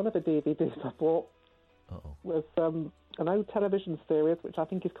 And one of the DVDs I bought was an old television series, which I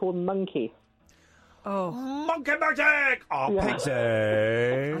think is called Monkey. Oh. Monkey Magic! Oh, Yeah. Pixie!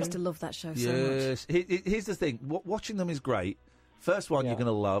 I used to love that show so much. Here's the thing. Watching them is great. First one you're going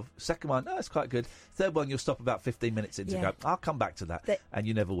to love. Second one, it's quite good. Third one, you'll stop about 15 minutes into and go, I'll come back to that. And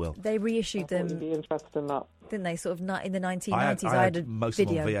you never will. They reissued them. You'd be interested in that. Didn't they? Sort of in the 1990s. I had a most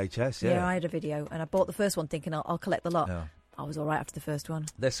video. of them on VHS, Yeah, I had a video. And I bought the first one thinking I'll collect the lot. Yeah. I was all right after the first one.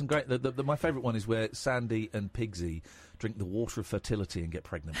 There's some great... my favourite one is where Sandy and Pigsy drink the water of fertility and get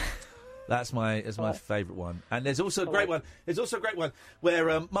pregnant. That's my favourite one. And there's also a great one. There's also a great one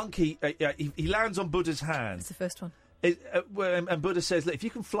where Monkey he lands on Buddha's hand. It's the first one. And Buddha says, "Look, if you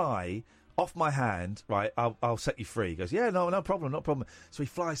can fly off my hand, right, I'll set you free." He goes, "Yeah, no problem. So he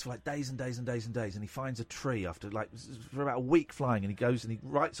flies for like days and days and days and days, and he finds a tree after for about a week flying, and he goes and he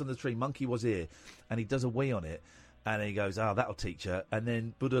writes on the tree, "Monkey was here," and he does a wee on it. And he goes, that'll teach her. And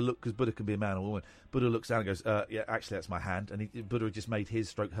then Buddha because Buddha can be a man or woman. Buddha looks down and goes, yeah, actually, that's my hand. And Buddha had just made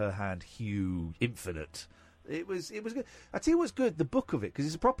her hand huge, infinite. It was good. I tell you what's good, the book of it, because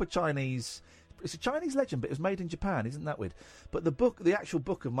it's a proper Chinese. It's a Chinese legend, but it was made in Japan. Isn't that weird? But the actual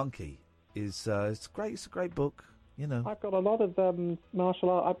book of Monkey is it's great. It's a great book. you know. I've got a lot of martial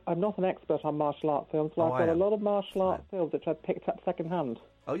art. I'm not an expert on martial art films, but I've got a lot of martial art films which I've picked up second-hand.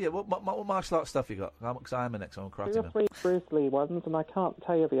 Oh, yeah, what martial arts stuff you got? Because I am an expert on karate. 2 or 3 Bruce Lee ones, and I can't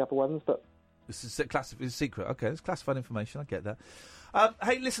tell you the other ones, but... This is it's a secret. Okay, it's classified information. I get that.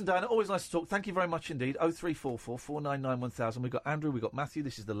 Hey, listen, Diana, always nice to talk. Thank you very much indeed. 0344 499 1000. We've got Andrew, we've got Matthew.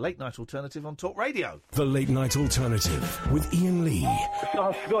 This is the Late Night Alternative on Talk Radio. The Late Night Alternative with Iain Lee.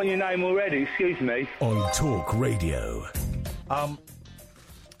 I've forgotten your name already, excuse me. On Talk Radio.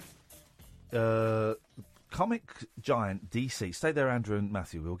 Comic giant DC. Stay there, Andrew and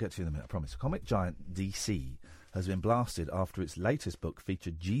Matthew. We'll get to you in a minute, I promise. Comic giant DC has been blasted after its latest book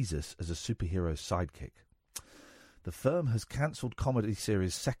featured Jesus as a superhero sidekick. The firm has cancelled comedy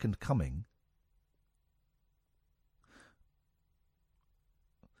series Second Coming,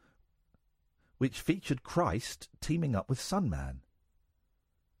 which featured Christ teaming up with Sunman.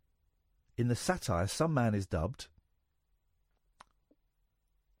 In the satire, Sunman is dubbed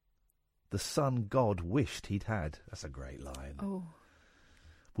the sun God wished he'd had. That's a great line. Oh.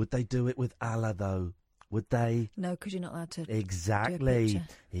 Would they do it with Allah, though? Would they? No, because you're not allowed to. Exactly.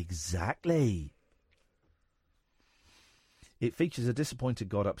 Exactly. It features a disappointed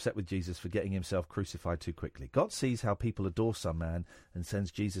God upset with Jesus for getting himself crucified too quickly. God sees how people adore some man and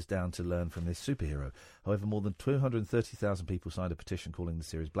sends Jesus down to learn from this superhero. However, more than 230,000 people signed a petition calling the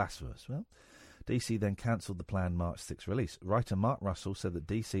series blasphemous. Well, DC then cancelled the planned March 6th release. Writer Mark Russell said that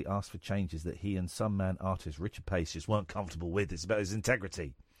DC asked for changes that he and some man artist Richard Pace just weren't comfortable with. It's about his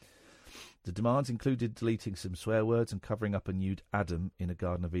integrity. The demands included deleting some swear words and covering up a nude Adam in a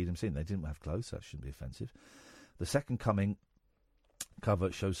Garden of Eden scene. They didn't have clothes, so that shouldn't be offensive. The Second Coming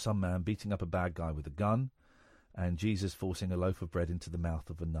cover shows some man beating up a bad guy with a gun and Jesus forcing a loaf of bread into the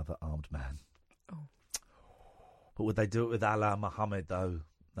mouth of another armed man. Oh. But would they do it with Allah Muhammad, though?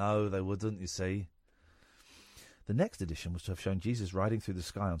 No, they wouldn't, you see. The next edition was to have shown Jesus riding through the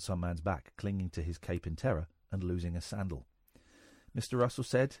sky on some man's back, clinging to his cape in terror and losing a sandal. Mr. Russell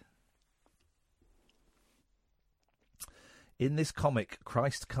said, in this comic,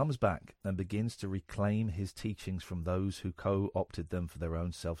 Christ comes back and begins to reclaim his teachings from those who co-opted them for their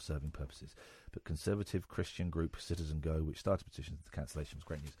own self-serving purposes. But conservative Christian group Citizen Go, which started petitions for the cancellation, was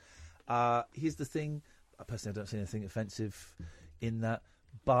great news. Here's the thing. I personally don't see anything offensive in that.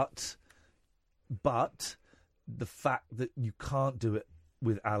 But the fact that you can't do it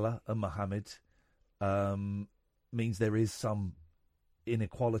with Allah and Muhammad means there is some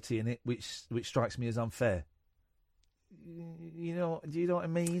inequality in it, which strikes me as unfair. You know, do you know what I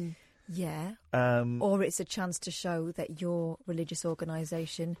mean? Yeah. Or it's a chance to show that your religious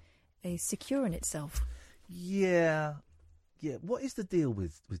organisation is secure in itself. Yeah. Yeah. What is the deal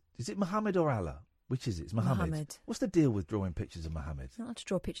with is it Muhammad or Allah? Which is it? It's Muhammad. What's the deal with drawing pictures of Muhammad? You're not allowed to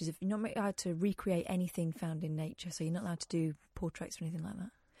draw pictures. You're not allowed to recreate anything found in nature, so you're not allowed to do portraits or anything like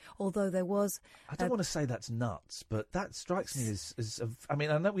that. Although there was... I don't want to say that's nuts, but that strikes me as I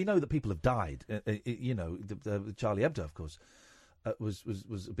mean, we know that people have died. You know, the Charlie Hebdo, of course, was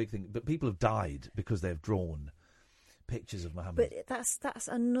a big thing. But people have died because they've drawn pictures of Muhammad. But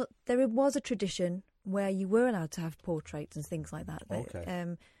there was a tradition where you were allowed to have portraits and things like that.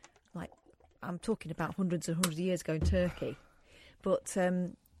 Okay. Like, I'm talking about hundreds and hundreds of years ago in Turkey. But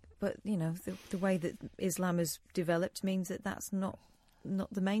you know, the way that Islam has developed means that that's not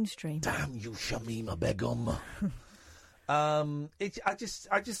the mainstream. Damn you, Shamima Begum. Listen,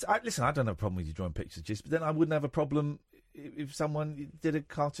 I don't have a problem with you drawing pictures, but then I wouldn't have a problem if someone did a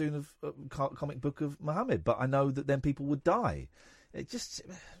cartoon of comic book of Muhammad. But I know that then people would die. It just,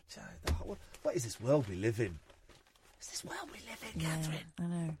 what is this world we live in? Is this world we live in, Catherine? I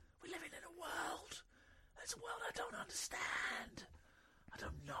know. We're living in a world. It's a world I don't understand. I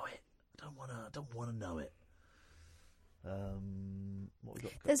don't know it. I don't want to know it. What we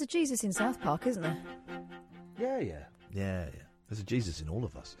got? There's a Jesus in South Park, isn't there? Yeah. There's a Jesus in all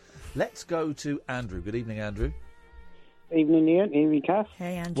of us. Let's go to Andrew. Good evening, Andrew. Evening, Ian. Evening, Kath.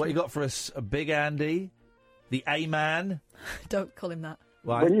 Hey, Andrew. What you got for us? A big Andy, the A-man. Don't call him that.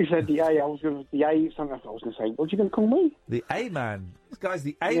 Why? When you said the A, I was going to say, what are you going to call me? The A-man. This guy's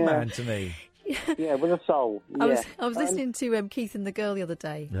the A-man to me. Yeah, with a soul. Yeah. I was listening to Keith and the Girl the other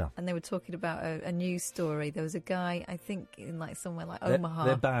day, yeah, and they were talking about a news story. There was a guy, I think, in like somewhere like Omaha.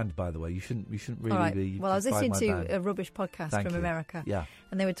 They're banned, by the way. You shouldn't really All right. be. Well, I was listening to a rubbish podcast from America, yeah,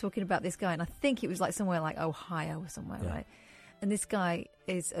 and they were talking about this guy, and I think it was like somewhere like Ohio or somewhere, right? And this guy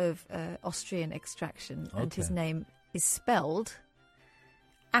is of Austrian extraction, and his name is spelled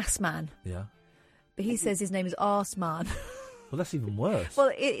Assman. Yeah, but he says his name is Arsman. Well, that's even worse.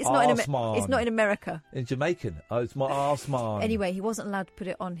 Well, it's not in America. In Jamaican. Oh, it's my Arsman. Anyway, he wasn't allowed to put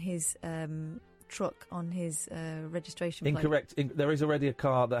it on his truck on his registration plate. Incorrect. There is already a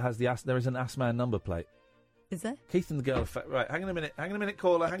car that has there is an Assman number plate. Is there? Keith and the girl. Right, hang on a minute,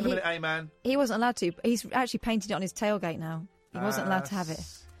 caller. Hang on a minute, A-man. He wasn't allowed to. He's actually painted it on his tailgate now. He wasn't allowed to have it.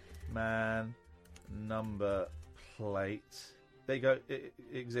 Man number plate. There you go. It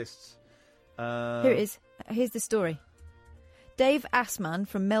exists. Here it is. Here's the story. Dave Assman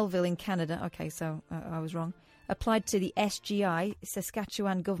from Melville in Canada. Okay, so I was wrong. Applied to the SGI,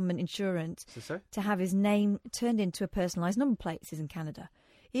 Saskatchewan Government Insurance, to have his name turned into a personalised number plate. This is in Canada.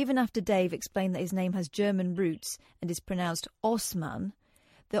 Even after Dave explained that his name has German roots and is pronounced Osman,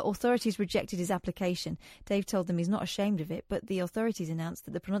 the authorities rejected his application. Dave told them he's not ashamed of it, but the authorities announced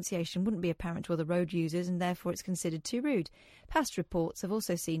that the pronunciation wouldn't be apparent to other road users and therefore it's considered too rude. Past reports have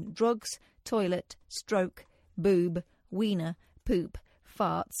also seen drugs, toilet, stroke, boob, wiener, poop,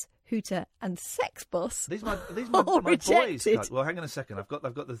 farts, hooter and sex bus. These my all boys. rejected. Well, hang on a second. I've got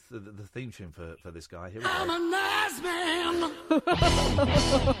the theme tune for this guy. Here we go. I'm a nice man.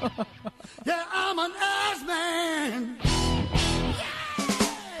 Yeah, I'm a nice man.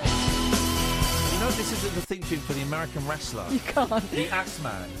 You know, this is the theme tune for the American wrestler. You can't. The Ass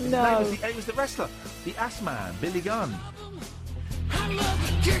Man. No. It was the wrestler. The Ass Man, Billy Gunn. I love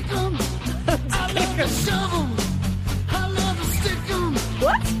to kick 'em. I love to shove 'em. I love to stick 'em.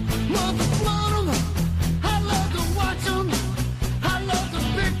 What? Love to float 'em. I love to watch 'em. I love to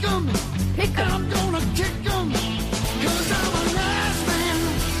pick 'em. Pick 'em. I'm gonna kick 'em. 'Cause I'm a nice man.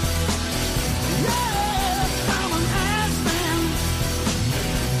 Yeah, I'm an ass man.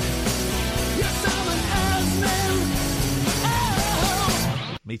 Yes, I'm an ass man.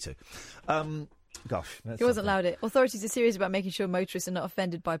 Oh. Me too. Gosh. He wasn't allowed it. Authorities are serious about making sure motorists are not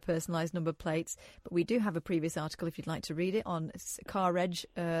offended by personalised number plates. But we do have a previous article, if you'd like to read it, on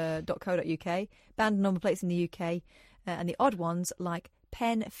carreg.co.uk. Banned number plates in the UK. And the odd ones, like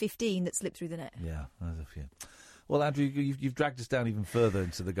Pen 15, that slip through the net. Yeah, there's a few. Well, Andrew, you've dragged us down even further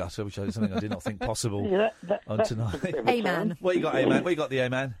into the gutter, which is something I did not think possible on tonight. A-man. What you got, A-man? What you got, the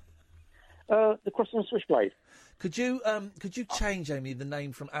A-man? The Crossing and Switchblade. Could you change, Amy, the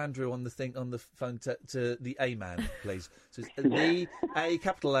name from Andrew on the phone to the A-man, please? So it's the A,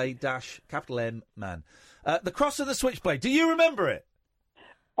 capital A, dash, capital M, man. The Cross of the Switchblade. Do you remember it?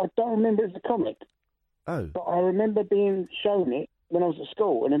 I don't remember it as a comic. Oh. But I remember being shown it when I was at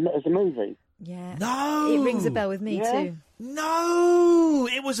school and as a movie. Yeah. No! It rings a bell with me, too. No!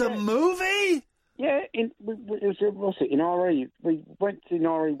 It was a movie? Yeah, it was in RE. We went to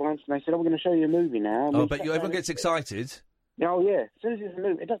RE once and they said, we're going to show you a movie now. And but everyone gets excited. Oh, yeah. As soon as it's a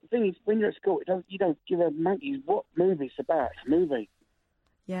movie. The thing is, when you're at school, you don't give a monkey's what movie it's about. It's a movie.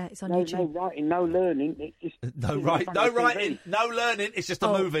 Yeah, it's on YouTube. No writing, no learning. No writing, no learning. It's just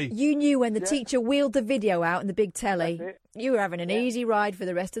a movie. You knew when the teacher wheeled the video out in the big telly. You were having an easy ride for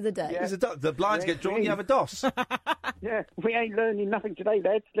the rest of the day. Yeah. The blinds get drawn, you have a DOS. Yeah, we ain't learning nothing today,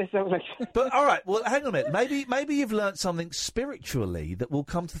 lads. Let's have a look. But, all right, well, hang on a minute. Maybe you've learnt something spiritually that will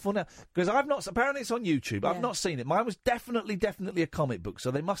come to the fore now. Because I've not... Apparently it's on YouTube. Yeah. I've not seen it. Mine was definitely a comic book. So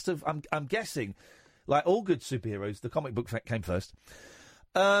they must have... I'm guessing, like all good superheroes, the comic book came first.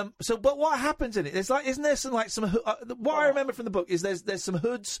 But what happens in it? There's isn't there some what I remember from the book is there's some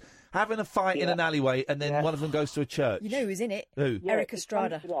hoods having a fight in an alleyway, and then one of them goes to a church. You know who's in it? Who? Eric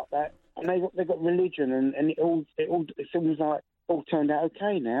Estrada. Like that, and they got religion, and it seems like all turned out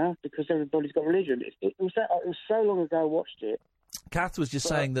okay now because everybody's got religion. It was so long ago I watched it. Kath was just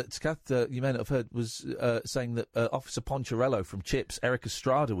saying that. Kath, you may not have heard, was saying that Officer Poncherello from Chips, Eric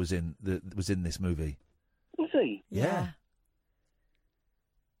Estrada was in this movie. Was he? Yeah.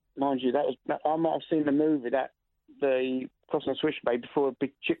 Mind you, I might have seen the movie the Crossing and Switchblade before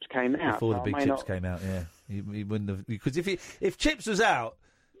Big Chips came out. Before the Big Chips came out, yeah. You wouldn't have, because if Chips was out,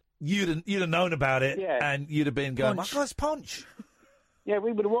 you'd have known about it, and you'd have been going, Punch. "My guy's Punch." Yeah,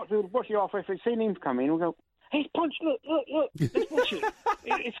 we would have watched it halfway if we'd seen him come in. We'd go, "Hey, Punch! Look! Let's watch it.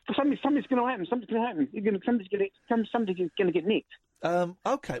 Something's going to happen. Something's going to happen. Somebody's going to get nicked."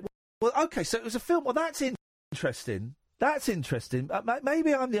 Okay. Well, okay. So it was a film. Well, that's interesting. That's interesting.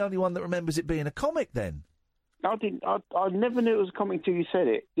 Maybe I'm the only one that remembers it being a comic then. I didn't. I never knew it was a comic until you said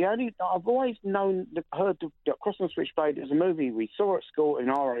it. I've always heard the Crossing the Switchblade as a movie we saw at school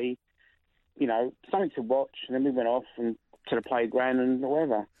in RE. You know, something to watch, and then we went off and to the playground and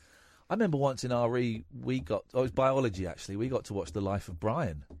whatever. I remember once in RE it was biology actually. We got to watch The Life of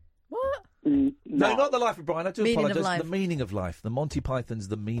Brian. What? No, not The Life of Brian. I do Meaning apologise. of Life. The Meaning of Life. The Monty Python's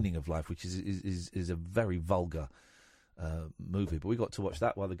The Meaning of Life, which is a very vulgar movie, but we got to watch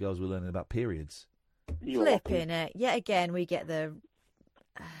that while the girls were learning about periods. Flipping it. Yet again, we get the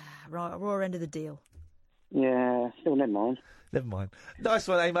raw end of the deal. Yeah, still never mind. Never mind. Nice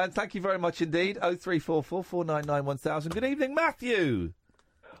one, man. Thank you very much indeed. 0344 499 1000. Good evening, Matthew.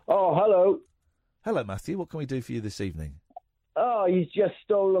 Oh, hello. Hello, Matthew. What can we do for you this evening? Oh, he's just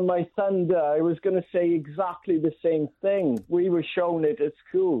stolen my thunder. I was going to say exactly the same thing. We were shown it at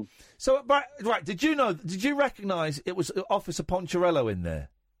school. So, right, did you recognise it was Officer Poncherello in there?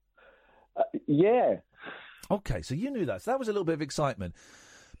 Yeah. Okay, so you knew that. So that was a little bit of excitement.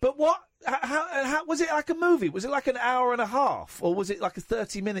 But how was it like a movie? Was it like an hour and a half? Or was it like a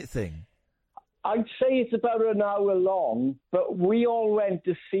 30-minute thing? I'd say it's about an hour long, but we all went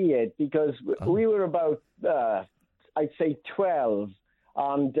to see it because we were about, I'd say 12,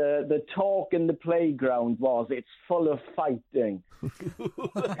 and the talk in the playground was, it's full of fighting.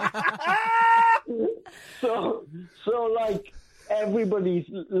 so like, everybody's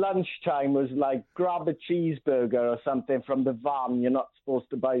lunchtime was like, grab a cheeseburger or something from the van you're not supposed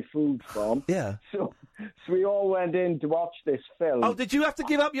to buy food from. Yeah. So we all went in to watch this film. Oh, did you have to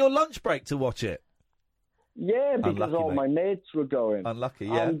give up your lunch break to watch it? Yeah, because Unlucky, all mate. my mates were going. Unlucky,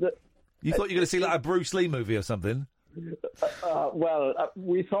 yeah. And, you thought you were going to see like a Bruce Lee movie or something?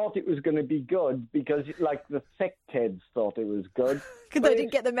 We thought it was going to be good because, like, the thick kids thought it was good. Because they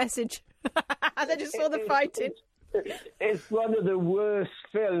didn't get the message. They just saw the fighting. It's one of the worst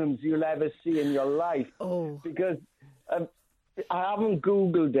films you'll ever see in your life. Oh. Because I haven't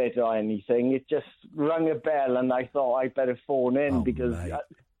Googled it or anything. It just rang a bell and I thought I'd better phone in because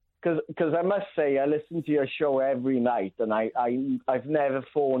I must say I listen to your show every night and I've never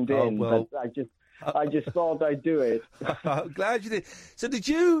phoned in. Well. But I just thought I'd do it. I'm glad you did.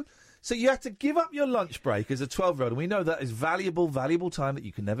 So you had to give up your lunch break as a 12-year-old, and we know that is valuable time that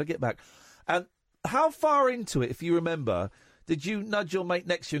you can never get back. And how far into it, if you remember, did you nudge your mate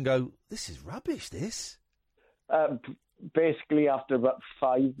next to you and go, this is rubbish, this? Basically after about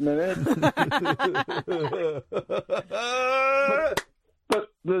 5 minutes. But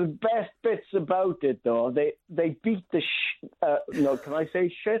the best bits about it, though, they beat the no, can I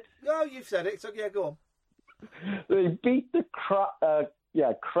say shit? No, you've said it, so yeah, go on. They beat the crap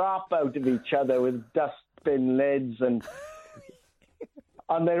out of each other with dustbin lids and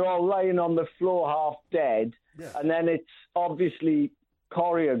they're all lying on the floor half dead, and then it's obviously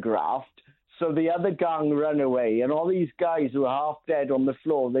choreographed, so the other gang run away, and all these guys who are half dead on the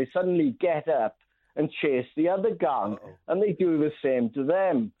floor, they suddenly get up and chase the other gang, and they do the same to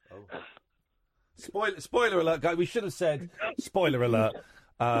them. Spoiler alert, guys. We should have said spoiler alert.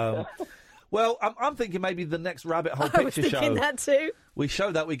 Well, I'm thinking maybe the next Rabbit Hole Picture Show. I was thinking that too. We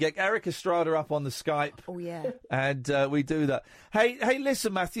show that. We get Eric Estrada up on the Skype. Oh, yeah. And we do that. Hey,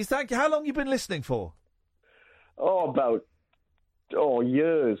 listen, Matthew, thank you. How long you been listening for? About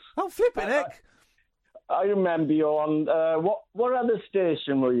years. Oh, flipping heck. I remember you on, what other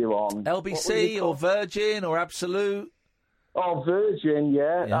station were you on? LBC or Virgin or Absolute? Oh, Virgin,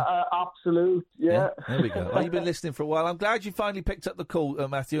 yeah. Absolute, yeah. There we go. Well, you've been listening for a while. I'm glad you finally picked up the call,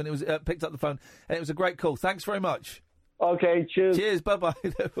 Matthew, and it was picked up the phone, and it was a great call. Thanks very much. Okay, cheers. Cheers, bye-bye.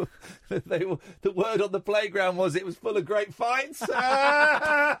 The word on the playground was it was full of great fights.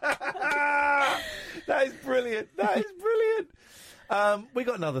 That is brilliant. We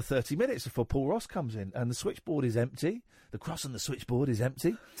got another 30 minutes before Paul Ross comes in, and the switchboard is empty. The cross on the switchboard is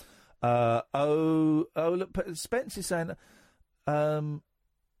empty. Look, Spence is saying,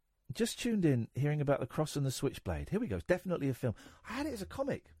 just tuned in, hearing about the cross and the switchblade. Here we go. It's definitely a film. I had it as a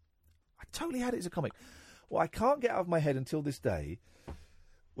comic. I totally had it as a comic. What I can't get out of my head until this day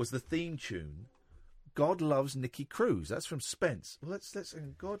was the theme tune, God Loves Nicky Cruz. That's from Spence. Well, let's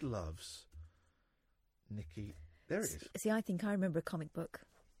God Loves Nicky. There it is. See, I think I remember a comic book.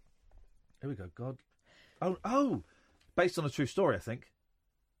 Here we go. God. Oh, based on a true story, I think.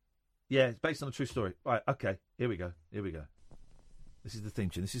 Yeah, it's based on a true story. Right, okay. Here we go. This is the theme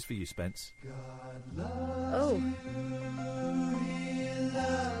tune. This is for you, Spence. God loves you, he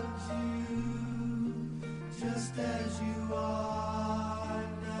loves you, just as you are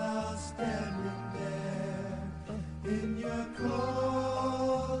now standing there in your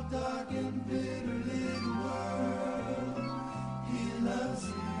cold, dark and bitter little world. He loves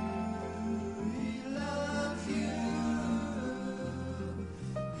you, he loves you.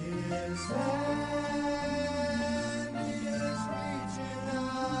 His hand is reaching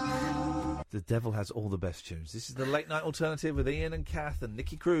out. The devil has all the best tunes. This is the Late Night Alternative with Iain and Kath and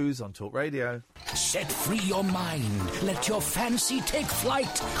Nicky Cruz on Talk Radio. Set free your mind. Let your fancy take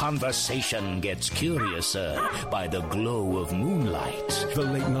flight. Conversation gets curiouser by the glow of moonlight. The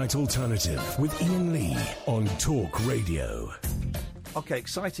Late Night Alternative with Iain Lee on Talk Radio. Okay,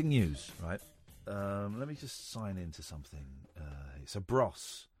 exciting news, right? Let me just sign into something. So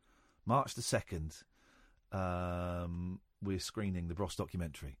Bros, March the 2nd, we're screening the Bros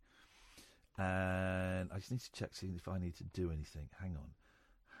documentary. And I just need to check, see if I need to do anything. Hang on,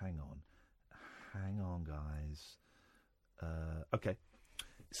 guys. Okay.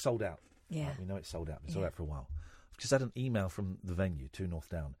 It's sold out. Yeah. Right, we know it's sold out. It's sold out for a while. I've just had an email from the venue, 2 North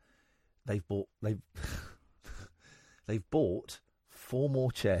Down. They've bought 4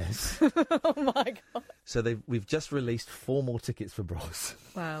 more chairs. Oh my God. So we've just released 4 more tickets for Bros.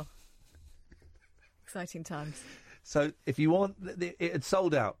 Wow. Exciting times. So if you want, it had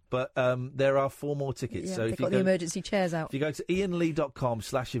sold out, but there are 4 more tickets. Yeah, so they've if you got the emergency chairs out. If you go to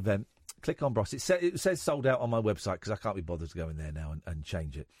iainlee.com/event, click on Bros. It says sold out on my website because I can't be bothered to go in there now and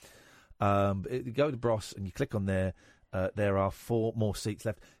change it. You go to Bros and you click on there. There are 4 more seats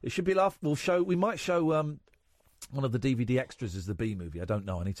left. It should be enough. We might show one of the DVD extras as the B movie. I don't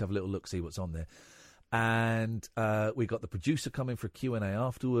know. I need to have a little look, see what's on there. And we got the producer coming for a Q&A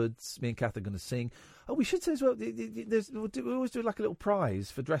afterwards. Me and Kath are going to sing. Oh, we should say as well. We always do like a little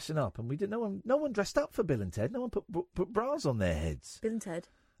prize for dressing up, and we did. No one dressed up for Bill and Ted. No one put bras on their heads. Bill and Ted.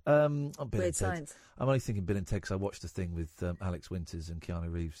 Weird Science. I'm only thinking Bill and Ted because I watched the thing with Alex Winters and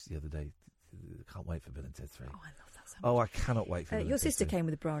Keanu Reeves the other day. Can't wait for Bill and Ted 3. Oh, I love that so much. Oh, I cannot wait for Bill your and Ted sister 3. came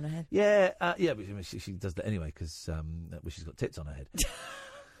with a bra on her head. Yeah, but she does that anyway because she's got tits on her head.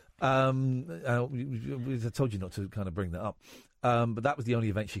 I told you not to kind of bring that up, but that was the only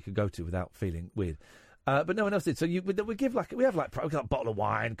event she could go to without feeling weird. But no one else did. So we have a bottle of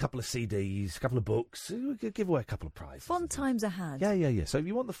wine, a couple of CDs, a couple of books. We could give away a couple of prizes. Fun times ahead. Yeah. So if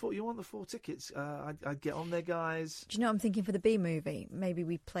you want the 4 tickets, I'd get on there, guys. Do you know what I'm thinking for the B movie? Maybe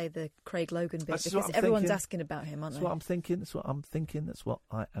we play the Craig Logan bit That's because everyone's asking about him, aren't they? That's what I'm thinking. That's what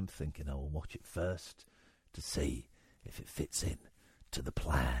I am thinking. I will watch it first to see if it fits in to the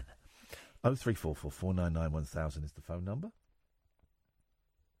plan. 0344 499 1000 is the phone number.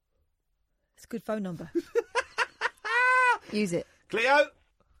 It's a good phone number. Use it. Cleo!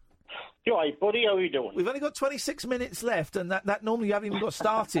 You all right, buddy? How are you doing? We've only got 26 minutes left, and that normally you haven't even got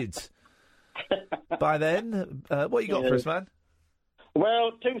started by then. What you got for us, man?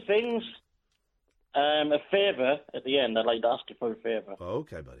 Well, 2 things. A favour at the end. I'd like to ask you for a favour. Oh,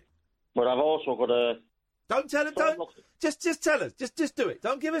 okay, buddy. But I've also got a... Don't tell us. Just tell us. Just do it.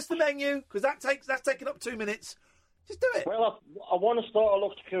 Don't give us the menu because that's taking up 2 minutes. Just do it. Well, I want to start. I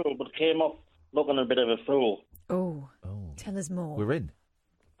looked cool, but came off looking a bit of a fool. Oh. Tell us more. We're in.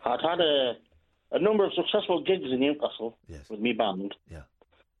 I'd had a number of successful gigs in Newcastle with me band. Yeah.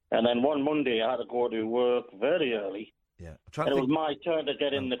 And then one Monday I had to go to work very early. Yeah. And it was my turn to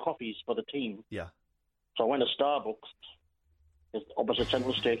get in the coffees for the team. Yeah. So I went to Starbucks, just opposite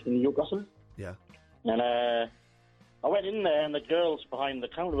Central Station in Newcastle. Yeah. And I went in there, and the girls behind the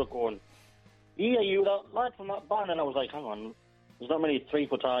counter were going, "Yeah, you that lad from that band?" And I was like, "Hang on, there's not many 3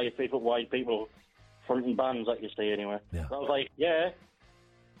 foot high, 3 foot wide people fronting bands like you say anyway." Yeah. So I was like, "Yeah."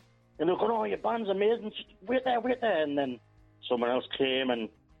 And they were going, "Oh, your band's amazing. Just wait there." And then someone else came, and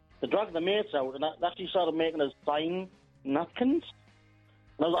they dragged the mates out, and they actually started making us sign napkins.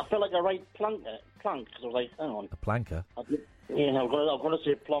 And I felt like a right plank, because I was like, "Hang on." A planker? I was going to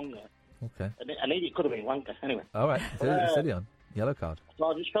say plonker. Okay. And it could have been wanker, anyway. All right. Steady on. Yellow card. So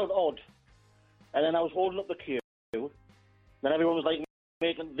I just felt odd. And then I was holding up the queue. Then everyone was like,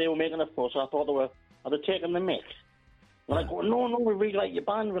 they were making a fuss. I thought are they taking the mick? And I go, no, we really like your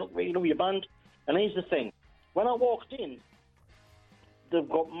band. We really love your band. And here's the thing. When I walked in, they've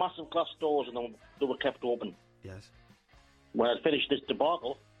got massive glass doors and they were kept open. Yes. When I'd finished this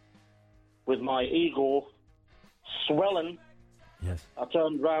debacle, with my ego swelling, yes, I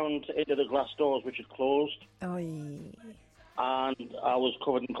turned round into the glass doors, which had closed. Oy. And I was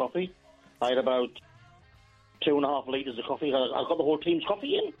covered in coffee. I had about 2.5 litres of coffee. I got the whole team's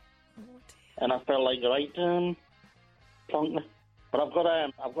coffee in. And I felt like, right, plonker. But I've got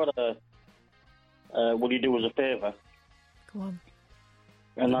a will you do us a favour? Go on.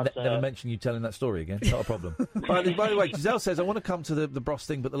 And that's, Never mention you telling that story again. Not a problem. By the way, Giselle says, I want to come to the Bros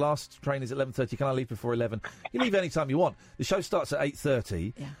thing, but the last train is at 11:30. Can I leave before 11? You leave any time you want. The show starts at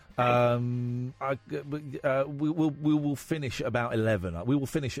 8:30. Yeah. We will finish about 11. We will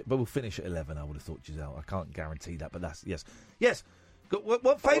finish it, but we'll finish at 11. I would have thought, Giselle. I can't guarantee that, but that's yes.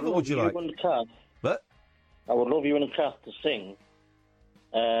 What favour would you like? What? I would love you and Kath to sing,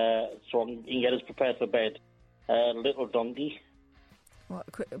 so I can get us prepared for bed. Little Donkey. What,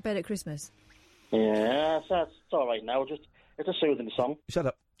 Bed at Christmas? Yeah, it's all right now. It's a soothing song. Shut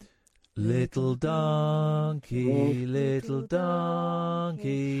up. Little donkey, down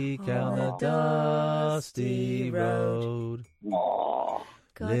the dusty road. Aww.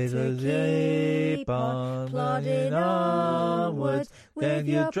 Little sheep on plodding onwards, then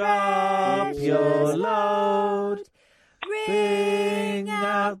you drop your load. Ring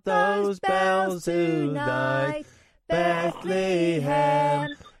out those bells tonight. Bethlehem,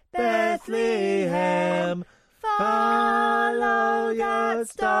 Bethlehem. Follow that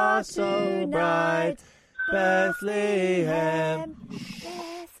star so bright. Bethlehem.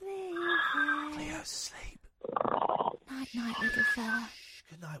 Leo's asleep. Night, little fella.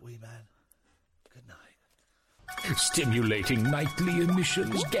 Good night, wee man. Good night. Stimulating nightly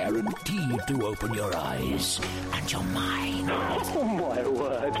emissions guaranteed to open your eyes and your mind. Oh, my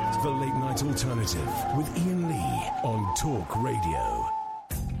word. The Late Night Alternative with Iain Lee on Talk Radio.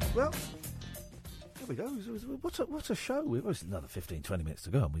 Well, there we go. What a show. We've got another 15, 20 minutes to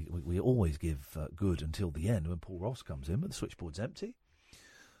go. And we always give good until the end when Paul Ross comes in, but the switchboard's empty.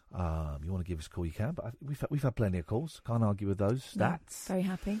 You want to give us a call, you can, but we've had plenty of calls. Can't argue with those stats. No, very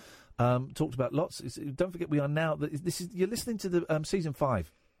happy. Talked about lots. Don't forget, we are now. You're listening to the season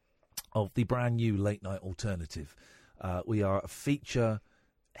 5 of the brand new Late Night Alternative. We are a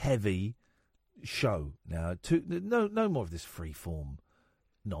feature-heavy show now. No more of this free-form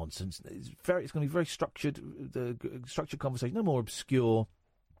nonsense. It's going to be very structured. Structured conversation. No more obscure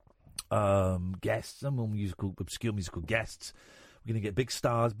guests. No more obscure musical guests. We're going to get big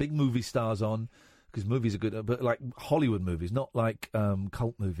stars, big movie stars on. Because movies are good, but like Hollywood movies, not like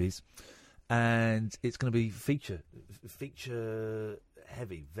cult movies. And it's going to be feature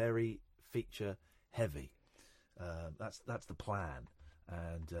heavy, very feature heavy. That's the plan,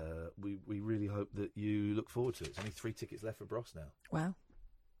 and we really hope that you look forward to it. There's only 3 tickets left for Bros now. Wow.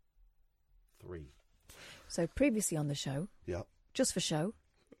 3. So previously on the show, yeah, just for show,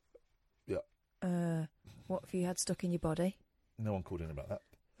 yeah. What have you had stuck in your body? No one called in about that.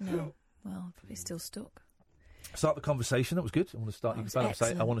 No. Well, probably still stuck. Start the conversation. That was good. I want to start. That You was can say, I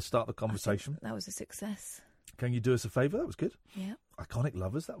excellent. want to start the conversation. That was a success. Can you do us a favour? That was good. Yeah. Iconic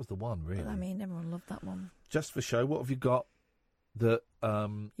Lovers. That was the one, really. Well, I mean, everyone loved that one. Just for show, what have you got that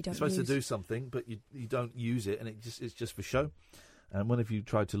don't you're supposed use? to do something, but you don't use it, and it's just for show? And when have you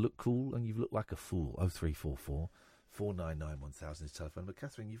tried to look cool and you've looked like a fool? 0344 499 1000 is telephone. But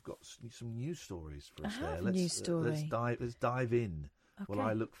Catherine, you've got some news stories for us I have there. a news story. Let's dive in. Okay. While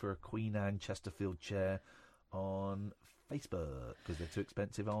I look for a Queen Anne Chesterfield chair on Facebook because they're too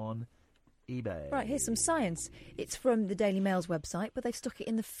expensive on eBay. Right, here's some science. It's from the Daily Mail's website, but they've stuck it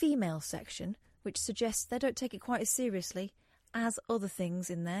in the female section, which suggests they don't take it quite as seriously as other things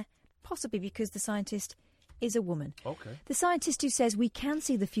in there, possibly because the scientist is a woman. Okay. The scientist who says we can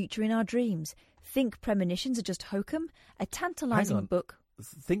see the future in our dreams. Think premonitions are just hokum. A tantalising Hang on. book.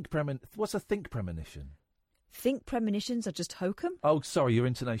 What's a think premonition? Think premonitions are just hokum. Oh, sorry, your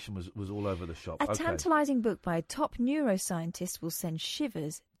intonation was all over the shop. A tantalising book by a top neuroscientist will send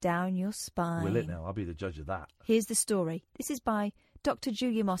shivers down your spine. Will it now? I'll be the judge of that. Here's the story. This is by Dr.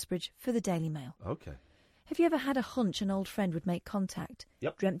 Julia Mossbridge for the Daily Mail. Okay. Have you ever had a hunch an old friend would make contact?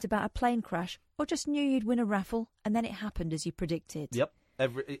 Yep. Dreamt about a plane crash, or just knew you'd win a raffle, and then it happened as you predicted? Yep.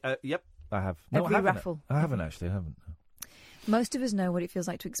 Yep. I have. No, Every I haven't. raffle. I haven't actually. I haven't. Most of us know what it feels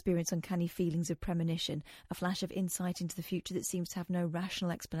like to experience uncanny feelings of premonition, a flash of insight into the future that seems to have no rational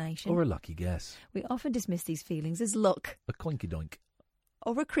explanation. Or a lucky guess. We often dismiss these feelings as luck. A coinky doink.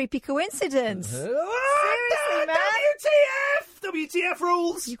 Or a creepy coincidence. Seriously, man. WTF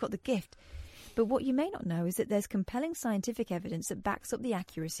rules! You've got the gift. But what you may not know is that there's compelling scientific evidence that backs up the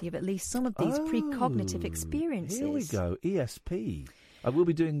accuracy of at least some of these precognitive experiences. Here we go. ESP. I will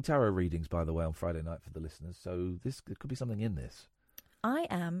be doing tarot readings, by the way, on Friday night for the listeners, so there could be something in this.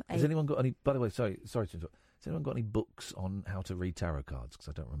 Has anyone got any... By the way, sorry to interrupt. Has anyone got any books on how to read tarot cards? Because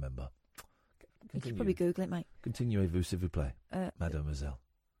I don't remember. You could probably Google it, mate. Continuez-vous, s'il vous plaît, mademoiselle.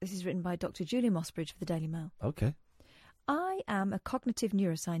 This is written by Dr. Julia Mossbridge for the Daily Mail. Okay. I am a cognitive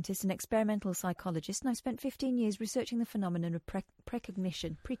neuroscientist and experimental psychologist, and I've spent 15 years researching the phenomenon of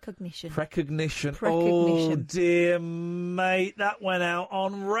precognition. Oh, dear mate, that went out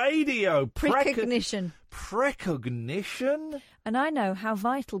on radio. Precognition. Precognition? And I know how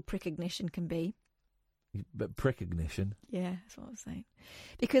vital precognition can be. But precognition? Yeah, that's what I was saying.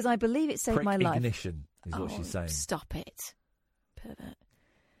 Because I believe it saved my life. Precognition is what she's saying. Stop it, pervert.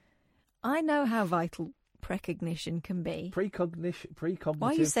 I know how vital precognition can be. Precognitive. Why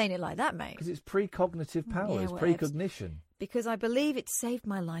are you saying it like that, mate? Because it's precognitive powers, whatevs. precognition. Because I believe it saved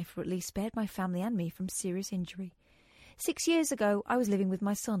my life, or at least spared my family and me from serious injury. 6 years ago, I was living with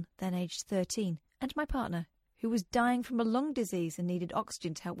my son, then aged 13, and my partner, who was dying from a lung disease and needed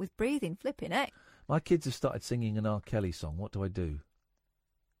oxygen to help with breathing. Flipping heck. My kids have started singing an R. Kelly song. What do I do?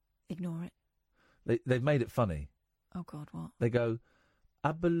 Ignore it. They've made it funny. Oh, God, what? They go,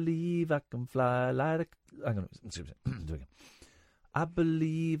 I believe I can fly like a... Hang on, do it again. I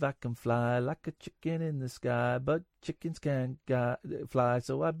believe I can fly like a chicken in the sky, but chickens can't fly,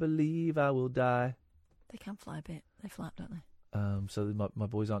 so I believe I will die. They can fly a bit. They flap, don't they? So my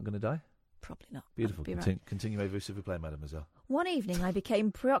boys aren't going to die? Probably not. Beautiful. Be right. Continue, s'il vous plaît, mademoiselle. One evening, I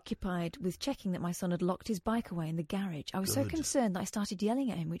became preoccupied with checking that my son had locked his bike away in the garage. I was so concerned that I started yelling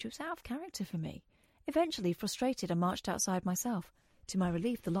at him, which was out of character for me. Eventually, frustrated, I marched outside myself. To my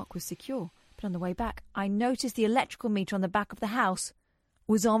relief, the lock was secure. But on the way back, I noticed the electrical meter on the back of the house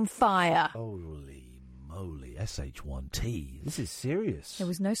was on fire. Holy moly, SH1T. This is serious. There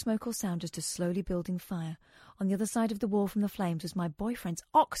was no smoke or sound, just a slowly building fire. On the other side of the wall from the flames was my boyfriend's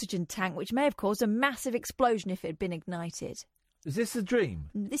oxygen tank, which may have caused a massive explosion if it had been ignited. Is this a dream?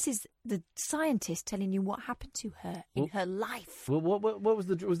 This is the scientist telling you what happened to her in her life. Well, what was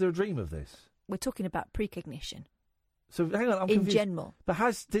there a dream of this? We're talking about precognition. So hang on, I'm in confused. general.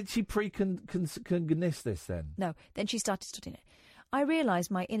 But did she precognize this then? No, then she started studying it. I realised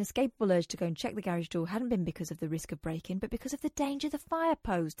my inescapable urge to go and check the garage door hadn't been because of the risk of break-in, but because of the danger the fire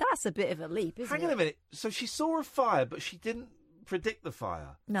posed. That's a bit of a leap, isn't it? Hang on a minute. So she saw a fire, but she didn't predict the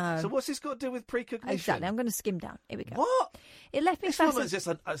fire? No. So what's this got to do with precognition? Exactly. I'm going to skim down. Here we go. What? It left me This fascinated. woman's just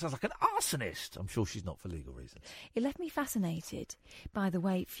it sounds like an arsonist. I'm sure she's not for legal reasons. It left me fascinated by the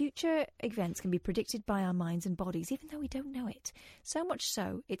way future events can be predicted by our minds and bodies, even though we don't know it. So much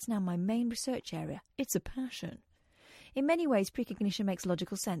so, it's now my main research area. It's a passion. In many ways, precognition makes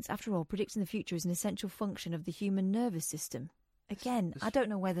logical sense. After all, predicting the future is an essential function of the human nervous system. Again, I don't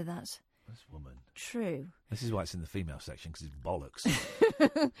know whether that's This woman. true. This is why it's in the female section, because it's bollocks.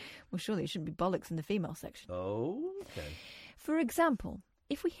 Well, surely it shouldn't be bollocks in the female section. Oh, okay. For example,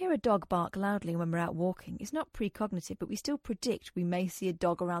 if we hear a dog bark loudly when we're out walking, it's not precognitive, but we still predict we may see a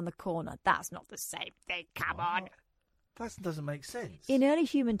dog around the corner. That's not the same thing. Come on. That doesn't make sense. In early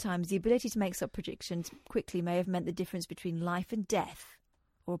human times, the ability to make such predictions quickly may have meant the difference between life and death,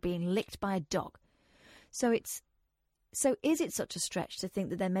 or being licked by a dog. So is it such a stretch to think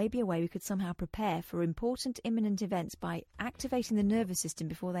that there may be a way we could somehow prepare for important imminent events by activating the nervous system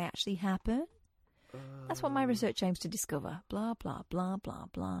before they actually happen? That's what my research aims to discover. Blah, blah, blah, blah,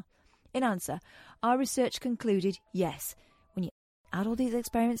 blah. In answer, our research concluded, yes, when you add all these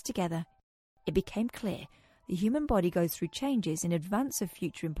experiments together, it became clear the human body goes through changes in advance of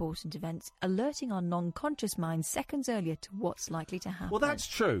future important events, alerting our non-conscious minds seconds earlier to what's likely to happen. Well, that's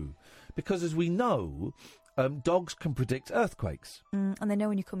true, because as we know, dogs can predict earthquakes. And they know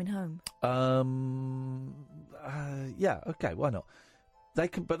when you're coming home. Yeah, okay, why not? They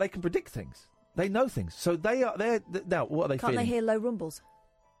can predict things. They know things. So they're now. What are they Can't feeling? they hear low rumbles?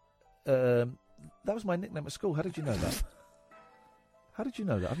 That was my nickname at school. How did you know that? How did you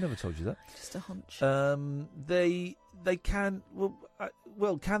know that? I've never told you that. Just a hunch. They can.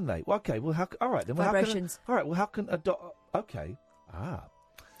 Well, can they? Well, okay. Well, all right then. Well, Vibrations. All right. Well, how can a dog? Okay.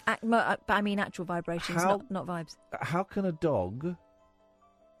 But I mean actual vibrations, not vibes. How can a dog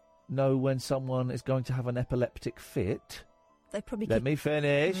know when someone is going to have an epileptic fit? They probably. Let me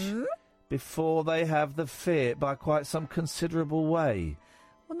finish. Before they have the fit by quite some considerable way.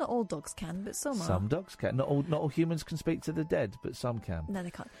 Well, not all dogs can, but some are. Some dogs can. Not all humans can speak to the dead, but some can. No, they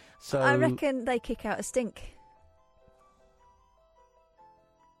can't. So I reckon they kick out a stink.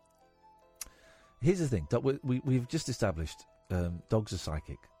 Here's the thing. We've just established dogs are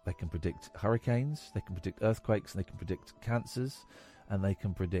psychic. They can predict hurricanes, they can predict earthquakes, and they can predict cancers, and they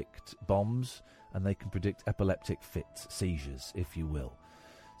can predict bombs, and they can predict epileptic fits, seizures, if you will.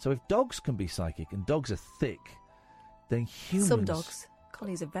 So if dogs can be psychic and dogs are thick, then humans... Some dogs.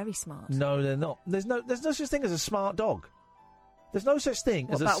 Collies are very smart. No, they're not. There's no such thing as a smart dog. There's no such thing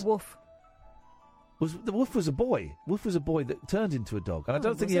as What about Woof? The Woof was a boy. Woof was a boy that turned into a dog. And I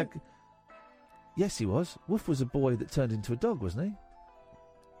don't think he had... Yes, he was. Woof was a boy that turned into a dog, wasn't he?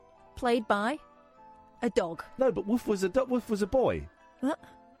 Played by a dog. No, but Woof was a boy. What?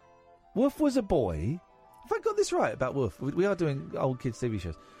 Woof was a boy. Have I got this right about Woof? We are doing old kids' TV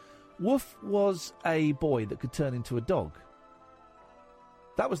shows. Woof was a boy that could turn into a dog.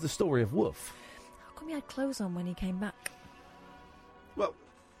 That was the story of Woof. How come he had clothes on when he came back? Well,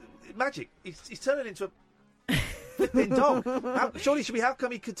 magic. He's turning into a flipping dog. Surely it should be how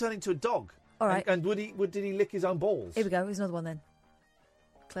come he could turn into a dog? All right. And did he lick his own balls? Here we go. Here's another one then.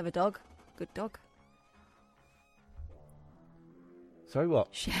 Clever dog. Good dog. Sorry, what?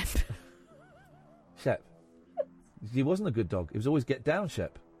 Shep. Shep. He wasn't a good dog. He was always get down,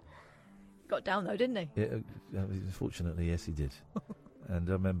 Shep. Got down though, didn't he? Yeah, unfortunately, yes, he did. And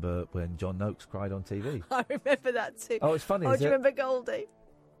I remember when John Noakes cried on TV. I remember that too. Oh, it's funny. Oh, do you remember Goldie?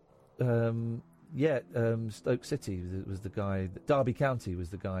 Stoke City was the guy. Derby County was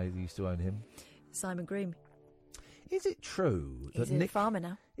the guy who used to own him. Simon Green. Is it true He's that a Nick farmer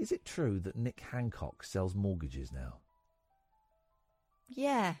now. Is it true that Nick Hancock sells mortgages now?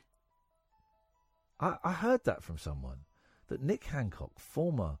 Yeah. I heard that from someone, that Nick Hancock,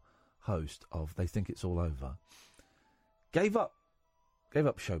 former host of They Think It's All Over, gave up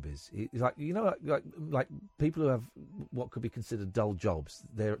showbiz. He's like, like people who have what could be considered dull jobs,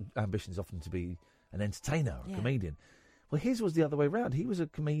 their ambition is often to be an entertainer or a comedian. Well, his was the other way round. He was a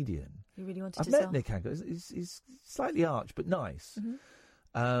comedian. He really wanted I've to met sell. Nick Hancock. He's slightly arch, but nice.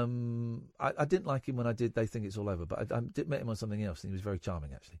 Mm-hmm. I didn't like him when I did They Think It's All Over, but I did met him on something else, and he was very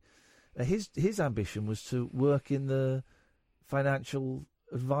charming, actually. His ambition was to work in the financial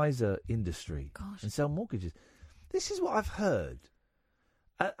advisor industry and sell mortgages. This is what I've heard.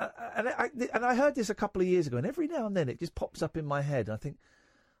 And I heard this a couple of years ago, and every now and then it just pops up in my head, and I think,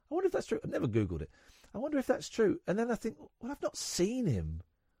 I wonder if that's true. I've never Googled it. I wonder if that's true. And then I think, well, I've not seen him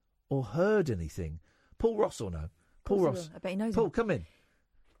or heard anything. Paul Ross or no? Paul Ross. I bet he knows Paul, him. come in.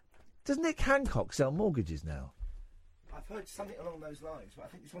 Does Nick Hancock sell mortgages now? I've heard something along those lines, but I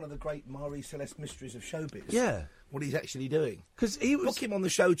think it's one of the great Marie Celeste mysteries of showbiz. Yeah. What he's actually doing. Because he was... Book him on the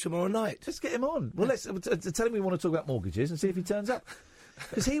show tomorrow night. Let's get him on. Well, let's tell him we want to talk about mortgages and see if he turns up.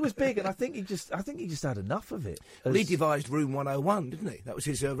 Because he was big, and I think he just had enough of it. Well, he devised Room 101, didn't he? That was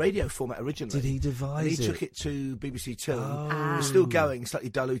his radio format originally. Did he devise and it? he took it to BBC Two. Oh. It's still going, slightly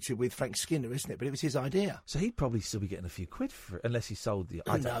diluted with Frank Skinner, isn't it? But it was his idea. So he'd probably still be getting a few quid for it, unless he sold the...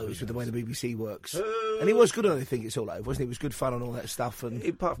 I know, it's with the way the BBC works. And he was good on I Think It's All Over, wasn't he? It was good fun and all that stuff. And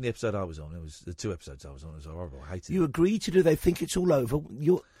apart from the episode I was on, it was the 2 episodes I was on. It was horrible. I hated it. You agreed to do They Think It's All Over.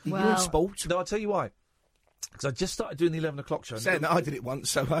 You're in sport. No, I'll tell you why. Because I just started doing the 11 o'clock show. Saying that I did it once,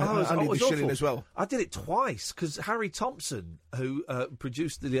 so I need the shilling as well. I did it twice, because Harry Thompson, who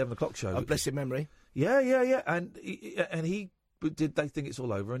produced the 11 o'clock show... Oh, bless his memory. Yeah. And he did They Think It's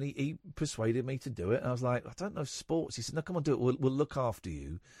All Over, and he persuaded me to do it. And I was like, I don't know sports. He said, no, come on, do it. We'll look after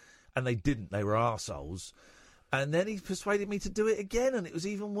you. And they didn't. They were arseholes. And then he persuaded me to do it again, and it was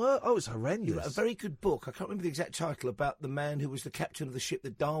even worse. Oh, it was horrendous. You wrote a very good book. I can't remember the exact title, about the man who was the captain of the ship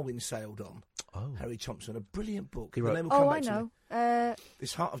that Darwin sailed on. Oh. Harry Thompson. A brilliant book. He wrote... The name will come back I to know. me.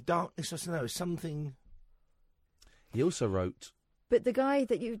 This Heart of Darkness, I don't know, something... He also wrote... But the guy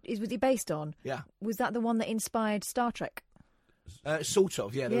that was he based on? Yeah. Was that the one that inspired Star Trek? Sort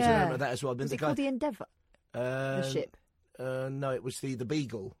of, yeah. There was an element of that as well. Was it called the Endeavour? The ship? No, it was the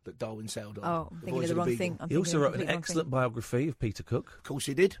Beagle that Darwin sailed on. Oh, I'm thinking of the wrong thing. He also wrote an excellent biography of Peter Cook. Of course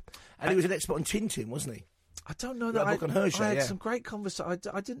he did. And he was an expert on Tintin, wasn't he? I don't know that. Book on Hershey, I had some great conversation.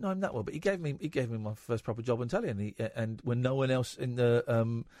 I didn't know him that well, but he gave me my first proper job on telly, and when no one else in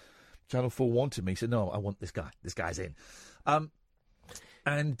the Channel 4 wanted me, he said, "No, I want this guy. This guy's in."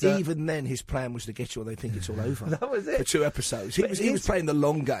 And even then, his plan was to get you on They Think It's All Over. That was it. For 2 episodes. He was playing the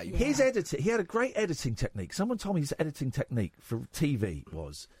long game. His editing, he had a great editing technique. Someone told me his editing technique for TV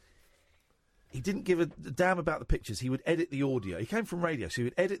was he didn't give a damn about the pictures. He would edit the audio. He came from radio, so he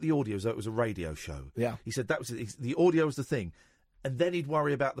would edit the audio as though it was a radio show. Yeah. He said that was the audio was the thing, and then he'd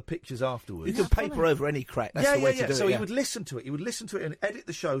worry about the pictures afterwards. You can paper over any crack. That's the way to do it. So he would listen to it. He would listen to it and edit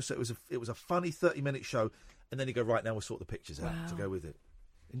the show so it was a funny 30-minute show, and then he'd go, right, now we'll sort the pictures out to go with it.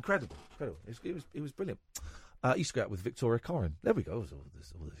 Incredible. It was brilliant. I used to go out with Victoria Corrin. There we go. All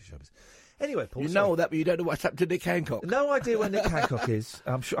this showbiz. Anyway, Paul. You know all that, but you don't know what's happened to Nick Hancock. No idea where Nick Hancock is.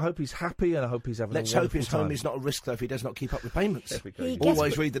 I hope he's happy, and I hope he's having Let's a wonderful hope his time. home is not a risk, though, if he does not keep up with payments. He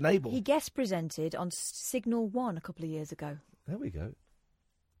Always read the label. He guest presented on Signal 1 a couple of years ago. There we go.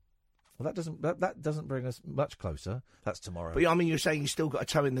 Well, that doesn't bring us much closer. That's tomorrow. But I mean, you're saying he's still got a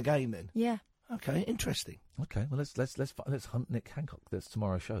toe in the game, then? Yeah. Okay, interesting. Okay, well let's hunt Nick Hancock. That's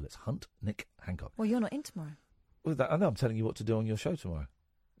tomorrow's show. Let's hunt Nick Hancock. Well, you're not in tomorrow. Well, I know. I'm telling you what to do on your show tomorrow.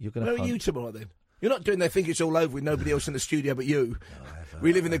 You're going to. Where are you tomorrow then? You're not doing They Think It's All Over with nobody else in the studio but you. No,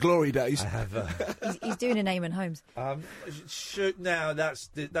 reliving the glory days. I have. He's doing a Eamon Holmes. Now that's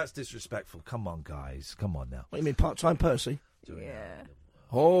disrespectful. Come on, guys. Come on now. What do you mean, part-time Percy? Yeah.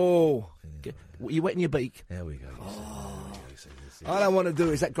 Oh, you wetting your beak? There we go. All I want to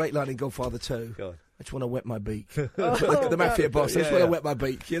do is that great line in Godfather 2. God. I just want to wet my beak. The mafia boss. I just want to wet my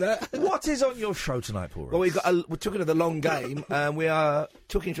beak. You know. What is on your show tonight, Paul? Well, we're talking to the long game, and we are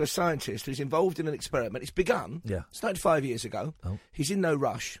talking to a scientist who's involved in an experiment. It's begun. Yeah. Started 5 years ago. Oh. He's in no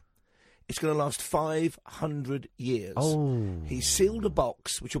rush. It's going to last 500 years. Oh. He's sealed a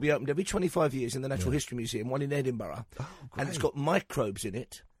box, which will be opened every 25 years in the Natural History Museum, one in Edinburgh. Oh, and it's got microbes in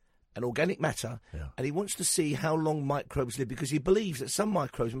it and organic matter. Yeah. And he wants to see how long microbes live, because he believes that some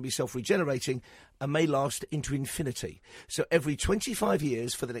microbes will be self-regenerating and may last into infinity. So every 25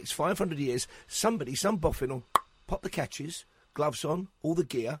 years, for the next 500 years, some boffin will pop the catches, gloves on, all the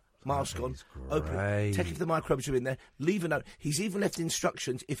gear, mask on, open it, check if the microbes are in there, leave a note. He's even left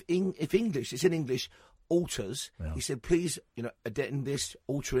instructions if English, it's in English, alters. He said, please, edit this,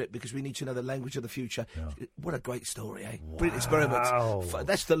 alter it, because we need to know the language of the future. What a great story, eh? Wow. Brilliant experiments.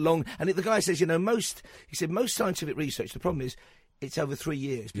 That's the long... And the guy says, most scientific research, the problem is it's over 3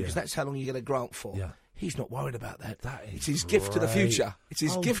 years, because that's how long you get a grant for. Yeah. He's not worried about that. It's his gift to the future. It's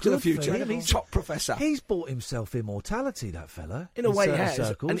his gift to the future. He's top professor. He's bought himself immortality, that fella. In a way, he has.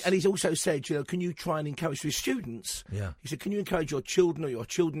 Circles. And he's also said, can you try and encourage his students? Yeah. He said, can you encourage your children or your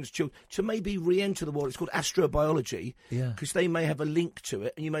children's children to maybe re-enter the world? It's called astrobiology. Yeah. Because they may have a link to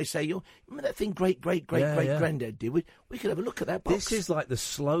it, and you may say, remember that thing great-great-great-great-granddad did? We could have a look at that box. This is like the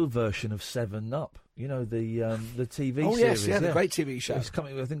slow version of 7 Up. The TV series. Yes, the great TV show. It's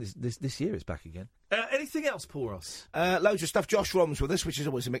coming. I think this year it's back again. Anything else, Paul Ross? Loads of stuff. Josh Rom's with us, which is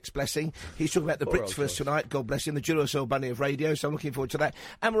always a mixed blessing. He's talking about the Brits for us tonight. God bless him, the Duracell Bunny of radio. So I'm looking forward to that.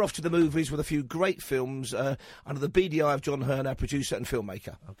 And we're off to the movies with a few great films under the beady eye of John Hearn, our producer and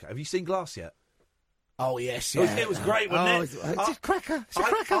filmmaker. Okay. Have you seen Glass yet? Oh yes, yeah. It was great, wasn't it? It's a cracker. It's a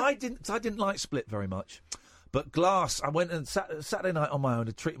cracker. I didn't like Split very much. But Glass, I went and Saturday night on my own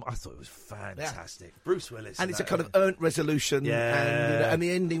to treat him. I thought it was fantastic. Yeah. Bruce Willis. And it's a kind of earned resolution. Yeah. And the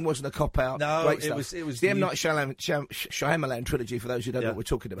ending wasn't a cop-out. No, great it stuff. was the M. Night Shyamalan trilogy, for those who don't know what we're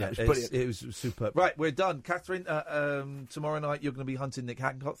talking about. It was brilliant. It was superb. Right, we're done. Catherine, tomorrow night you're going to be hunting Nick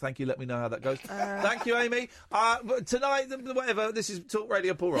Hancock. Thank you. Let me know how that goes. Thank you, Amy. Tonight, whatever, this is Talk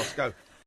Radio. Paul Ross, go.